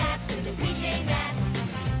Masks for the PJ Masks.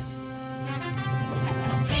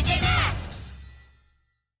 PJ Masks!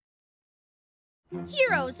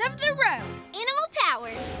 Heroes of the road, animal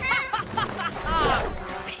powered.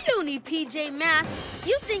 Puny PJ Masks,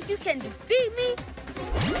 you think you can defeat me?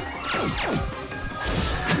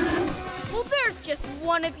 Well, there's just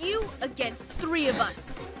one of you against three of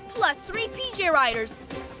us, plus 3 PJ Riders.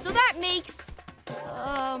 So that makes,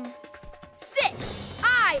 6.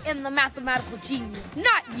 I am the mathematical genius,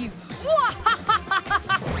 not you.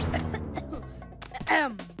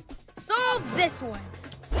 Solve this one.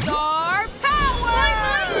 Star power!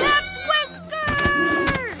 That's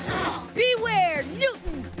whiskers! Beware,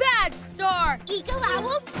 Newton, bad star! Eagle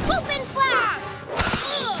owl, swoop and fly.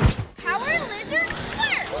 Power lizard,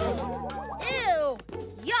 flirt. Ew!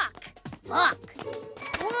 Yuck! Luck!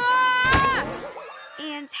 Wah!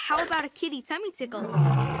 and how about a kitty tummy tickle?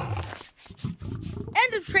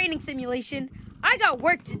 End of training simulation. I got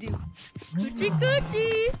work to do. Coochie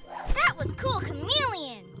coochie! That was cool,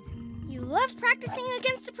 chameleons. You love practicing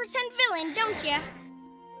against a pretend villain, don't ya?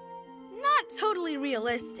 Not totally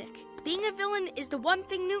realistic. Being a villain is the one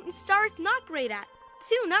thing Newton Star is not great at.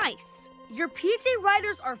 Too nice. Your PJ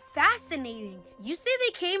Riders are fascinating. You say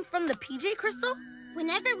they came from the PJ Crystal?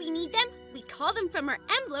 Whenever we need them, we call them from our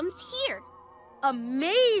emblems here.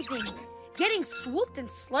 Amazing! Getting swooped and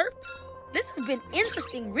slurped? This has been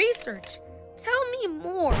interesting research. Tell me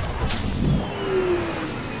more.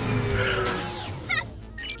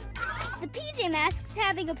 The PJ Masks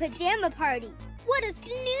having a pajama party. What a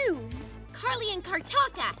snooze. Carly and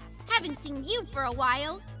Kartaka, haven't seen you for a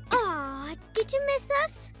while. Aw, did you miss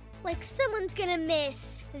us? Like someone's gonna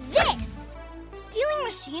miss this. Stealing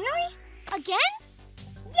machinery? Again?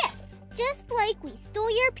 Yes, just like we stole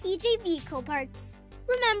your PJ vehicle parts.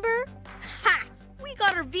 Remember? Ha! We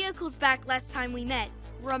got our vehicles back last time we met.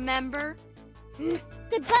 Remember?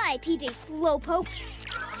 Goodbye, PJ Slowpokes.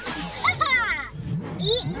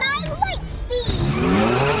 Eat my light speed!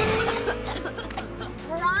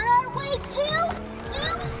 We're on our way to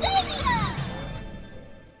Zoomzania!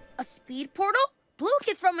 A speed portal? Blue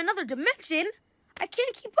Kid's from another dimension? I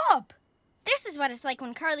can't keep up. This is what it's like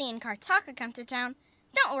when Carly and Kartaka come to town.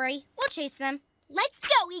 Don't worry, we'll chase them. Let's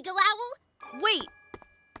go, Eagle Owl! Wait!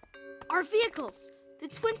 Our vehicles! The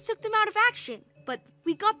twins took them out of action, but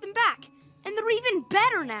we got them back, and they're even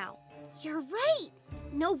better now. You're right.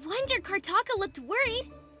 No wonder Kartaka looked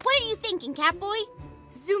worried. What are you thinking, Catboy?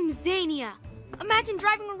 Zoomzania! Imagine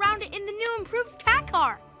driving around it in the new improved cat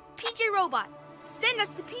car. PJ Robot, send us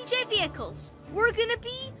the PJ vehicles. We're gonna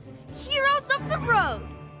be heroes of the road.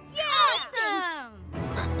 Awesome!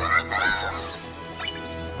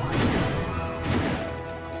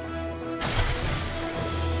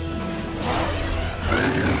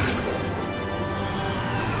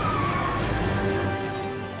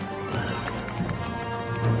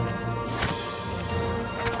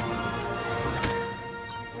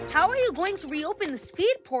 How are you going to reopen the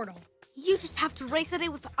speed portal? You just have to race at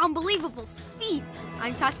it with unbelievable speed.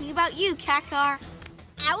 I'm talking about you, cat car.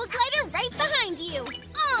 Owl glider right behind you.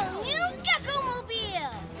 All new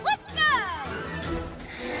Gekko-mobile. Let's go!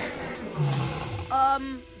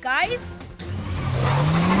 Guys?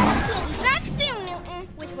 We'll be back soon, Newton,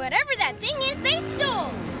 with whatever that thing is they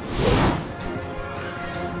stole.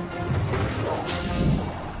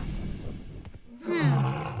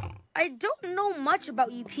 I don't know much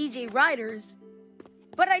about you PJ Riders,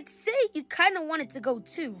 but I'd say you kind of wanted to go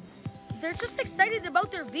too. They're just excited about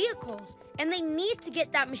their vehicles, and they need to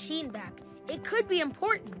get that machine back. It could be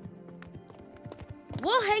important.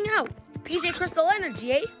 We'll hang out. PJ Crystal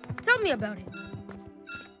Energy, eh? Tell me about it.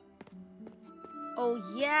 Oh,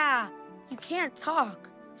 yeah. You can't talk.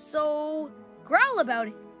 So, growl about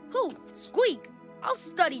it. Hoo, squeak. I'll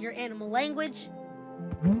study your animal language.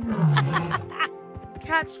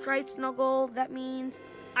 Cat stripe snuggle, that means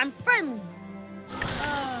I'm friendly.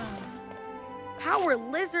 Power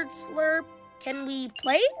lizard slurp. Can we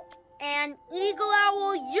play? And eagle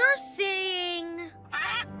owl, you're saying...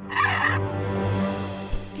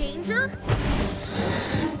 Danger?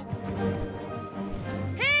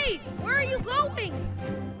 Hey, where are you going?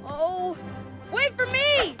 Oh, wait for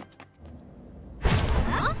me!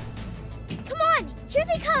 Huh? Come on, here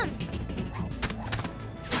they come.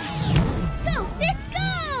 Go, sis,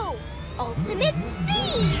 go! Ultimate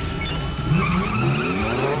speed!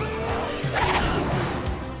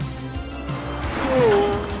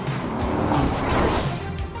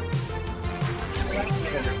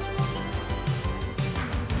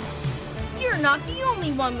 You're not the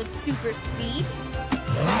only one with super speed.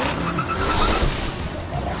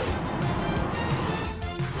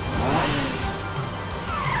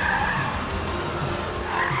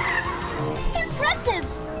 Impressive!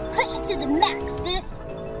 Push it to the max, sis.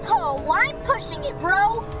 Oh, I'm pushing it,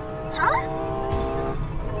 bro. Huh?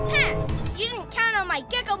 Ha! You didn't count on my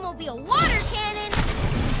Gekko-mobile water cannon!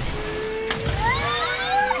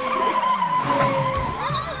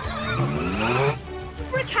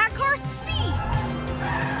 Super cat car speed!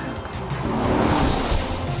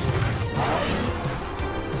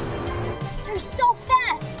 They're so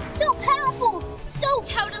fast, so powerful, so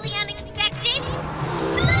Totally unexpected.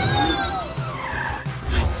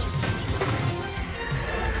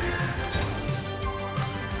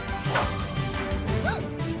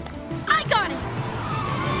 I got it!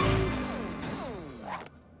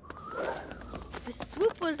 The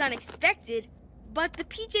swoop was unexpected, but the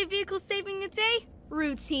PJ vehicle saving the day?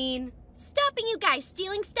 Routine. Stopping you guys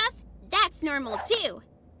stealing stuff? That's normal too.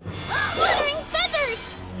 Fluttering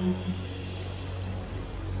feathers!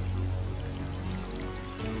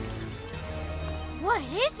 What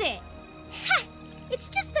is it? Ha! It's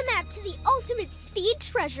just a map to the ultimate speed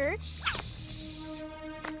treasure. Shh!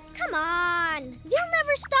 Come on! They'll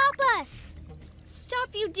never stop us! Stop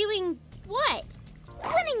you doing what?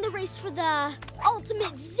 Winning the race for the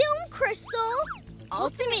ultimate zoom crystal!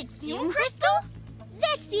 Ultimate Zoom Crystal?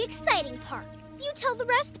 That's the exciting part. You tell the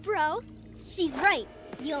rest, bro. She's right.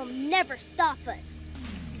 You'll never stop us.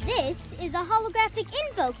 This is a holographic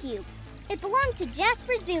info cube. It belonged to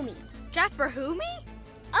Jasper Zoomy, Jasper who me?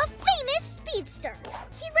 a famous speedster.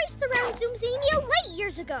 He raced around Zoomzania late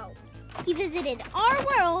years ago. He visited our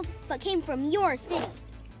world, but came from your city.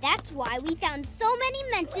 That's why we found so many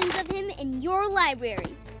mentions of him in your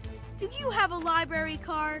library. Do you have a library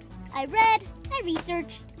card? I read, I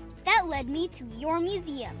researched. That led me to your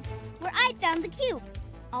museum, where I found the cube.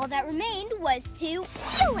 All that remained was to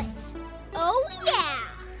steal it. Oh,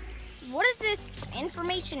 yeah! What is this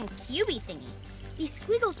information cubey thingy? These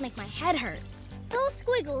squiggles make my head hurt. Those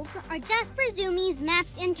squiggles are Jasper Zoomy's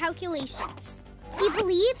maps and calculations. He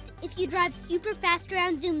believed if you drive super fast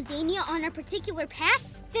around Zoomzania on a particular path,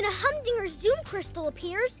 then a humdinger zoom crystal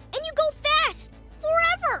appears and you go fast,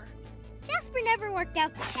 forever. Jasper never worked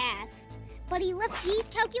out the path, but he left these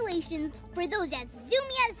calculations for those as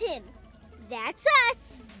zoomy as him. That's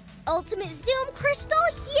us. Ultimate Zoom Crystal,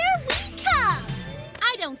 here we come.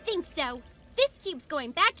 I don't think so. This cube's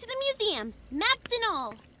going back to the museum, maps and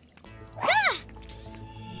all. Ah!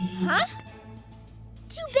 Huh?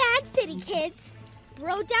 Too bad, city kids.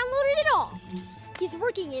 Bro downloaded it all. He's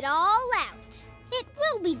working it all out. It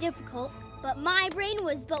will be difficult, but my brain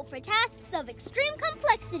was built for tasks of extreme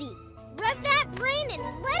complexity. Rev that brain and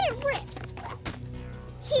let it rip.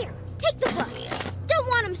 Here, take the bus. Don't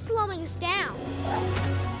want him slowing us down.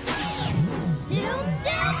 Zoom,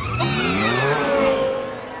 zoom, zoom!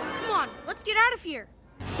 Come on, let's get out of here.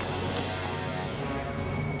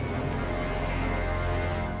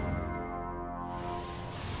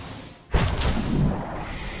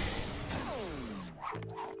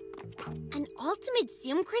 An ultimate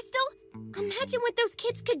Zoom Crystal? Imagine what those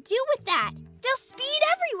kids could do with that. They'll speed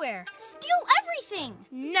everywhere, steal everything.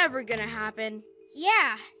 Never gonna happen.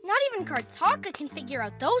 Yeah, not even Kartaka can figure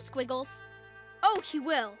out those squiggles. Oh, he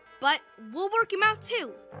will, but we'll work him out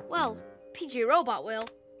too. Well, PJ Robot will.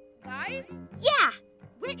 Guys? Yeah!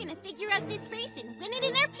 We're gonna figure out this race and win it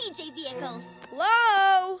in our PJ vehicles.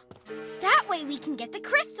 Hello? That way we can get the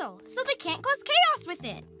crystal, so they can't cause chaos with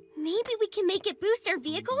it. Maybe we can make it boost our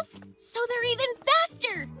vehicles so they're even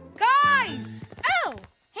faster. Guys! Oh,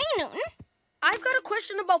 hey Newton. I've got a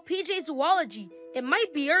question about PJ zoology. It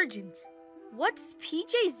might be urgent. What's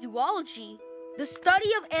PJ zoology? The study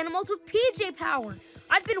of animals with PJ power.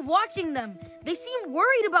 I've been watching them. They seem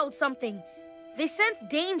worried about something. They sense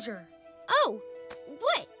danger. Oh,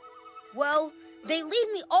 what? Well, they lead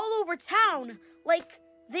me all over town, like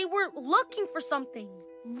they were looking for something.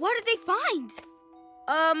 What did they find?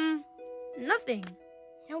 Nothing.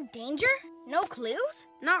 No danger? No clues?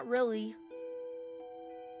 Not really.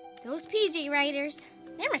 Those PJ Riders,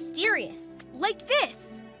 they're mysterious. Like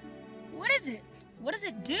this. What is it? What does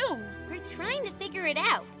it do? We're trying to figure it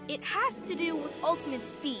out. It has to do with ultimate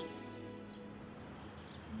speed.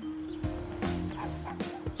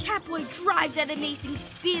 Catboy drives at amazing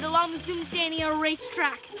speed along the Zoomzania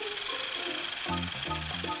racetrack.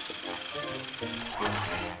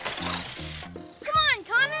 Come on,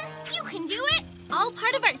 Connor. You can do it. All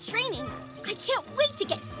part of our training. I can't wait to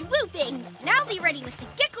get swooping. And I'll be ready with the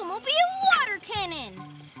Gekko-mobile water cannon.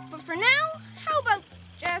 But for now, how about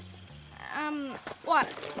just, water?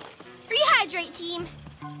 Rehydrate, team.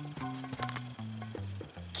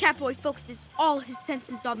 Catboy focuses all his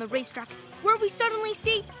senses on the racetrack, where we suddenly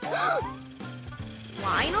see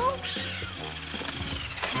Lionel?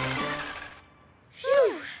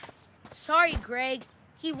 Phew. Sorry, Greg.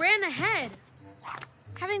 He ran ahead.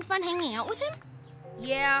 Having fun hanging out with him?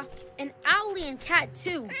 Yeah, and Owlie and Cat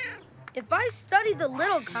too. If I study the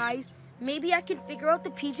little guys, maybe I can figure out the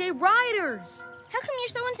PJ Riders. How come you're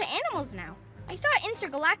so into animals now? I thought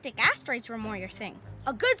intergalactic asteroids were more your thing.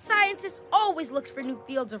 A good scientist always looks for new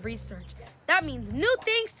fields of research. That means new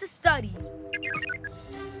things to study.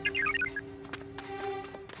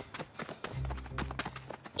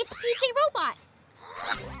 It's PJ Robot.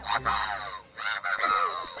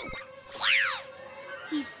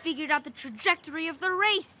 He's figured out the trajectory of the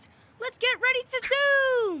race. Let's get ready to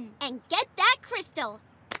zoom! And get that crystal.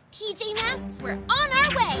 PJ Masks, we're on our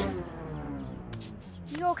way.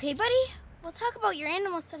 You okay, buddy? We'll talk about your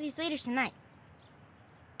animal studies later tonight.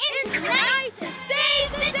 It's night to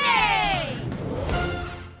save the day!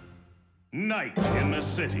 Night in the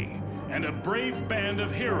city, and a brave band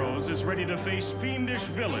of heroes is ready to face fiendish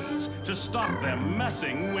villains to stop them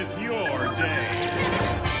messing with your day.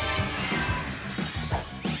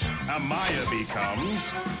 Amaya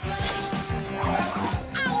becomes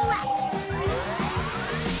Owlette!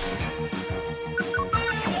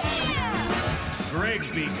 Greg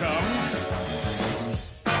becomes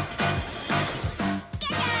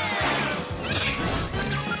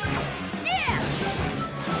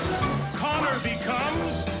Connor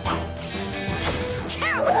becomes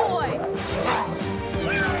Catboy!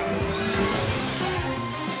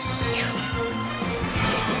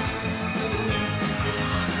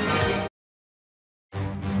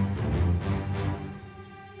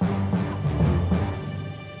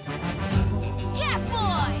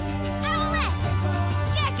 Catboy! Owlette!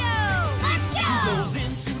 Gekko! Let's go! Goes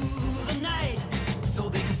into the night so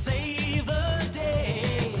they can save the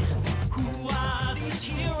day. Who are these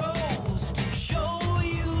heroes to show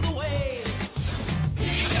you the way?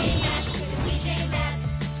 PJ Masks, PJ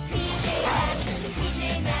Masks, PJ Masks, PJ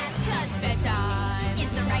Masks. 'Cause bedtime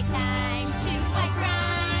is the right time to fight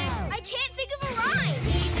crime. I can't think of a rhyme.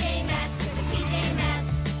 PJ Masks, PJ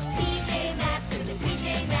Masks, PJ Masks,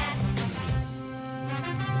 PJ Masks.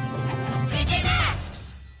 PJ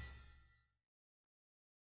Masks!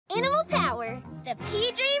 Animal power. The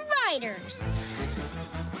PJ Riders.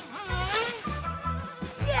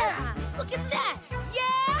 Yeah! Look at that!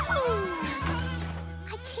 Yahoo!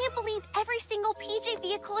 I can't believe every single PJ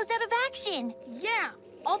vehicle is out of action. Yeah,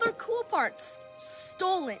 all their cool parts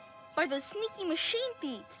stolen by those sneaky machine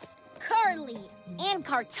thieves. Carly and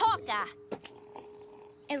Kartaka.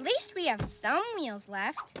 At least we have some wheels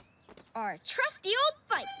left. Our trusty old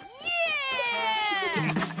bike.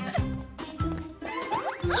 Yeah!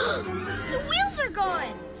 The wheels are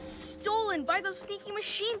gone! Stolen by those sneaky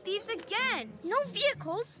machine thieves again. No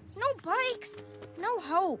vehicles, no bikes, no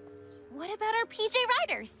hope. What about our PJ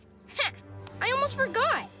Riders? Heh, I almost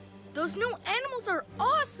forgot. Those new animals are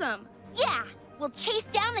awesome. Yeah, we'll chase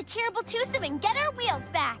down the terrible twosome and get our wheels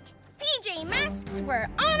back. PJ Masks, we're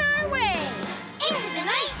on our way. Into the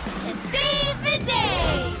night to save the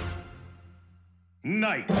day.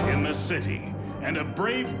 Night in the city, and a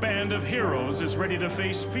brave band of heroes is ready to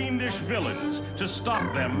face fiendish villains to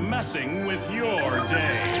stop them messing with your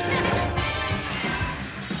day.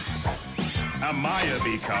 Amaya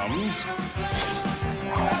becomes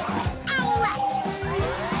Owlette!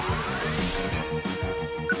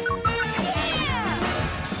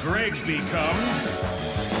 Greg becomes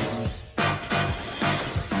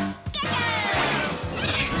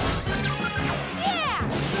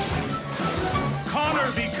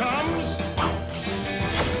Connor becomes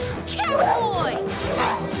Catboy!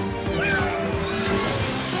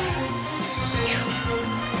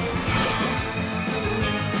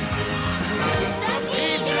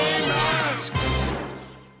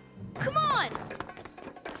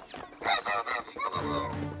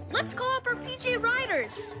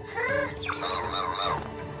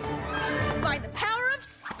 By the power of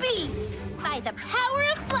speed! By the power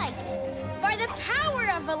of flight! By the power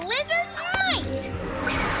of a lizard's might!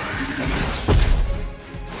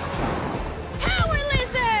 Power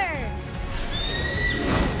Lizard!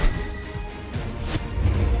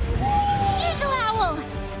 Eagle Owl!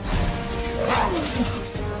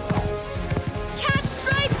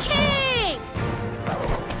 Catstripe King!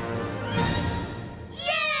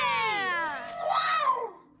 Yeah!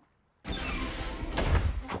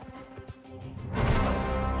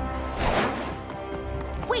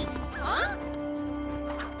 Wait! Huh?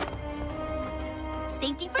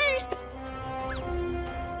 Safety first!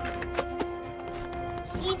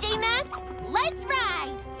 PJ Masks, let's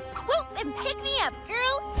ride! Swoop and pick me up,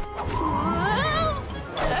 girl! Whoa!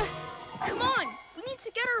 Come on, we need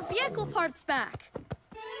to get our vehicle parts back.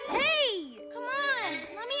 Hey! Come on,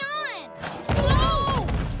 let me on! Whoa!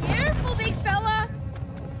 Careful, big fella!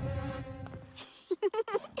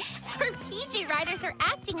 Our PJ Riders are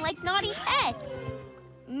acting like naughty pets.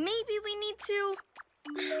 Maybe we need to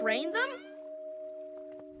train them?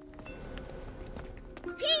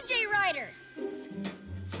 PJ Riders!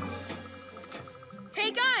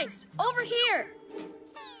 Hey guys, over here!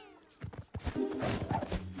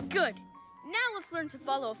 Good. Now let's learn to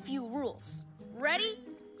follow a few rules. Ready?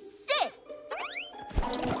 Sit!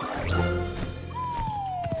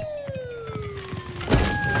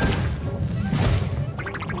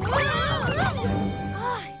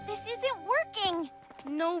 This isn't working.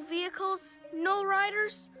 No vehicles, no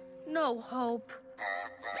riders, no hope.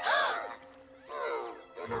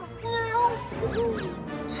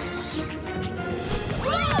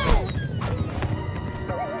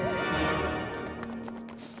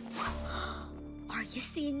 Are you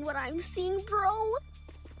seeing what I'm seeing, bro?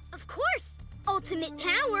 Of course! Ultimate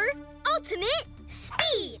power, ultimate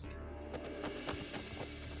speed!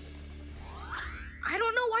 I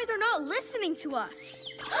don't know why they're not listening to us.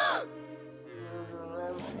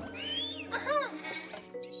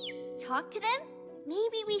 Talk to them?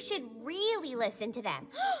 Maybe we should really listen to them.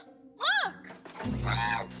 Look!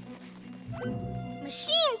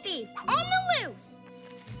 Machine thief on the loose!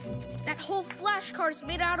 That whole flash car's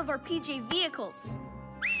made out of our PJ vehicles.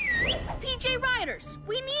 PJ Riders,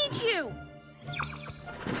 we need you!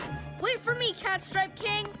 Wait for me, Catstripe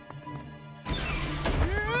King.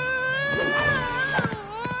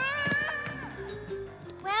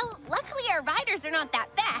 Well, luckily our riders are not that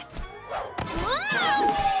fast.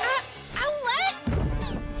 Owlette?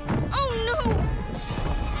 Oh no!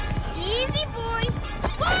 Easy, boy.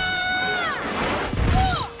 Whoa!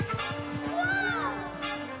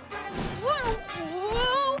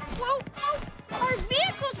 Our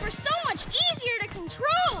vehicles were so much easier to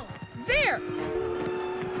control. There!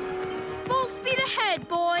 Full speed ahead,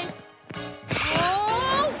 boy.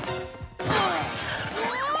 Oh!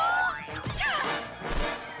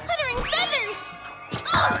 Glittering feathers!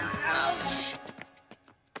 Ouch!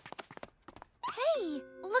 Hey,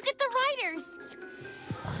 look at the riders.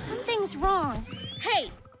 Something's wrong.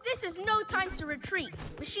 Hey, this is no time to retreat.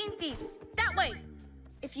 Machine thieves, that way.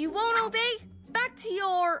 If you won't obey, back to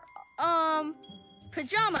your,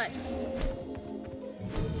 pyjamas.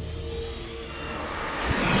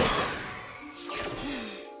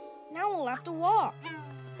 Now we'll have to walk.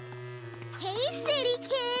 Hey, city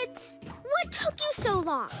kids! What took you so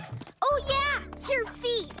long? Oh yeah, your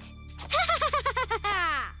feet!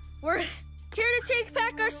 We're here to take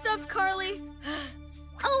back our stuff, Carly.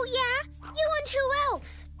 Oh yeah? You and who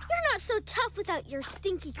else? You're not so tough without your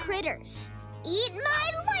stinky critters. Eat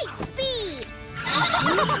my light speed!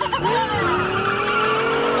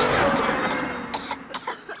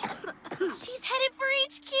 She's headed for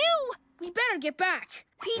HQ. We better get back.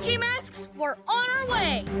 PJ Masks, we're on our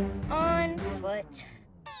way. On foot.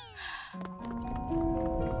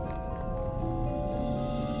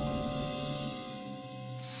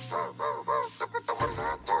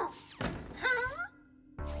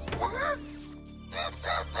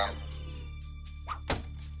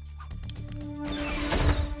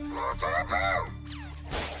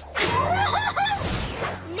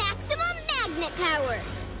 Maximum magnet power!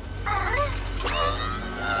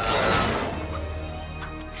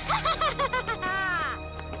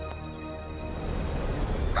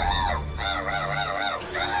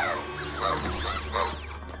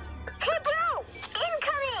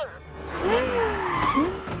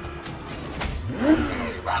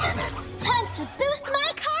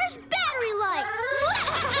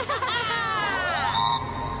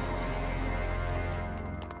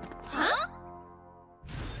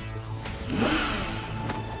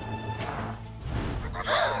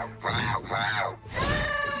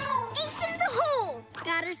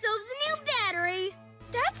 ourselves a new battery.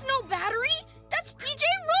 That's no battery. That's PJ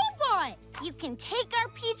Robot. You can take our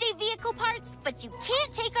PJ vehicle parts, but you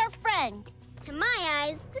can't take our friend. To my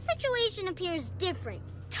eyes, the situation appears different.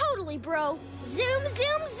 Totally, bro. Zoom,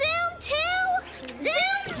 zoom, zoom to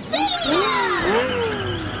Zoomzania!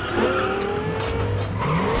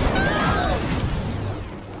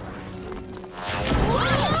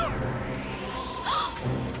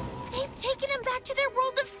 They've taken him back to their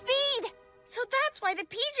world of speed. So that's why the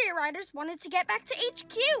PJ Riders wanted to get back to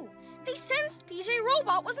HQ. They sensed PJ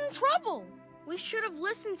Robot was in trouble. We should have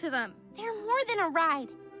listened to them. They're more than a ride.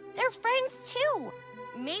 They're friends, too.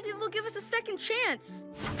 Maybe they'll give us a second chance.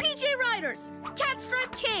 PJ Riders,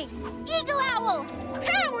 Catstripe King, Eagle Owl,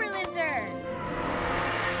 Power Lizard.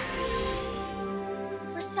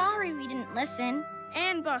 We're sorry we didn't listen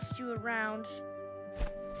and bust you around.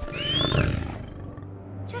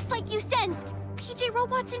 Just like you sensed, PJ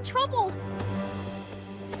Robot's in trouble.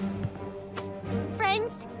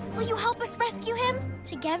 Friends, will you help us rescue him?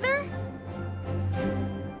 Together?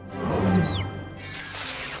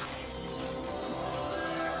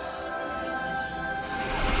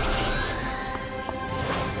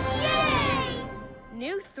 Yay!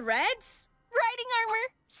 New threads? Riding armor,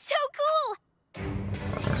 so cool!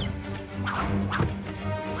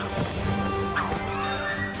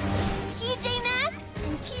 PJ Masks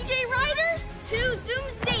and PJ Riders to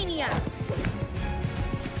Zoomzania.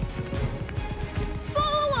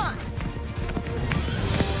 Follow us.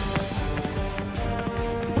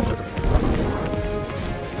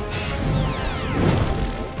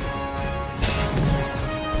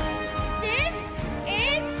 This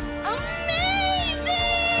is amazing!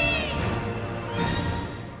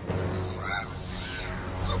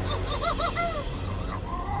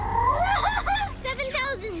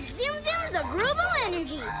 7,000 Zoom Zooms of Ruble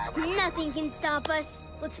energy. Nothing can stop us.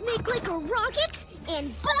 Let's make like a rocket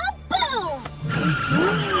and ba-boom!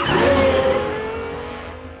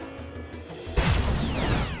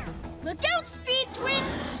 Look out, Speed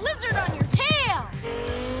Twins! Lizard on your tail!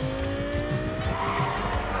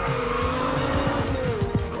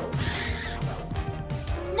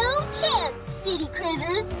 No chance, city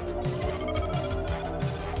critters.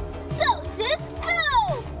 Go, sis, go!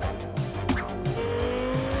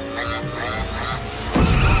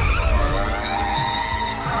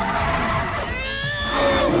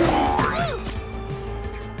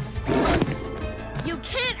 You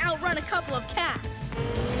can't outrun a couple of cats.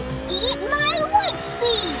 Eat my light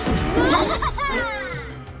speed!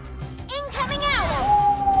 incoming owls!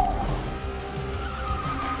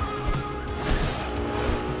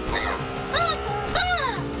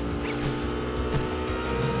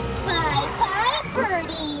 Bye-bye,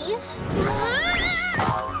 birdies!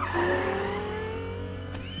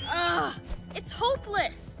 It's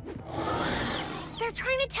hopeless. They're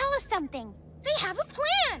trying to tell us something. They have a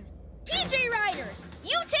plan. PJ Riders,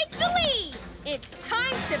 you take the lead. It's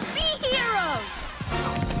time to be heroes.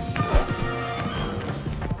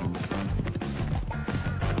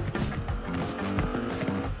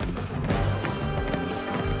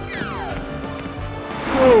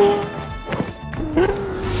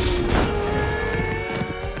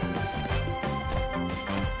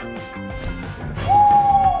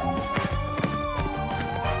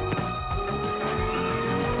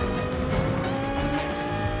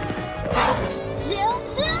 Zoom,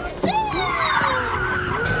 zoom, zoom!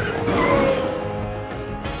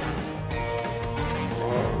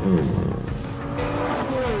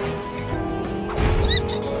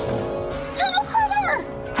 Tunnel critter!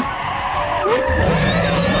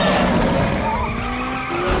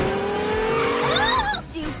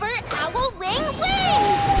 Super Owl Wing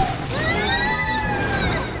Wings!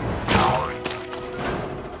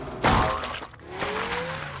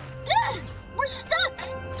 We're stuck!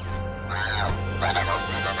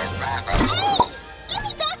 Hey! Give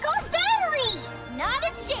me back our battery! Not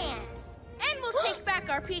a chance! And we'll take back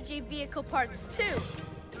our PJ vehicle parts too.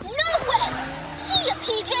 No way! See ya,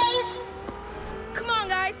 PJs! Come on,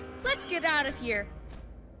 guys. Let's get out of here.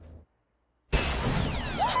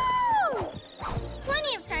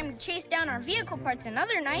 Plenty of time to chase down our vehicle parts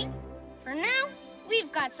another night. For now,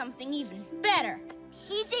 we've got something even better.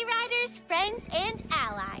 PJ Riders, friends, and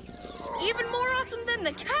allies. Even more awesome than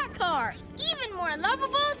the cat car. Even more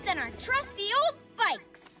lovable than our trusty old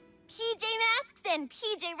bikes. PJ Masks and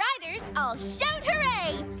PJ Riders all shout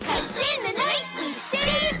hooray! 'Cause in the night we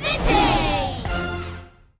save the day!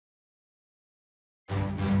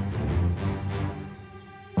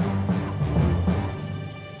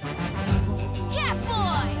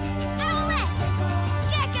 Catboy! Owlette!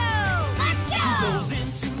 Gekko! Let's go! Goes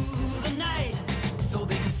into the night so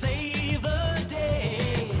they can save the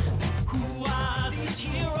day.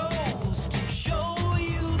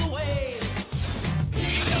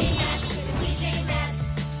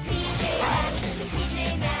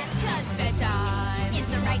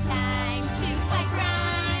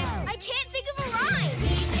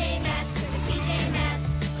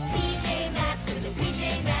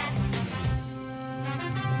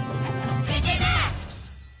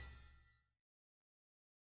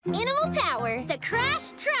 power. The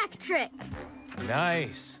crash track trick.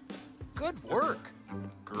 Nice. Good work.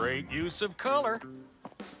 Great use of color.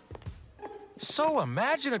 So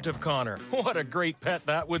imaginative, Connor. What a great pet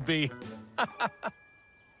that would be.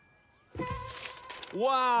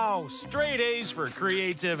 Wow, straight A's for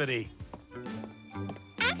creativity.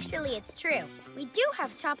 Actually, it's true. We do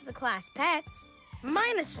have top-of-the-class pets.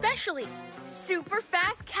 Mine especially. Super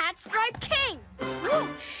fast Catstripe King.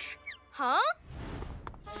 Whoosh! Huh?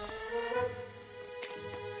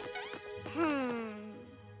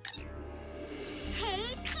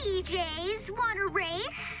 Hey, PJs, want a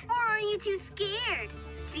race? Or are you too scared?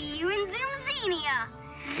 See you in Zoomzania.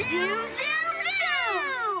 Zoom, zoom,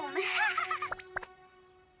 zoom!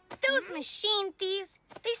 Those machine thieves,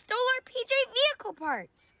 they stole our PJ vehicle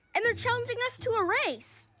parts. And they're challenging us to a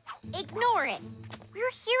race. Ignore it.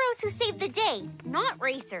 We're heroes who save the day, not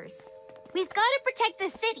racers. We've got to protect the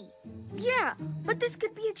city. Yeah, but this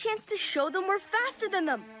could be a chance to show them we're faster than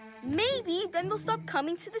them. Maybe then they'll stop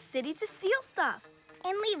coming to the city to steal stuff.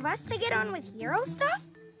 And leave us to get on with hero stuff?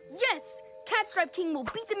 Yes, Catstripe King will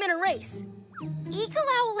beat them in a race. Eagle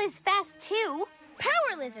Owl is fast too.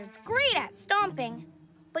 Power Lizard's great at stomping.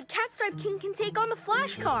 But Catstripe King can take on the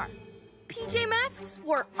Flash Car. PJ Masks,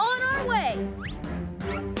 we're on our way.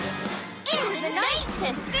 Into the night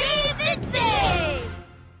to save the day!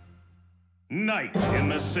 Night in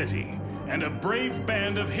the city, and a brave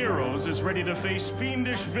band of heroes is ready to face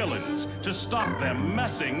fiendish villains to stop them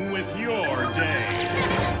messing with your day.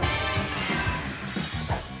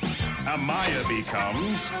 Amaya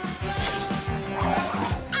becomes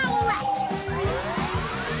Owlette.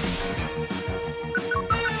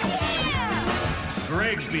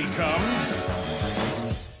 Greg becomes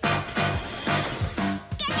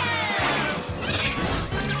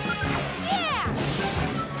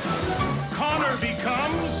Connor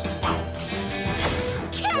becomes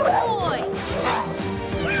Catboy!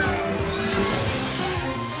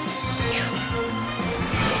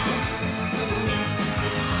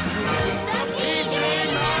 The PJ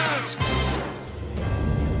Masks.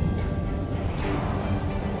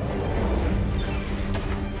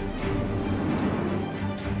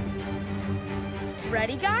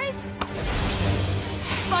 Ready, guys?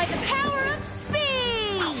 By the power of speed!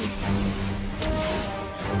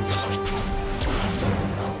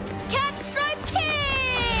 Catstripe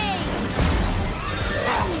King!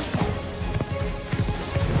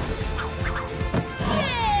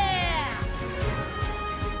 Yeah!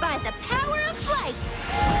 By the power of flight!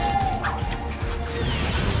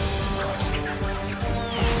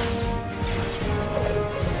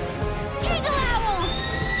 Eagle Owl!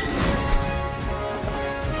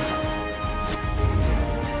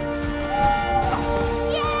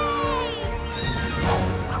 Yay!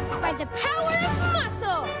 By the power of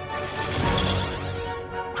muscle!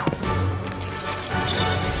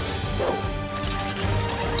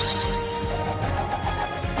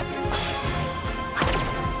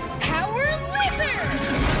 Power Lizard!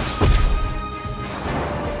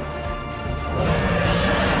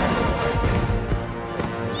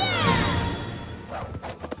 Yeah!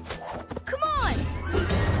 Come on!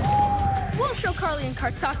 We'll show Carly and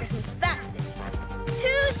Kartaka who's fastest. To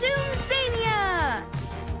Zoomzania!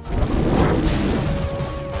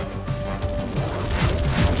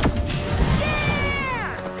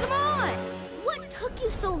 Yeah! Come on! What took you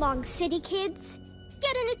so long, city kids?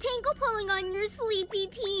 Get in a tangle pulling on your sleepy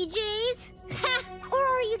PJs? Or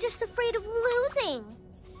are you just afraid of losing?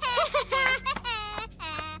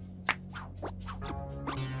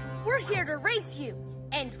 We're here to race you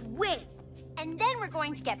and win And then we're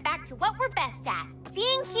going to get back to what we're best at,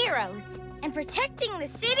 being heroes. and protecting the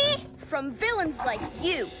city from villains like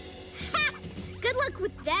you. Good luck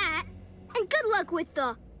with that. And good luck with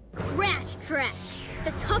the crash track.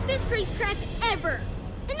 The toughest racetrack ever.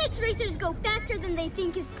 It makes racers go faster than they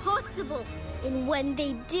think is possible. And when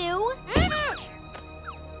they do...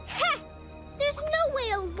 There's no way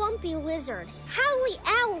a lumpy lizard, howly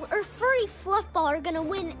owl, or furry fluffball are gonna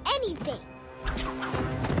win anything.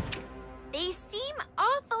 They seem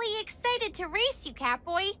awfully excited to race you,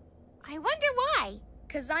 Catboy. I wonder why.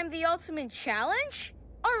 'Cause I'm the ultimate challenge?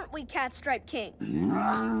 Aren't we, Catstripe King?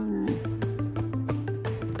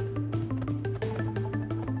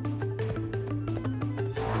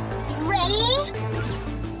 Ready?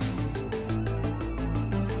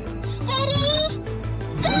 Steady?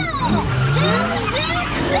 Go! Zoom, zoom,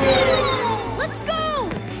 zoom! Let's go!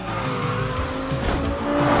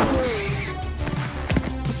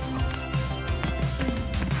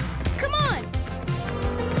 Come on!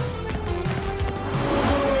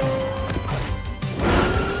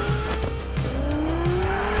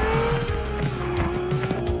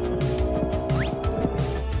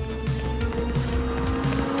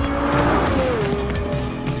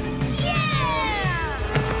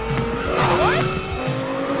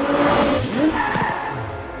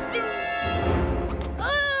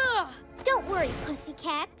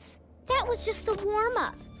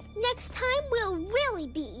 time we'll really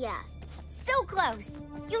beat ya. So close.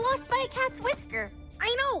 You lost by a cat's whisker.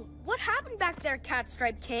 I know. What happened back there,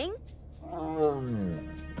 Catstripe King?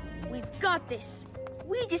 We've got this.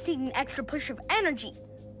 We just need an extra push of energy.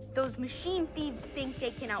 Those machine thieves think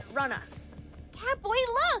they can outrun us. Catboy,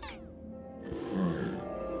 look!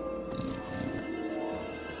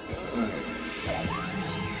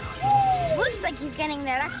 Looks like he's getting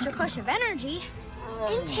that extra push of energy.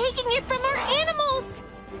 And taking it from our animals!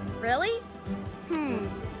 Really?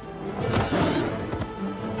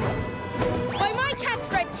 By my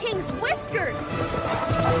Catstripe King's whiskers!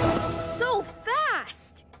 So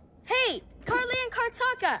fast! Hey, Carly and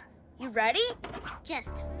Kartaka, you ready?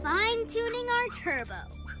 Just fine-tuning our turbo.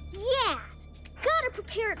 Yeah, gotta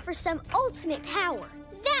prepare it for some ultimate power.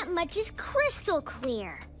 That much is crystal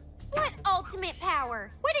clear. What ultimate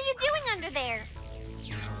power? What are you doing under there?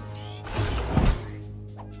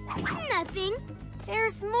 Nothing.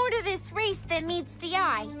 There's more to this race than meets the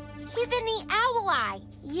eye. Even the owl eye.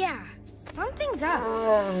 Yeah, something's up.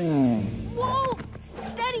 Whoa!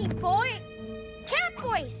 Steady, boy!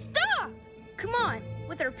 Catboy, stop! Come on,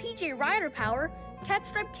 with our PJ Rider power,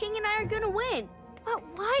 Catstripe King and I are gonna win. But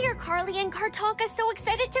why are Carly and Kartaka so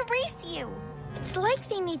excited to race you? It's like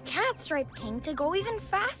they need Catstripe King to go even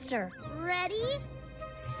faster. Ready,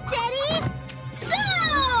 steady,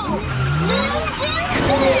 go! Zoom, zoom,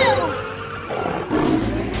 zoom!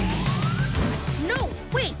 No,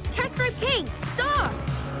 wait, Catstripe King, stop!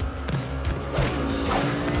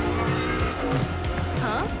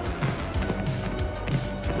 Huh?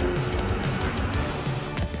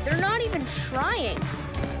 They're not even trying.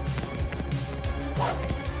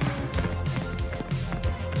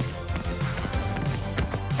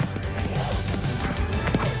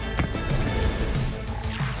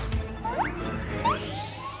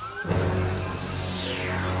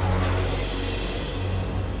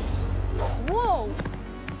 Whoa!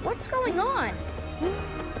 What's going on?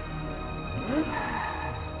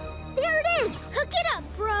 There it is! Hook it up,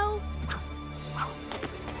 bro!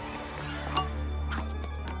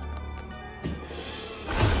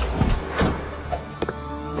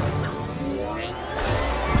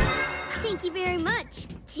 Thank you very much,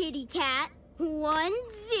 kitty cat. One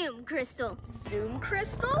Zoom Crystal. Zoom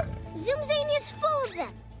Crystal? Zoomzania's full of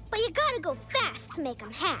them, but you gotta go fast to make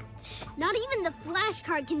them hatch. Not even the flash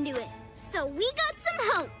card can do it. So we got some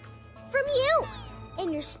hope from you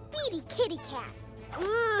and your speedy kitty cat.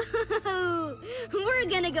 Ooh, we're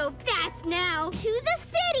gonna go fast now to the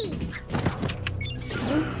city.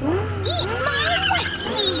 Eat my wet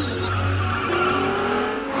speed.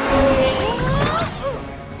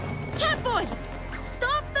 Catboy,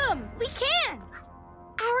 stop them! We can't!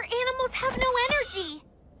 Our animals have no energy.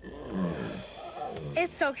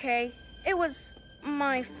 It's okay. It was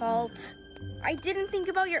my fault. I didn't think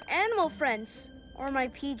about your animal friends or my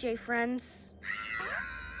PJ friends.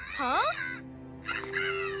 Huh?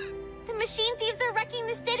 The machine thieves are wrecking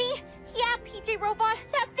the city? Yeah, PJ Robot,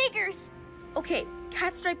 that figures. Okay,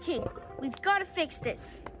 Catstripe King, we've got to fix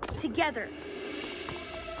this. Together.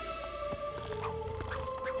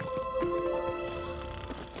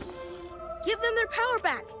 Give them their power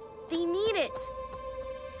back. They need it.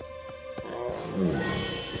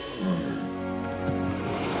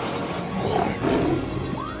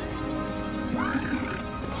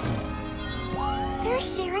 They're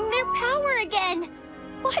sharing their power again.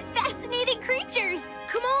 What fascinating creatures.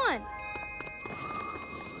 Come on.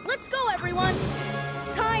 Let's go, everyone.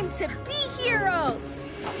 Time to be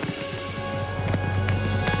heroes.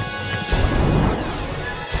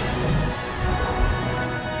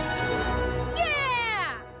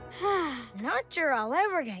 Yeah! Not sure I'll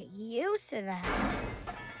ever get used to that.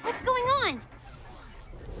 What's going on?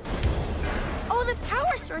 Oh, the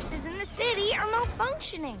power sources in the city are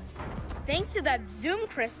malfunctioning. Thanks to that Zoom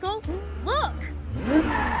Crystal. Look!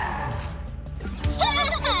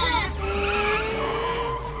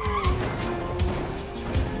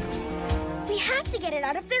 We have to get it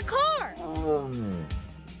out of their car.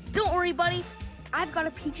 Don't worry, buddy. I've got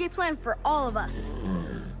a PJ plan for all of us.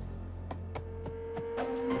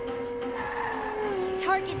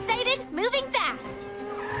 Target sighted, moving fast.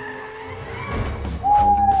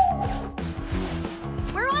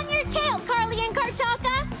 We're on your tail, Carly and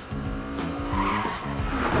Kartaka.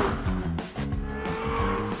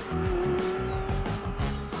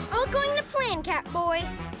 All going to plan, Catboy.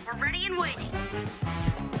 We're ready and waiting.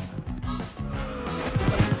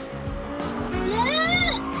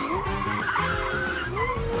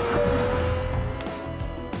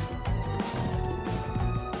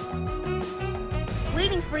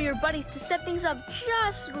 Waiting for your buddies to set things up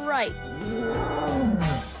just right.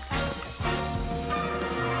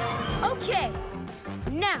 Okay,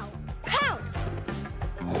 now pounce!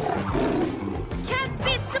 Cat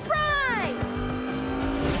speed surprise!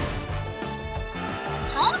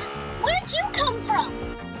 Huh? Where'd you come from?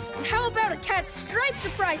 How about a cat stripe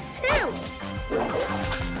surprise too?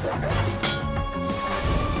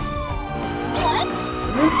 What?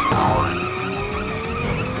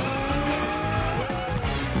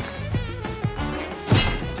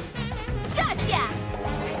 Gotcha!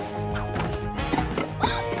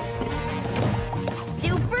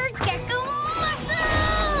 Super Gekko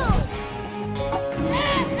muscles!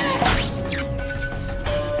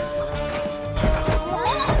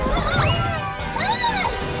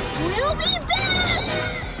 We'll be back!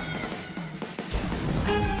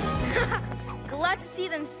 Glad to see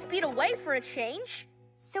them speed away for a change.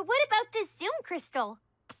 So what about this Zoom crystal?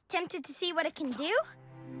 Tempted to see what it can do?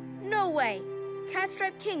 No way.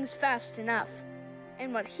 Catstripe King's fast enough.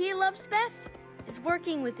 And what he loves best is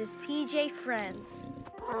working with his PJ friends.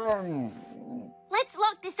 Let's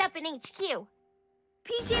lock this up in HQ.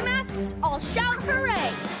 PJ Masks, all shout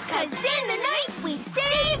hooray! 'Cause in the night, we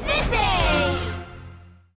save the day!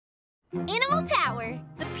 Animal power.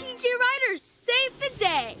 The PJ Riders save the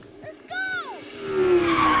day! Let's go!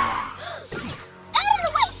 Out of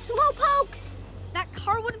the way, slowpokes! That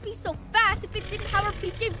car wouldn't be so fast if it didn't have our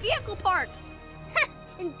PJ vehicle parts.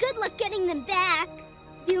 And good luck getting them back.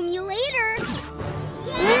 Zoom you later.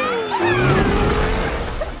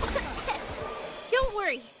 Don't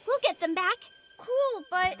worry, we'll get them back. Cool,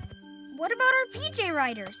 but what about our PJ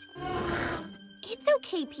Riders? It's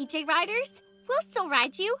okay, PJ Riders. We'll still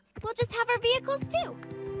ride you. We'll just have our vehicles too.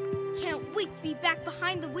 Can't wait to be back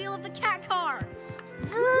behind the wheel of the cat car.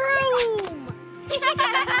 Vroom!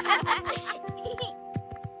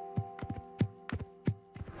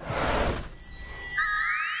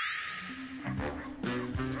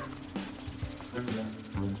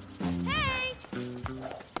 Hey!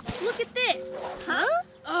 Look at this. Huh?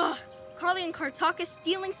 Ugh, Carly and Kartaka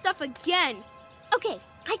stealing stuff again. Okay,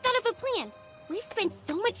 I thought of a plan. We've spent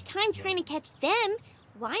so much time trying to catch them.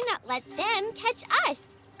 Why not let them catch us?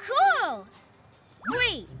 Cool!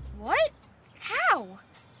 Wait, what? How?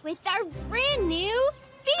 With our brand new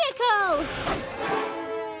vehicle!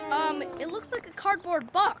 It looks like a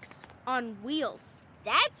cardboard box on wheels.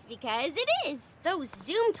 That's because it is. Those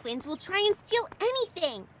Zoom twins will try and steal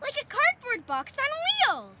anything. Like a cardboard box on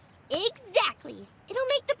wheels. Exactly. It'll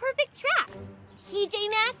make the perfect trap. PJ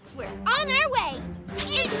Masks, we're on our way.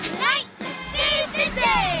 It's night to save the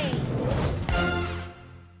day!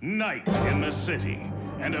 Night in the city,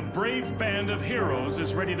 and a brave band of heroes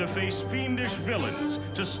is ready to face fiendish villains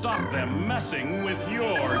to stop them messing with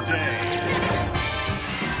your day.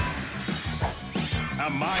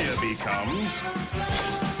 Amaya becomes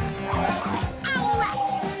Owlette!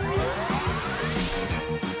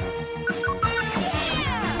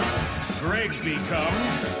 Greg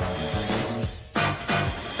becomes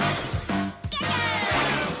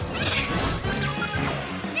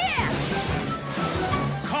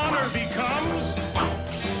Connor becomes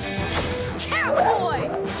Catboy!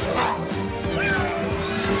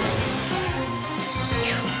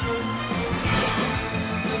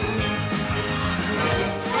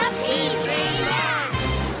 The PJ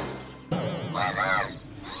Masks!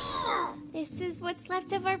 This is what's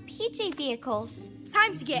left of our PJ vehicles.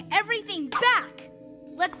 Time to get everything back.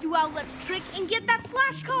 Let's do Owlette's trick and get that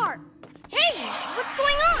flash car. Hey, what's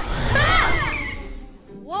going on? Ah!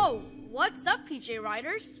 Whoa, what's up, PJ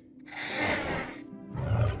Riders?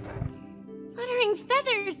 Fluttering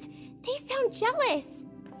feathers. They sound jealous.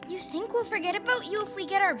 You think we'll forget about you if we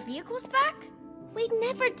get our vehicles back? We'd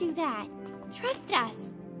never do that. Trust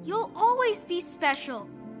us. You'll always be special.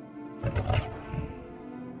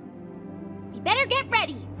 You better get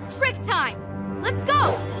ready. Trick time. Let's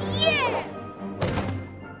go. Yeah!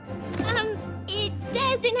 It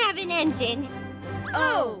doesn't have an engine.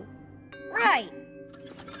 Oh, right.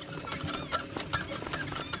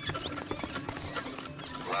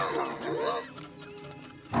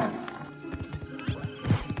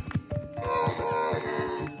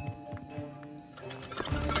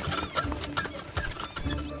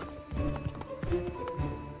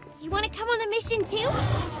 You want to come on the mission too?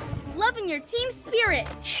 Loving your team spirit.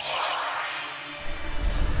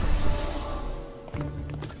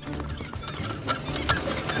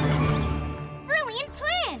 Brilliant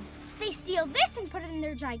plan! They steal this and put it in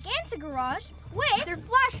their gigantic garage with their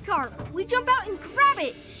flash car. We jump out and grab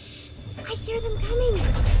it. I hear them coming.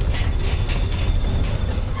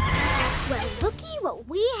 Well, looky what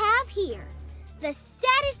we have here. The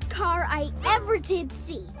saddest car I ever did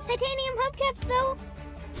see. Titanium hubcaps, though.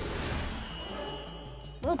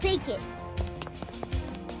 We'll take it.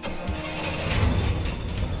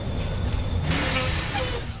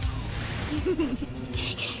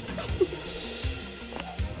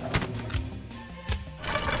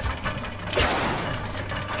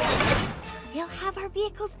 We'll have our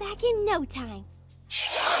vehicles back in no time.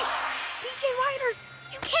 PJ Riders,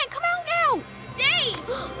 you can't come out now! Stay!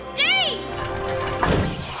 Stay!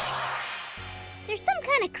 There's some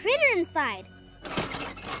kind of critter inside.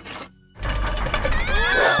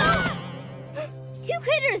 Two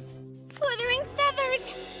critters! Fluttering feathers!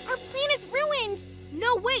 Our plan is ruined!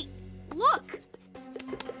 No, wait! Look!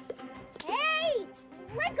 Hey!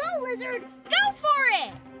 Let go, lizard! Go for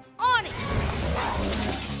it! On it!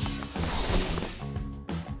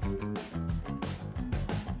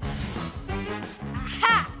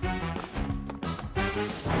 Aha!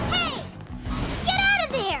 Hey! Get out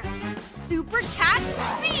of there! Super cat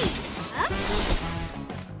speed! Huh?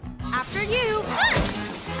 After you!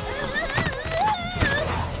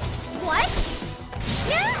 What?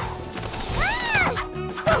 Yeah! Ah!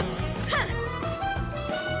 Oh!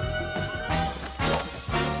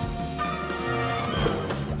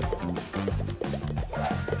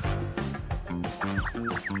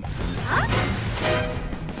 Huh.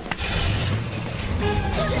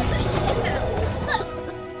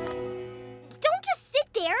 Don't just sit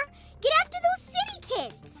there. Get after those city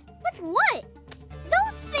kids. With what?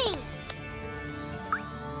 Those things.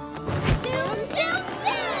 Zoom, zoom,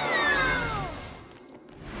 zoom!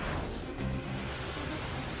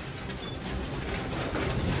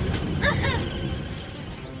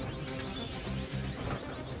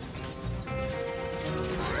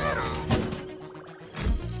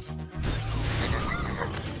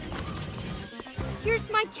 Here's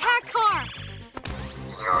my cat car!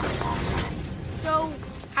 So,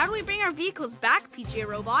 how do we bring our vehicles back, PJ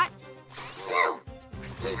Robot?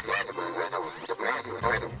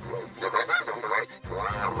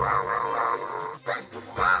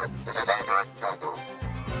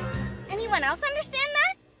 Anyone else understand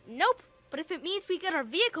that? Nope, but if it means we get our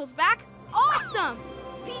vehicles back, awesome!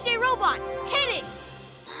 PJ Robot, hit it!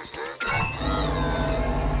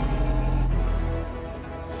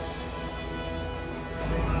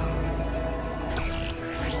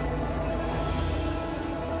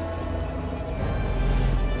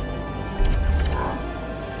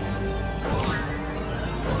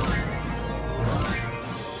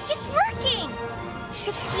 It's working!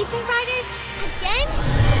 The PJ Riders? Again?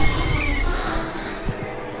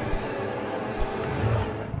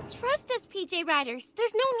 Trust us, PJ Riders.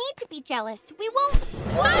 There's no need to be jealous. We won't...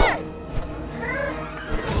 What?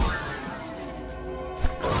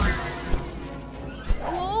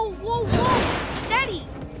 Whoa, whoa, whoa! Steady!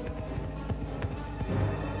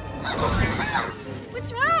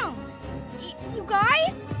 What's wrong? You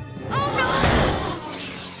guys? Oh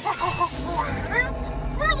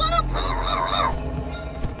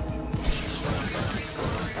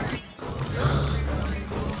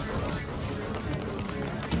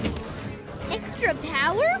Extra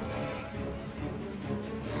power?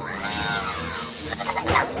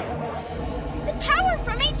 The power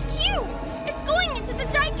from HQ! It's going into the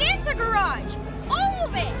Giganta garage! All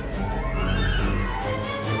of it!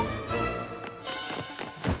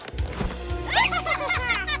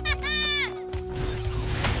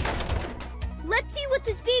 Let's see what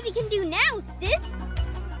this baby can do now, sis!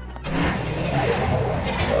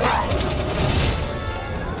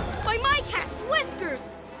 By my cat's whiskers!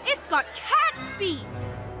 It's got cat speed!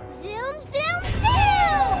 Zoom, zoom,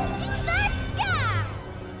 zoom! To the sky!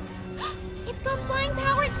 It's got flying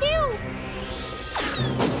power too!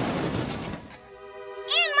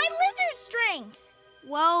 And my lizard strength!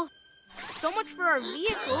 Well, so much for our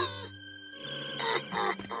vehicles.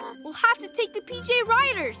 We'll have to take the PJ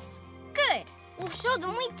Riders. Good. We'll show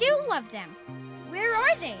them we do love them. Where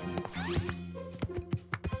are they?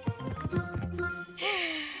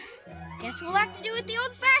 Guess we'll have to do it the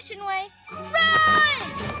old-fashioned way. Run!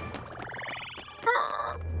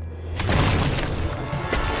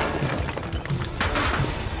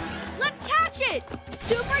 Let's catch it!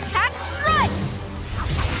 Super Cat Strikes!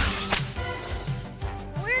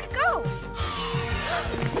 Where'd it go?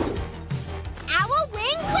 Owl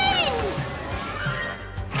Wing wins!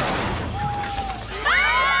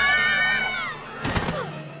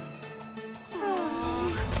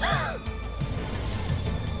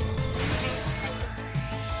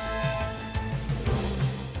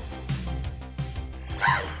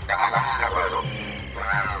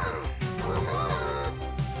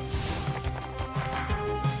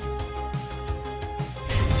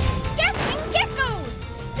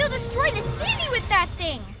 Destroy the city with that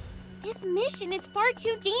thing! This mission is far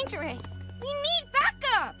too dangerous. We need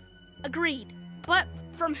backup! Agreed. But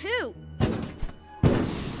from who?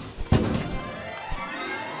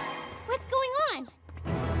 What's going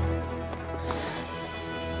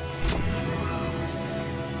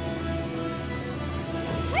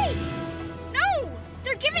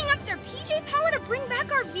bring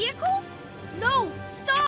back our vehicles?